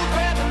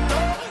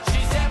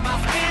 She said my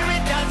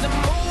spirit doesn't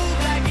move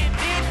like it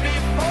did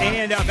before.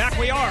 And back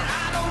we are.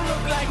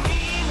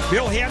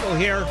 Bill Handel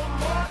here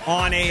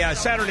on a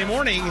Saturday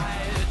morning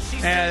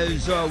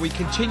as we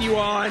continue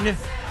on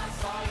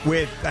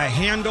with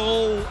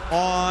Handel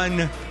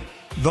on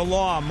the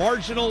Law.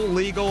 Marginal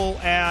legal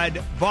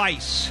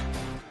advice.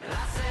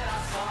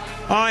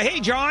 Hey,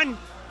 John,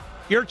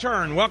 your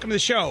turn. Welcome to the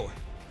show.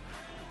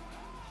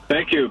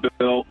 Thank you,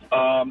 Bill.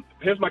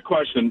 Here's my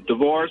question.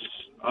 Divorce,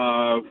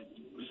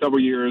 several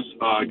years,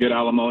 get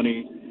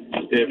alimony.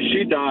 If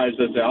she dies,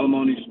 does the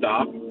alimony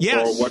stop?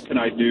 Yes. Or what can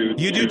I do?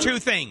 You do 2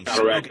 things.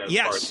 Okay.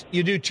 Yes,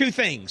 you do 2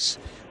 things.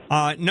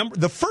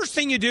 The first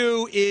thing you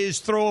do is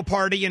throw a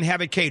party and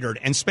have it catered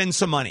and spend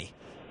some money.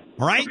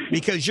 All right?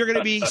 Because you're going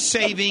to be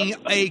saving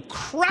a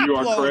crap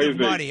load of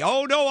money.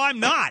 Oh, no,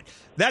 I'm not.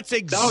 That's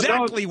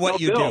exactly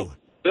what you do.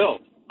 Bill,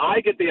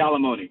 I get the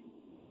alimony.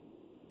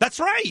 That's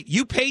right.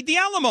 You paid the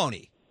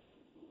alimony.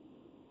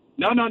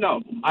 No.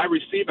 I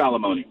receive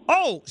alimony.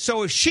 Oh,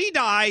 so if she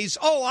dies,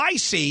 I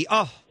see.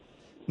 Oh,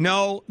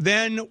 no.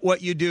 Then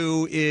what you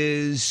do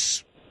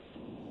is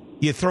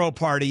you throw a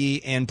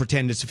party and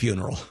pretend it's a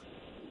funeral.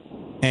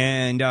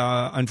 And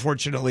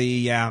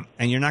unfortunately, and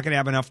you're not going to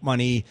have enough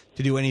money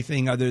to do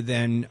anything other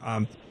than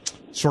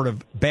sort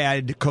of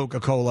bad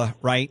Coca-Cola,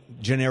 right?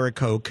 Generic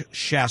Coke,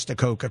 Shasta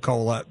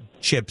Coca-Cola,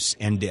 chips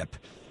and dip.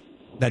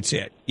 That's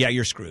it. Yeah,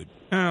 you're screwed.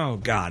 Oh,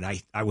 God,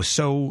 I was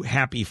so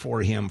happy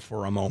for him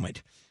for a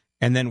moment.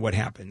 And then what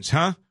happens,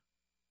 huh?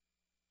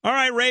 All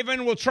right,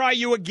 Raven, we'll try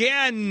you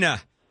again.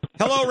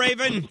 Hello,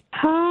 Raven.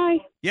 Hi.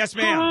 Yes,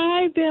 ma'am.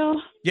 Hi,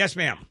 Bill. Yes,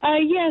 ma'am.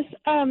 Yes,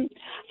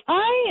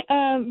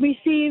 I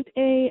received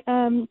a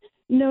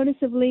notice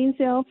of lien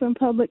sale from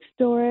Public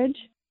Storage,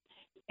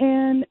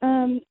 and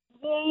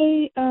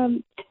they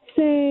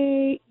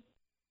say,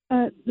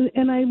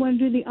 and I want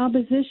to do the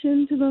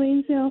opposition to the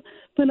lien sale,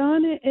 but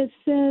on it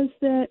says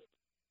that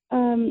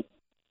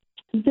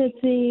that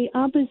the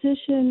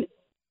opposition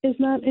is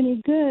not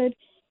any good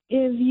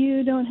if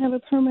you don't have a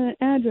permanent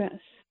address.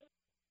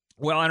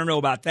 Well, I don't know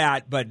about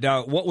that, but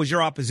what was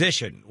your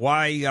opposition?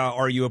 Why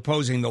are you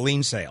opposing the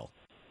lien sale?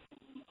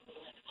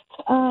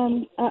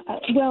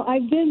 well,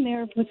 I've been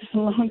there. This is a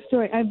long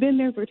story. I've been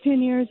there for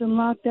 10 years and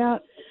locked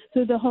out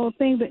through the whole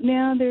thing. But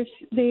now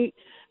they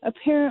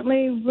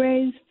apparently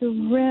raised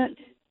the rent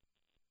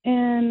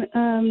and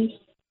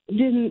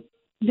didn't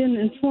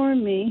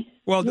inform me.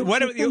 Well,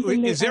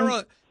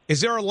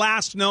 is there a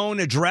last known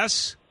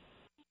address?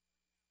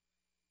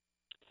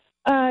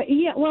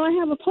 Yeah, well, I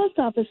have a post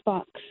office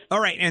box. All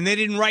right, and they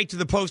didn't write to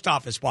the post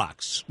office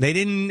box. They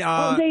didn't.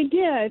 Oh, they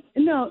did.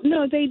 No,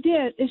 they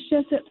did. It's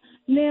just that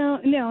now,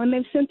 and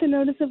they've sent the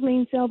notice of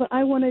lien sale, but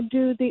I want to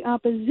do the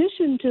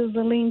opposition to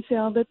the lien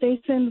sale that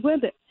they send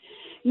with it.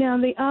 Now,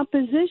 the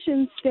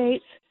opposition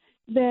states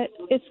that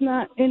it's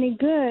not any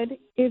good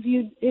if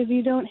you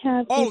don't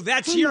have. Oh,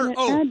 that's your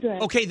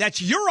address. Okay,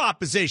 that's your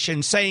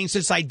opposition saying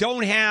since I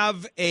don't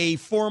have a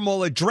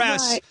formal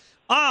address,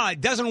 right.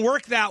 It doesn't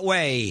work that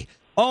way.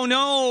 Oh,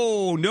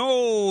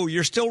 no,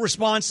 you're still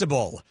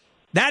responsible.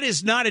 That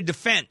is not a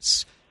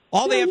defense.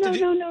 All they have to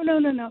do.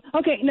 No.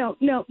 Okay, no.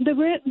 The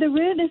rent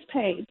is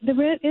paid. The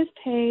rent is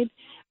paid.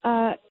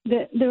 The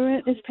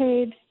rent is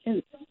paid,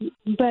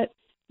 but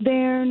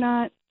they're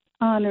not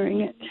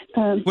honoring it.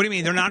 What do you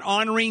mean? They're not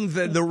honoring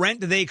the rent?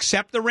 Do they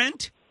accept the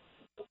rent?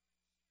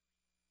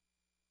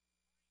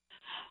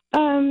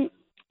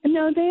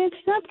 No, they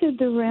accepted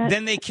the rent.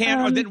 Then they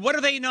can't. Or then what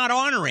are they not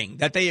honoring?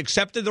 That they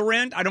accepted the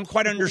rent? I don't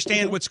quite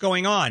understand what's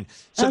going on.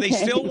 So they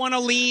still want to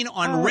lien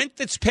on rent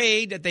that's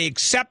paid, that they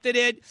accepted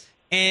it,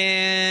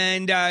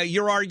 and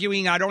you're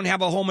arguing I don't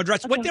have a home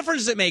address. What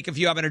difference does it make if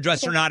you have an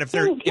address or not if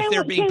they're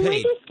being paid? Can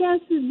we discuss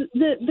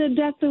the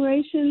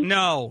declaration?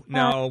 No,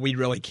 we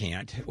really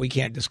can't. We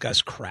can't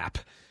discuss crap.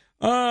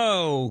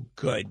 Oh,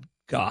 good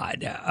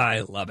God.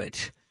 I love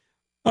it.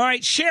 All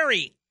right,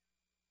 Sherry.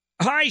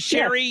 Hi,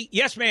 Sherry.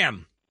 Yes,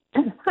 ma'am.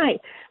 Hi.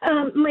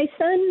 My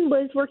son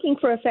was working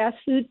for a fast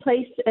food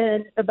place,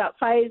 and about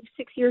 5-6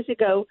 years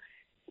ago,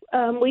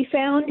 we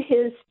found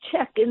his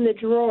check in the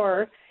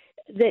drawer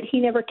that he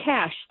never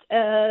cashed.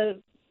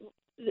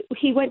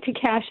 He went to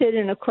cash it,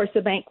 and of course the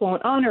bank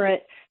won't honor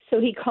it. So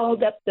he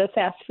called up the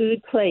fast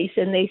food place,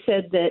 and they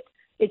said that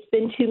it's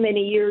been too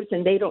many years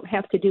and they don't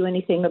have to do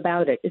anything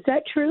about it. Is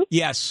that true?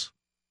 Yes.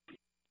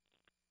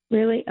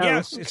 Really? Oh,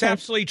 yes, it's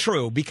absolutely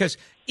true, because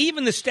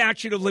even the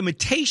statute of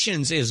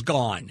limitations is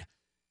gone.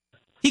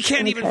 He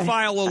can't even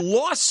file a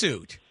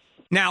lawsuit.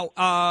 Now,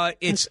 how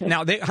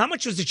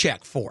much was the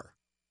check for?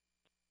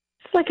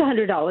 It's like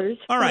 $100.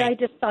 All right. But I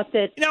just thought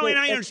that. No, and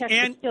I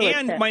understand.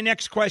 And my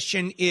next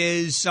question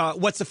is,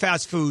 what's the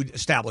fast food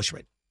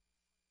establishment?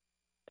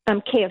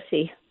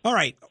 KFC. All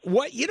right.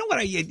 What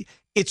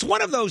it's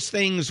one of those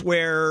things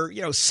where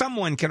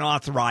someone can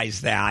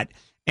authorize that,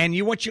 and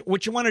what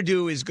you want to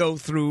do is go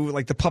through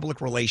like the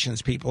public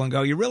relations people and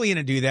go, you're really going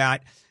to do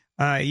that?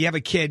 You have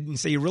a kid and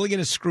say, you're really going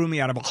to screw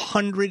me out of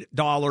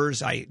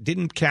 $100. I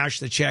didn't cash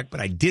the check, but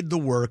I did the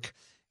work.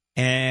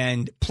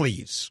 And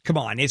please, come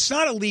on. It's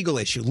not a legal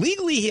issue.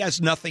 Legally, he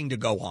has nothing to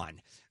go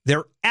on.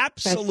 They're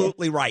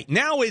absolutely right.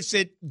 Now,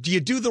 do you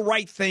do the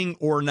right thing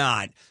or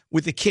not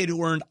with the kid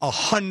who earned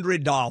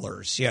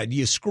 $100? Yeah, do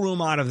you screw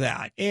him out of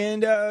that?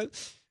 And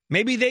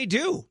maybe they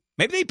do.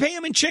 Maybe they pay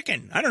him in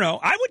chicken. I don't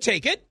know. I would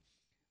take it.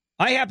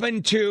 I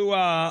happen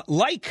to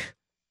like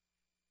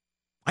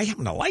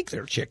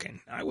their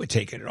chicken. I would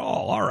take it at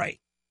all. All right.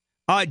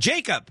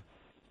 Jacob.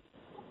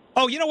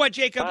 Oh, you know what,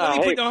 Jacob?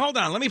 Hold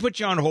on. Let me put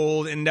you on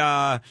hold, and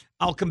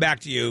I'll come back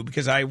to you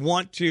because I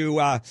want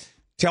to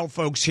tell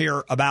folks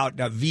here about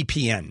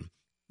VPN,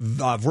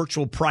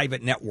 Virtual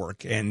Private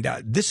Network. And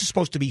this is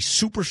supposed to be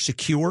super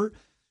secure,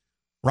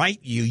 right?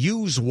 You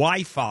use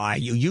Wi-Fi.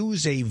 You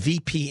use a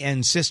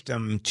VPN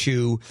system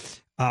to,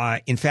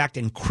 in fact,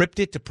 encrypt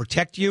it to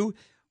protect you.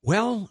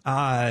 Well,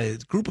 a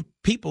group of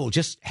people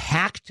just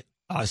hacked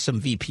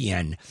some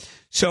VPN.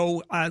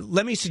 So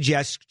let me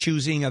suggest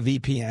choosing a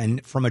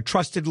VPN from a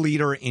trusted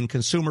leader in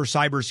consumer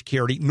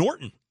cybersecurity,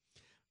 Norton.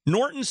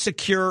 Norton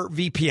Secure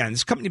VPN.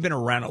 This company has been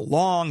around a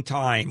long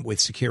time with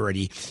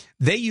security.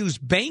 They use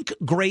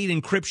bank-grade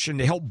encryption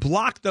to help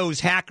block those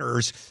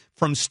hackers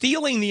from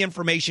stealing the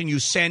information you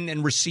send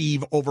and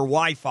receive over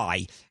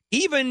Wi-Fi,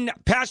 even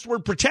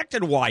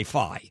password-protected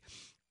Wi-Fi.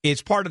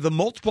 It's part of the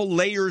multiple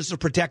layers of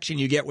protection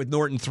you get with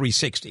Norton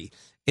 360.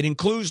 It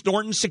includes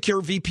Norton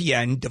Secure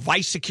VPN,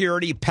 device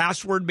security,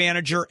 password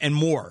manager, and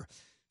more.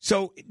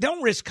 So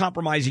don't risk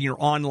compromising your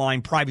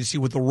online privacy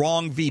with the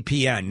wrong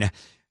VPN.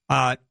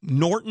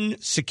 Norton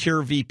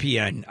Secure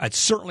VPN. It's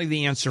certainly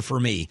the answer for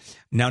me.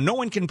 Now, no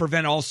one can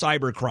prevent all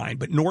cybercrime,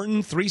 but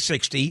Norton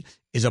 360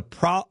 is a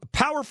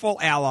powerful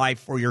ally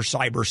for your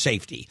cyber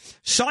safety.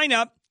 Sign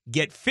up.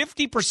 Get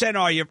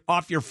 50%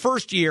 off your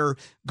first year.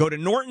 Go to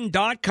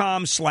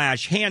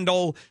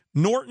norton.com/handle,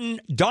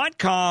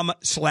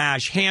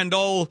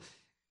 norton.com/handle.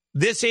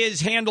 This is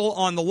Handle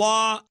on the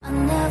Law. I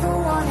never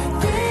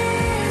wanted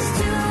this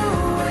to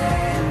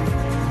end.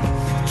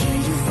 Can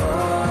you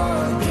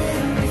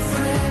forgive me,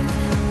 friend?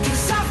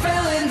 'Cause I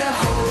fell in the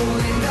hole,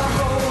 in the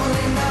hole,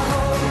 in the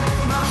hole.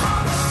 My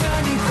heart was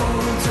turning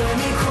cold,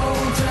 turning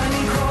cold,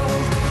 turning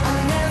cold. I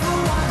never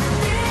wanted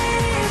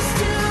this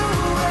to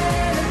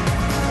end.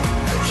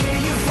 Can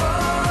you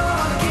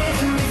forgive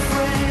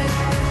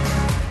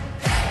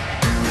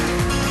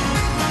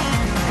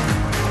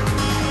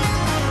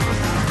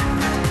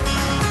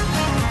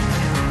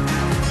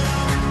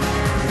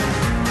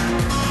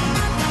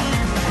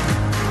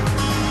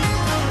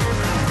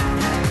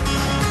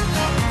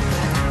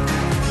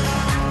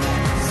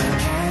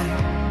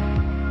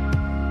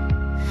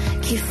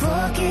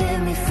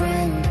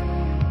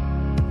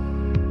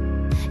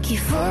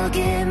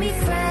forgive me,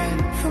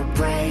 friend, for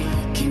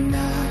breaking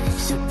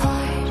us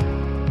apart?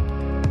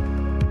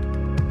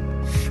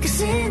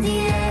 'Cause in the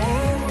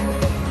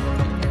end,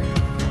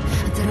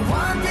 I didn't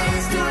want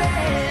this to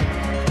end.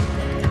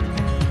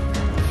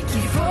 Can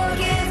you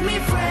forgive me,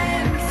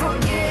 friend,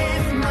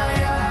 forgive my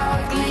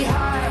ugly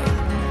heart?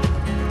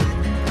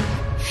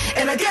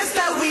 And I guess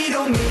that we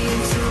don't mean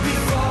to be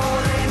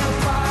falling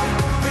apart,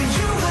 but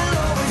you will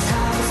always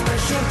have a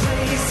special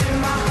place in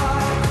my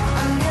heart.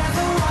 I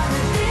never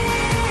wanted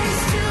this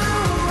to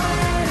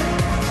end.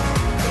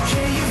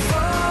 Can you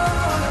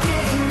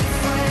forgive me,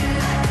 friend?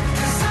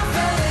 'Cause I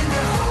fell in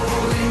the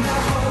hole, in the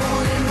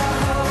hole, in the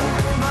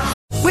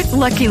hole. With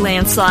Lucky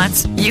Land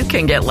Slots, you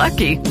can get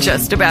lucky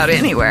just about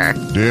anywhere.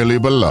 Dearly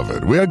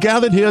beloved, we are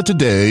gathered here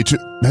today to...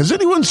 Has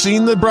anyone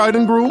seen the bride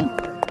and groom?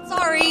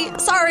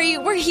 Sorry,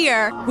 we're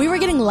here. We were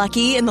getting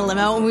lucky in the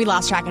limo and we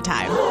lost track of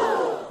time.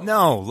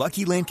 No,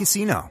 Lucky Land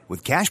Casino,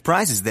 with cash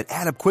prizes that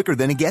add up quicker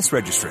than a guest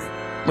registry.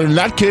 In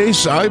that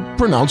case, I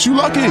pronounce you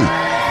lucky.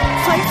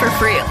 Play for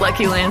free at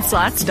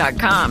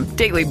LuckyLandSlots.com.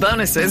 Daily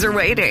bonuses are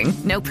waiting.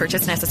 No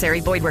purchase necessary.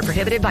 Void where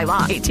prohibited by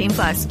law.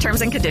 18+.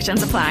 Terms and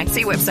conditions apply.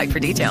 See website for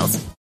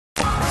details.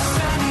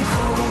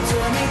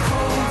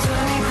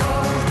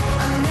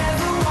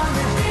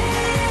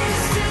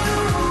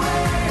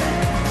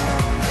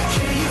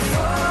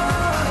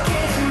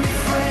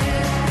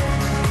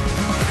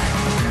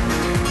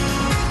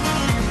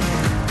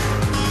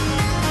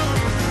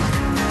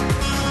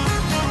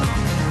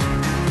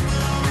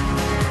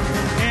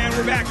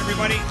 We're back,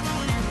 everybody.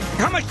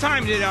 How much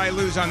time did I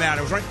lose on that?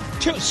 I was right.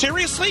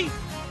 Seriously?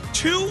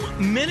 2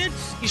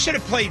 minutes? You should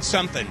have played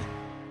something.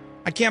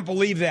 I can't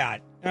believe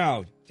that.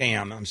 Oh,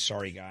 damn. I'm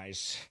sorry,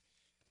 guys.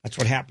 That's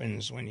what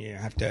happens when you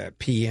have to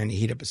pee and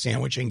heat up a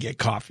sandwich and get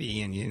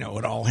coffee, and, it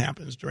all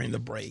happens during the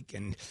break.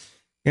 And,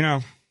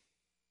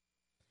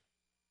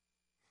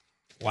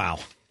 wow.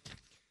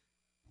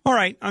 All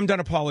right, I'm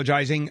done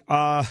apologizing.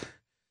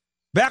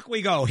 Back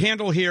we go.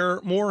 Handle here.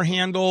 More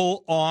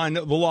Handle on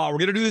the law. We're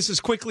going to do this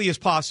as quickly as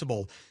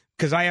possible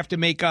because I have to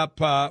make up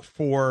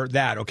for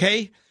that,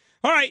 okay?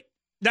 All right.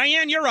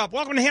 Diane, you're up.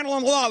 Welcome to Handle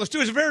on the Law. Let's do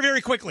this very, very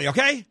quickly,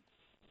 okay?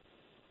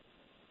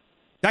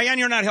 Diane,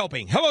 you're not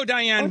helping. Hello,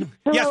 Diane.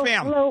 Hello, yes,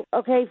 ma'am. Hello.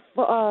 Okay.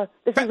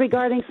 This is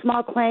regarding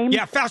small claims.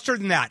 Yeah, faster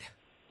than that.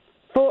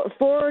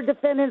 Four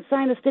defendants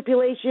signed a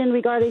stipulation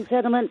regarding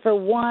settlement for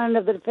one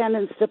of the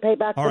defendants to pay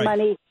back the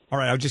money. All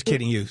right, I was just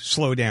kidding you.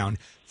 Slow down.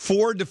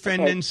 4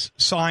 defendants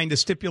signed a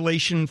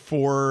stipulation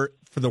for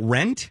the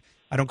rent?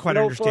 I don't quite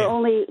understand. For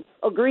only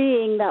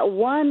agreeing that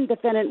one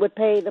defendant would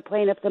pay the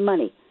plaintiff the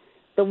money.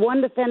 The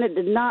one defendant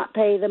did not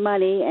pay the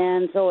money,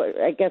 and so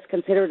I guess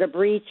considered a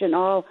breach, and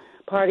all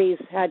parties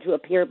had to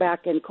appear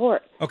back in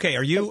court. Okay,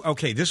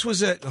 this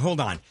was hold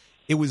on.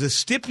 It was a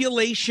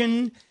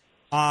stipulation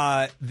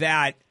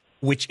that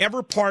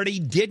whichever party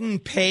didn't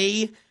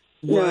pay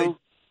would... No.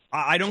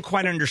 I don't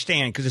quite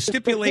understand because the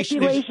stipulation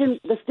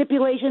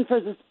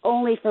for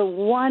only for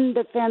one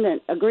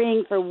defendant,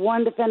 agreeing for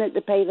one defendant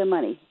to pay the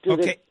money.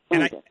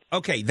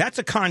 Okay, that's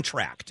a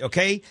contract.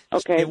 Okay,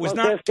 it was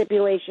not a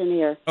stipulation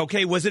here.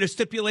 Okay, was it a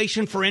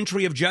stipulation for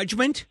entry of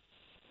judgment?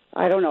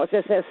 I don't know. It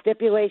just says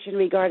stipulation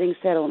regarding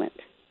settlement.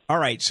 All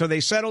right, so they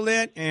settled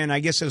it, and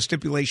I guess a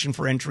stipulation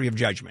for entry of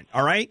judgment.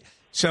 All right,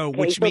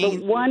 which means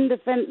the one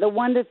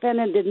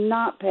defendant did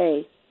not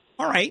pay.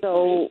 All right,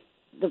 so.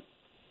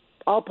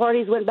 All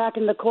parties went back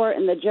in the court,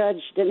 and the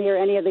judge didn't hear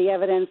any of the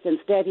evidence.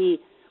 Instead, he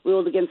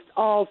ruled against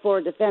all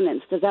 4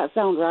 defendants. Does that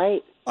sound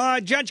right?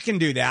 Judge can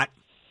do that.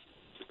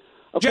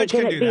 Okay, judge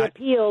can it be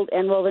appealed,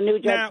 and will the new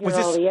judge hear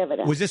all the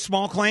evidence? Was this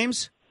small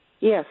claims?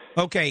 Yes.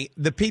 Okay,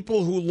 the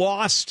people who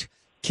lost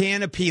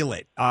can appeal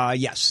it.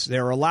 Yes,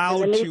 they're allowed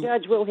to. And the new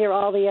judge will hear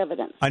all the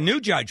evidence. A new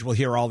judge will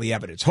hear all the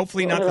evidence.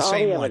 Hopefully not the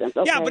same one.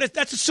 Okay. Yeah, but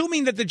that's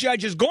assuming that the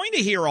judge is going to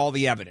hear all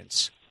the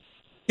evidence.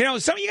 You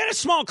got a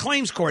small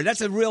claims court. That's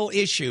a real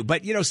issue.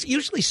 But,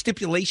 usually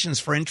stipulations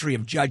for entry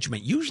of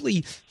judgment,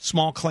 usually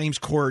small claims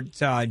court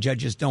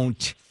judges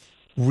don't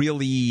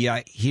really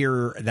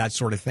hear that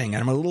sort of thing.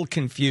 And I'm a little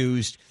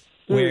confused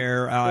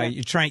where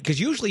you're trying, because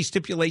usually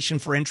stipulation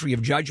for entry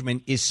of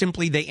judgment is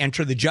simply they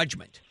enter the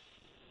judgment.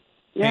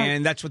 Yeah.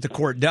 And that's what the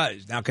court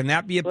does. Now, can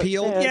that be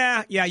appealed?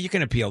 Yeah, you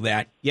can appeal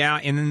that. Yeah,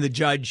 and then the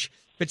judge...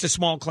 If it's a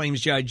small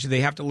claims judge, they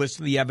have to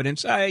listen to the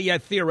evidence. Yeah,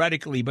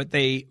 theoretically, but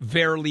they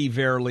rarely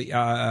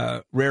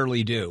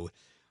do.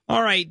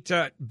 All right,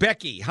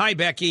 Becky. Hi,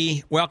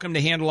 Becky. Welcome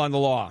to Handle on the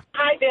Law.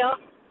 Hi, Bill.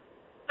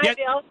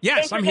 Bill.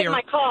 Yes, Thanks I'm for here. taking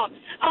my call.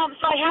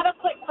 So I have a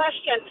quick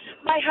question.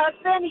 My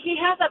husband, he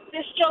has a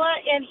fistula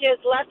in his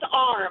left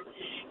arm,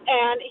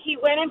 and he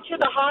went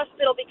into the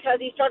hospital because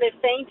he started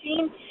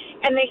fainting,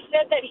 and they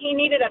said that he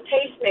needed a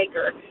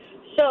pacemaker.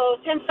 So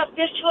since the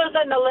fistula is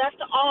in the left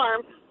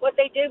arm, what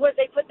they did was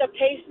they put the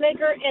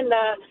pacemaker in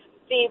the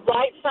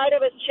right side of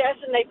his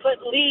chest, and they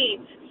put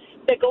leads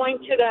that going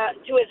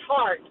to his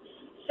heart.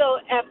 So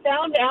I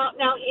found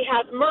out now he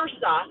has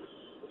MRSA.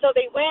 So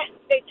they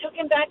took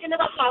him back into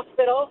the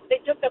hospital. They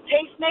took the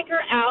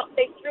pacemaker out.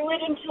 They threw it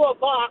into a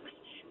box.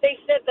 They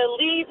said the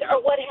leads are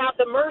what have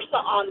the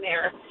MRSA on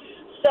there.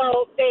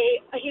 So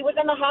he was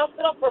in the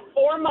hospital for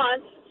 4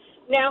 months.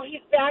 Now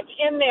he's back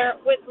in there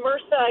with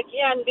MRSA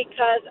again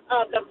because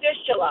of the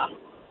fistula.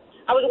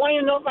 I was wanting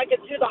to know if I could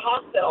sue the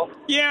hospital.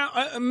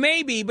 Yeah,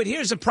 maybe, but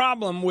here's the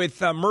problem with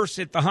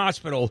MRSA at the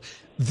hospital.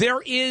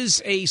 There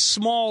is a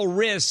small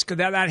risk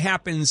that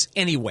happens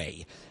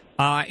anyway,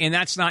 and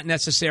that's not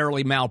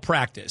necessarily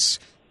malpractice.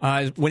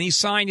 When he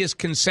signed his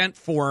consent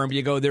form,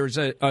 you go,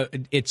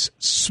 it's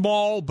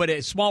small, but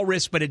it's small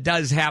risk, but it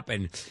does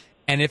happen.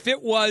 And if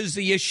it was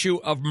the issue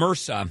of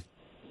MRSA,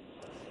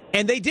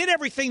 and they did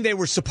everything they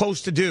were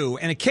supposed to do,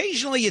 and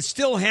occasionally it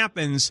still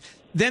happens,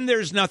 then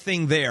there's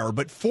nothing there.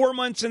 But 4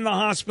 months in the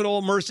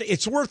hospital, MRSA,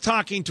 it's worth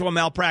talking to a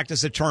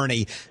malpractice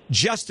attorney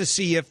just to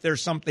see if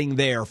there's something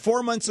there.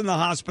 4 months in the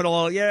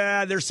hospital,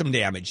 yeah, there's some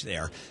damage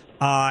there.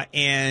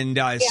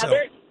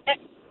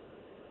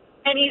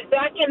 And he's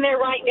back in there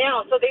right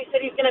now, so they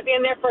said he's going to be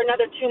in there for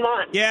another 2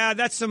 months. Yeah,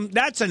 that's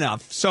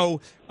enough.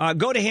 So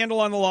go to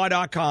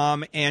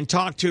handleonthelaw.com and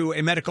talk to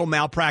a medical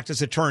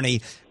malpractice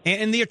attorney,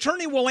 and the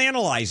attorney will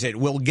analyze it.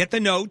 We'll get the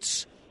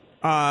notes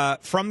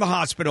from the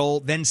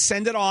hospital, then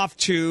send it off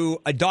to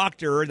a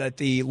doctor that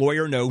the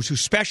lawyer knows who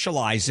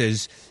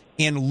specializes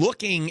in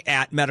looking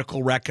at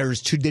medical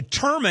records to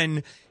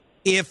determine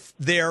if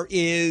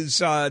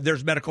there's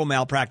medical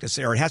malpractice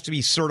there. It has to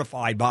be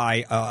certified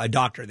by a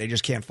doctor. They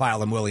just can't file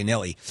them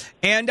willy-nilly.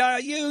 And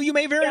you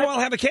may very well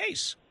have a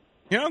case.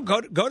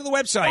 Go to the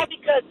website. Yeah,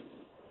 because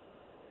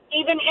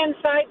even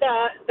inside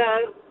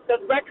the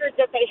records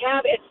that they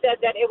have, it said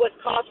that it was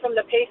caused from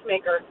the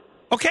pacemaker.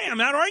 Okay, I'm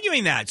not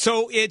arguing that.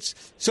 So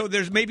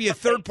there's maybe a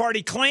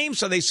third-party claim,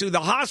 so they sue the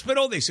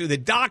hospital, they sue the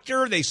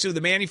doctor, they sue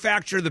the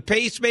manufacturer of the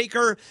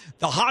pacemaker.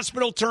 The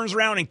hospital turns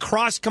around and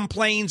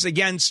cross-complains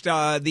against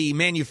the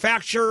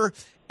manufacturer,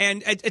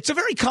 and it's a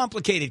very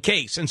complicated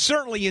case. And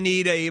certainly you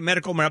need a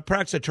medical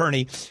malpractice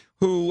attorney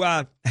who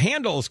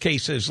handles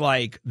cases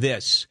like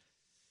this.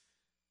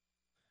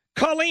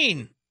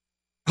 Colleen.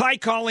 Hi,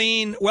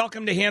 Colleen.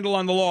 Welcome to Handle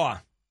on the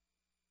Law.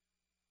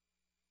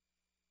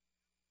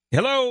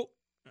 Hello.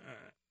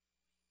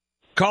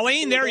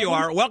 Colleen, there you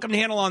are. Welcome to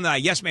Handle on the...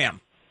 Yes,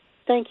 ma'am.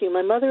 Thank you.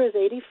 My mother is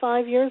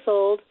 85 years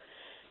old.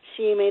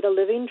 She made a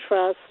living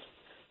trust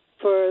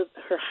for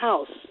her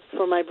house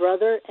for my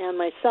brother and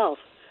myself.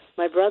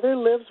 My brother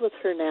lives with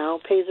her now,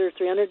 pays her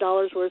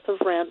 $300 worth of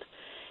rent,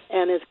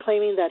 and is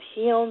claiming that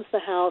he owns the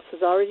house,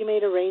 has already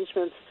made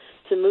arrangements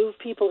to move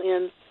people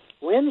in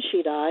when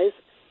she dies.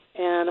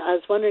 And I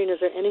was wondering,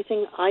 is there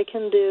anything I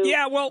can do?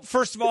 Yeah, well,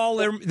 first of all,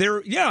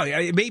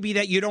 it may be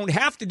that you don't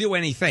have to do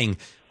anything.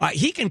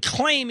 He can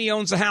claim he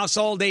owns the house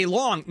all day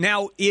long.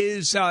 Now,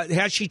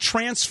 has she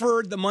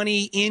transferred the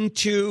money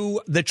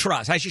into the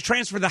trust? Has she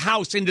transferred the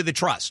house into the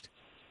trust?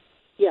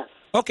 Yes.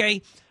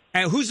 Okay.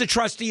 And who's the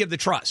trustee of the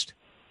trust?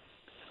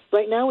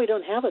 Right now, we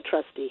don't have a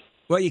trustee.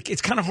 Well,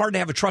 it's kind of hard to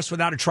have a trust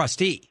without a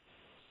trustee.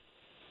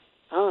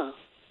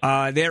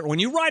 When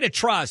you write a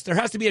trust, there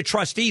has to be a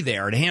trustee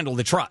there to handle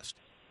the trust.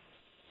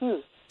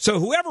 So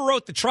whoever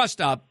wrote the trust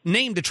up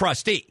named a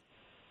trustee.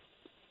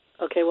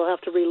 Okay, we'll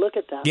have to relook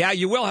at that. Yeah,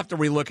 you will have to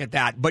relook at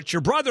that. But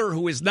your brother,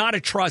 who is not a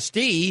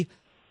trustee,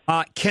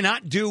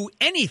 cannot do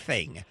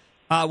anything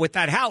with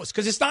that house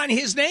because it's not in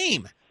his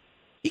name.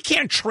 He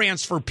can't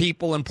transfer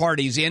people and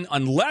parties in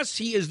unless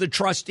he is the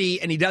trustee,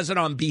 and he does it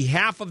on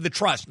behalf of the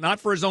trust, not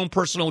for his own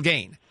personal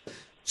gain.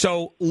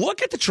 So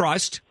look at the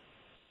trust.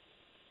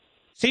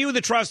 See who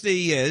the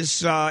trustee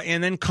is,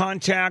 and then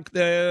contact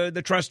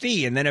the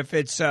trustee. And then if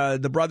it's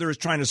the brother is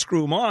trying to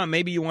screw him on,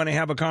 maybe you want to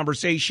have a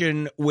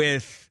conversation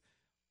with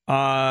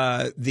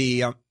the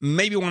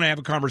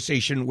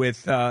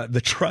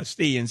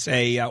trustee and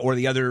say, or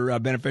the other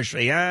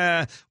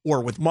beneficiary,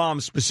 or with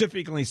mom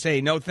specifically, say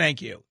no,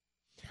 thank you.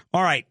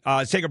 All right,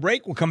 let's take a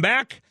break. We'll come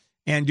back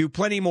and do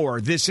plenty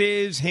more. This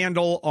is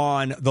Handle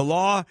on the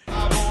Law.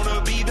 I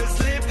wanna be the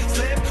slip,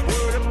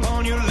 word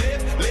upon your lip.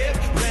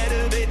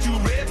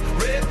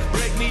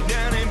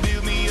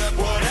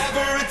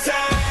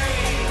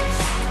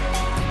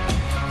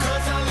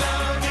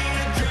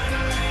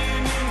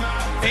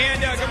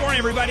 Good morning,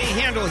 everybody.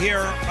 Handle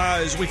here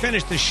as we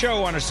finish the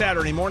show on a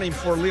Saturday morning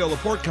before Leo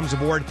Laporte comes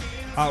aboard.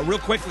 Real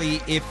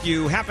quickly, if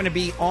you happen to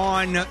be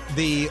on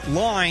the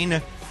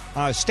line,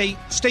 stay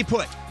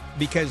put,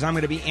 because I'm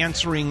going to be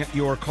answering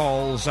your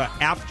calls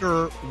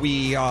after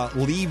we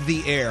leave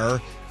the air,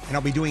 and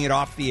I'll be doing it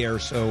off the air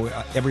so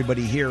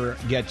everybody here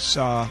gets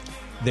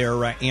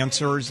their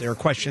answers, their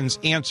questions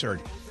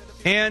answered.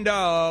 And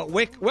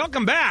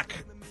welcome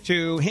back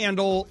to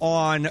Handle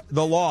on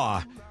the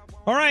Law.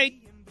 All right.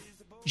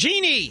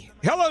 Jeannie.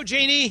 Hello,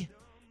 Jeannie.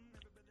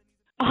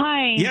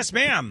 Hi. Yes,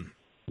 ma'am.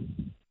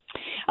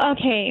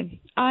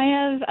 Okay. I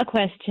have a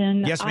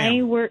question. Yes, ma'am.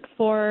 I work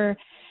for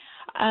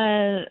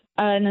an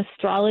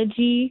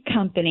astrology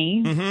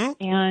company,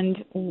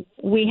 and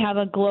we have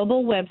a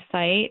global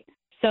website.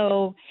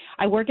 So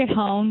I work at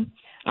home.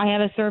 I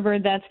have a server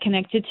that's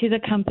connected to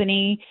the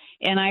company,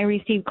 and I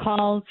receive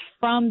calls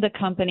from the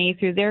company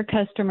through their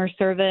customer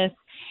service.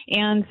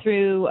 and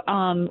through,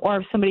 or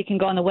if somebody can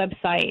go on the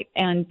website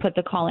and put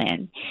the call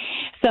in.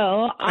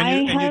 So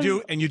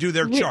you do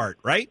their chart,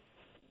 right?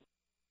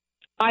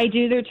 I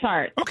do their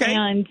chart. Okay.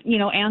 And,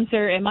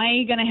 answer, am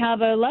I going to have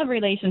a love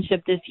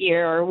relationship this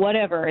year or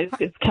whatever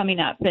is coming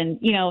up? And,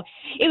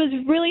 it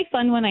was really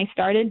fun when I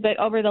started, but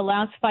over the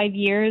last 5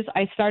 years,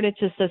 I started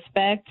to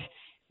suspect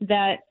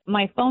that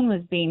my phone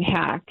was being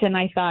hacked. And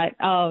I thought,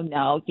 oh,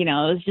 no, it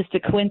was just a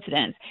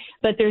coincidence.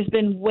 But there's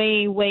been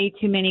way, way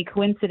too many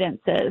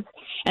coincidences.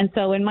 And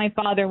so when my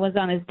father was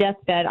on his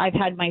deathbed, I've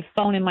had my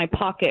phone in my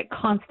pocket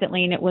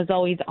constantly, and it was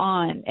always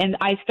on. And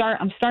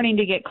I'm starting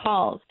to get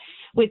calls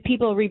with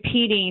people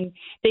repeating.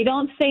 They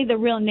don't say the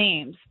real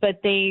names, but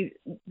they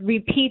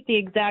repeat the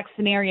exact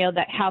scenario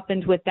that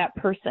happened with that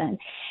person.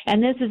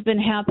 And this has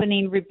been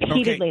happening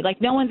repeatedly. Okay.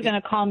 Like, no one's going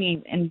to call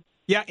me and...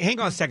 Yeah, hang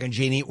on a second,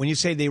 Jeannie. When you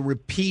say they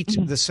repeat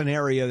the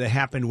scenario that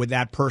happened with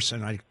that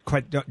person, I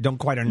don't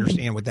quite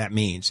understand what that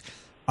means.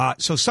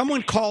 So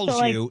someone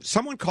calls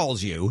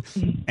you,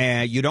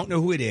 and you don't know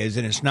who it is,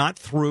 and it's not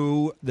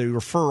through the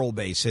referral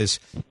basis.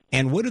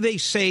 And what do they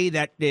say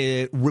that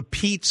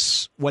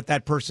repeats what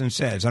that person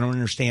says? I don't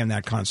understand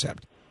that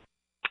concept.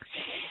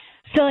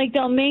 So,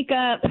 they'll make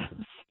up,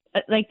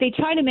 they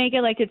try to make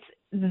it like it's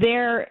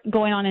their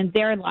going on in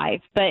their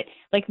life, but,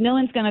 no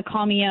one's going to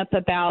call me up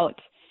about,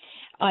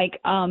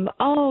 I'm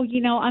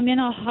in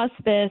a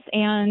hospice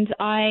and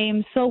I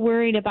am so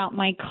worried about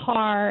my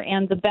car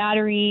and the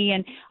battery,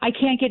 and I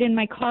can't get in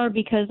my car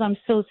because I'm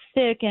so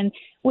sick, and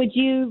would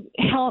you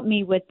help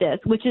me with this?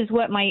 Which is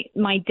what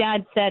my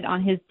dad said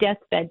on his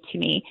deathbed to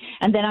me.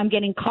 And then I'm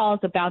getting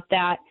calls about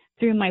that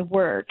through my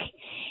work.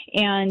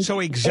 And so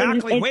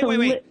exactly,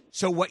 wait.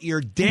 So what your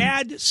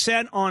dad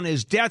said on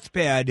his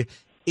deathbed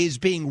is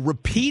being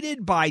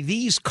repeated by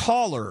these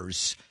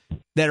callers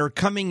that are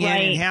coming in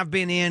and have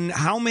been in.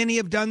 How many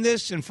have done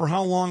this, and for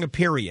how long a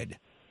period?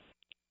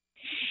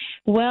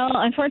 Well,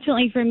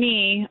 unfortunately for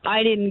me,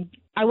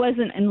 I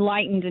wasn't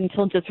enlightened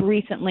until just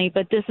recently,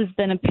 but this has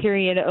been a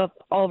period of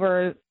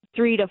over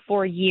 3 to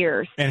 4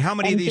 years. And how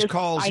many of these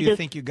calls do you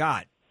think you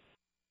got?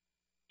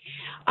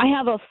 I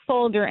have a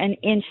folder an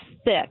inch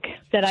thick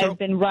that I've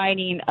been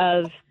writing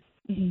of.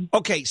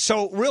 Okay,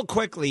 so real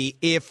quickly,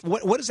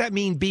 what does that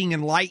mean, being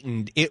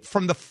enlightened?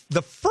 From the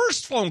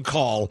first phone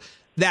call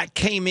that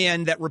came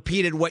in that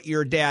repeated what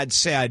your dad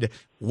said,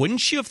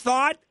 wouldn't you have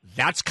thought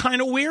that's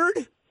kind of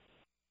weird?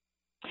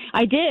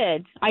 I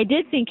did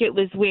think it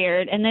was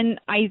weird. And then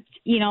I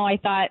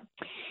thought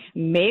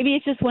maybe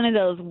it's just one of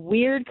those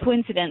weird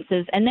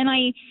coincidences. And then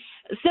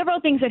several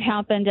things had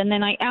happened, and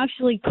then I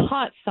actually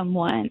caught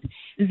someone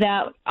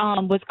that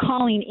was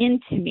calling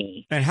into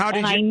me. And how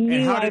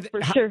did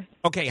sure.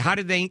 Okay, how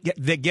did they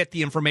get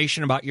the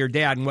information about your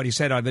dad and what he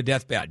said on the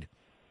deathbed?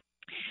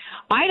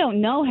 I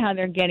don't know how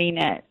they're getting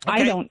it.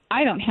 Okay.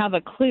 I don't have a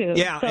clue.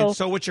 Yeah.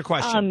 So what's your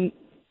question?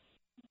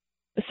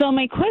 So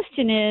my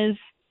question is,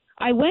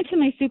 I went to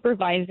my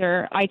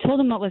supervisor. I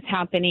told him what was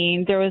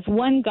happening. There was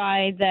one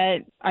guy that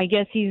I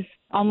guess he's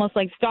almost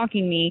like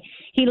stalking me.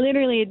 He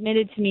literally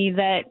admitted to me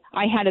that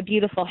I had a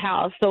beautiful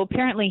house. So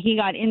apparently he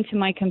got into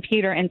my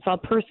computer and saw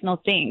personal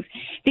things.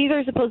 These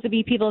are supposed to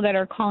be people that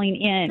are calling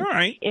in. All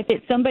right. If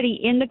it's somebody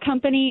in the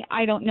company,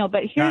 I don't know.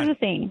 But here's the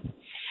thing.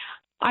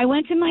 I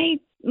went to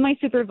my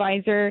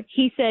supervisor.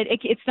 He said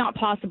it's not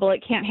possible.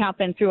 It can't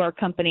happen through our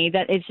company.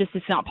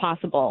 It's not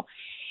possible.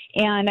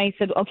 And I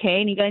said,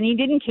 okay. And he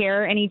didn't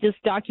care, and he just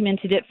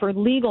documented it for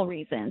legal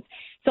reasons.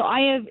 So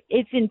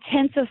it's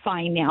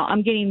intensifying now.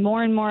 I'm getting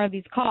more and more of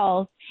these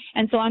calls.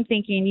 And so I'm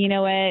thinking, you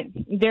know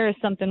what, there is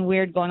something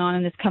weird going on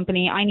in this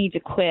company. I need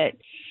to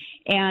quit.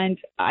 And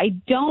I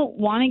don't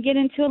want to get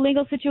into a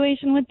legal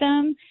situation with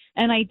them.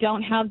 And I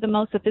don't have the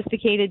most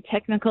sophisticated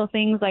technical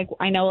things like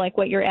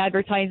what you're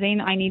advertising.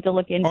 I need to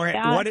look into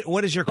that.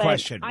 What is your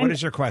question? What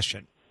is your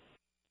question?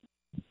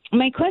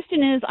 My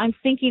question is, I'm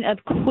thinking of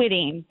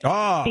quitting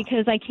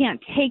because I can't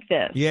take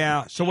this.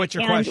 Yeah. So what's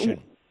your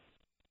question?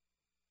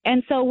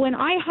 And so when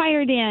I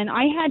hired in,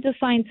 I had to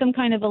sign some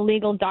kind of a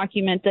legal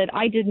document that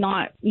I did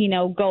not,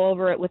 go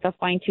over it with a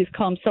fine-tooth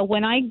comb. So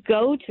when I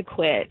go to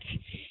quit,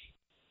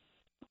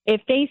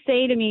 if they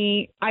say to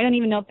me, I don't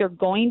even know if they're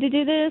going to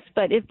do this,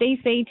 but if they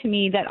say to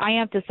me that I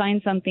have to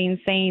sign something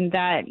saying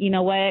that,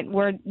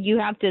 you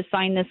have to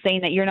sign this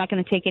saying that you're not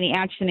going to take any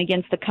action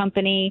against the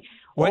company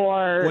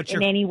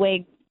in any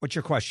way. What's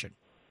your question?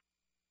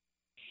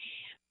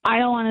 I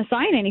don't want to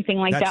sign anything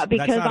like that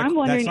because I'm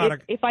wondering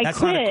if I quit.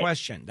 That's not a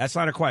question. That's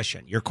not a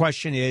question. Your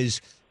question is,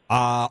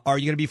 are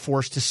you going to be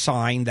forced to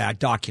sign that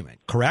document,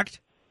 correct?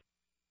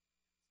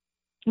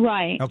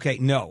 Right. Okay,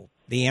 no.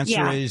 The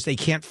answer is they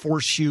can't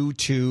force you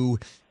to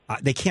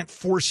do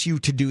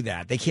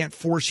that. They can't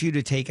force you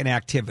to take an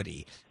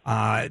activity.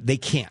 They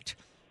can't.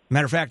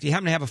 Matter of fact, do you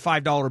happen to have a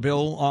 $5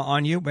 bill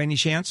on you by any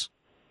chance?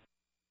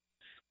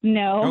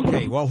 No.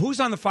 Okay, well, who's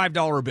on the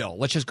 $5 bill?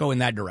 Let's just go in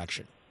that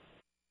direction.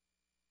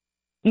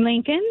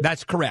 Lincoln?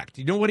 That's correct.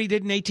 You know what he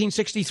did in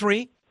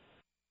 1863?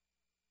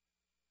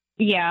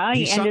 Yeah,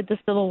 he ended the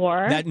Civil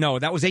War. That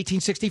was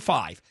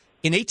 1865.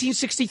 In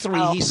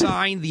 1863, he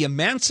signed the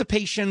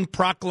Emancipation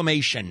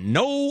Proclamation.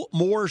 No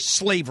more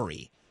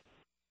slavery.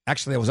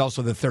 Actually, that was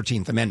also the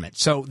 13th Amendment.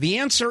 So the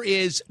answer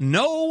is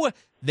no,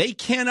 they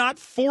cannot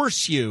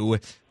force you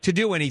to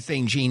do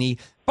anything, Jeannie.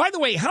 By the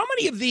way, how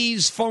many of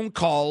these phone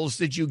calls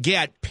did you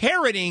get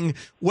parroting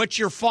what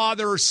your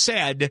father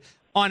said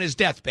on his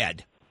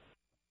deathbed?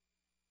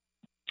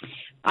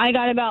 I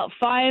got about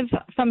 5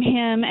 from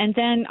him, and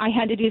then I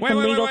had to do some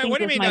legal things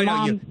with my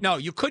mom. No,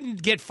 you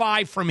couldn't get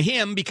 5 from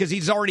him because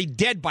he's already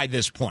dead by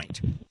this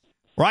point,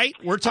 right?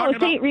 We're talking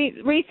about...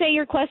 Re-say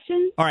your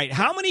question? All right,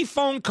 how many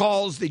phone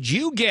calls did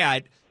you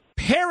get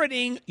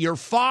parroting your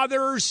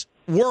father's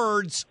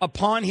words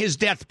upon his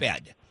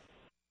deathbed?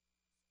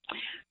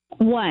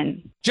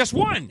 1. Just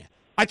 1?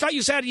 I thought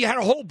you said you had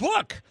a whole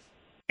book.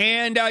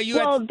 And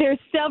there's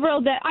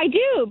several that I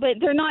do,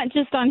 but they're not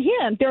just on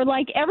him. They're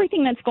like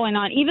everything that's going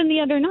on. Even the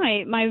other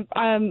night,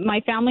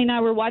 my family and I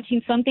were watching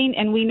something,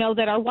 and we know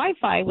that our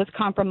Wi-Fi was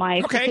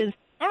compromised because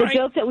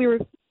jokes that we were.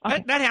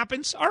 That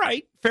happens. All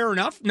right, fair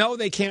enough. No,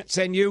 they can't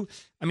send you.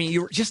 I mean,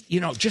 you were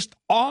just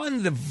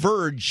on the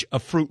verge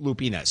of Fruit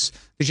Loopiness.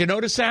 Did you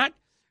notice that?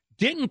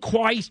 Didn't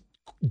quite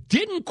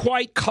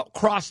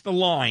cross the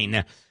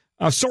line.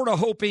 Sort of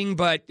hoping,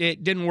 but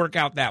it didn't work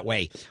out that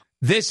way.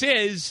 This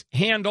is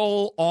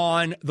Handel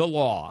on the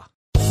Law.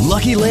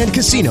 Lucky Land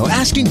Casino,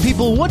 asking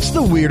people, what's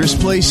the weirdest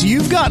place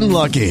you've gotten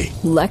lucky?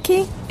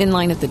 Lucky? In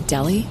line at the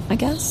deli, I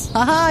guess?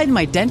 Aha, in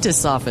my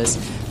dentist's office.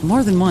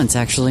 More than once,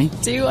 actually.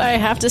 Do I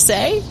have to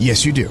say?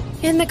 Yes, you do.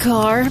 In the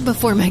car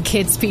before my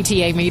kids'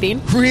 PTA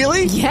meeting.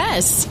 Really?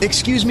 Yes.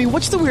 Excuse me,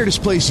 what's the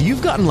weirdest place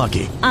you've gotten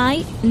lucky?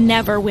 I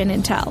never win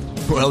and tell.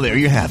 Well, there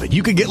you have it.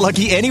 You can get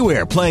lucky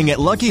anywhere, playing at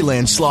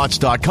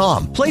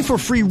LuckyLandSlots.com. Play for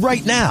free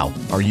right now.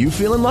 Are you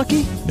feeling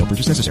lucky? No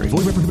purchase necessary. Void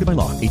where prohibited by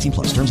law. 18+.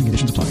 Terms and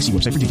conditions apply. See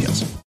website for details.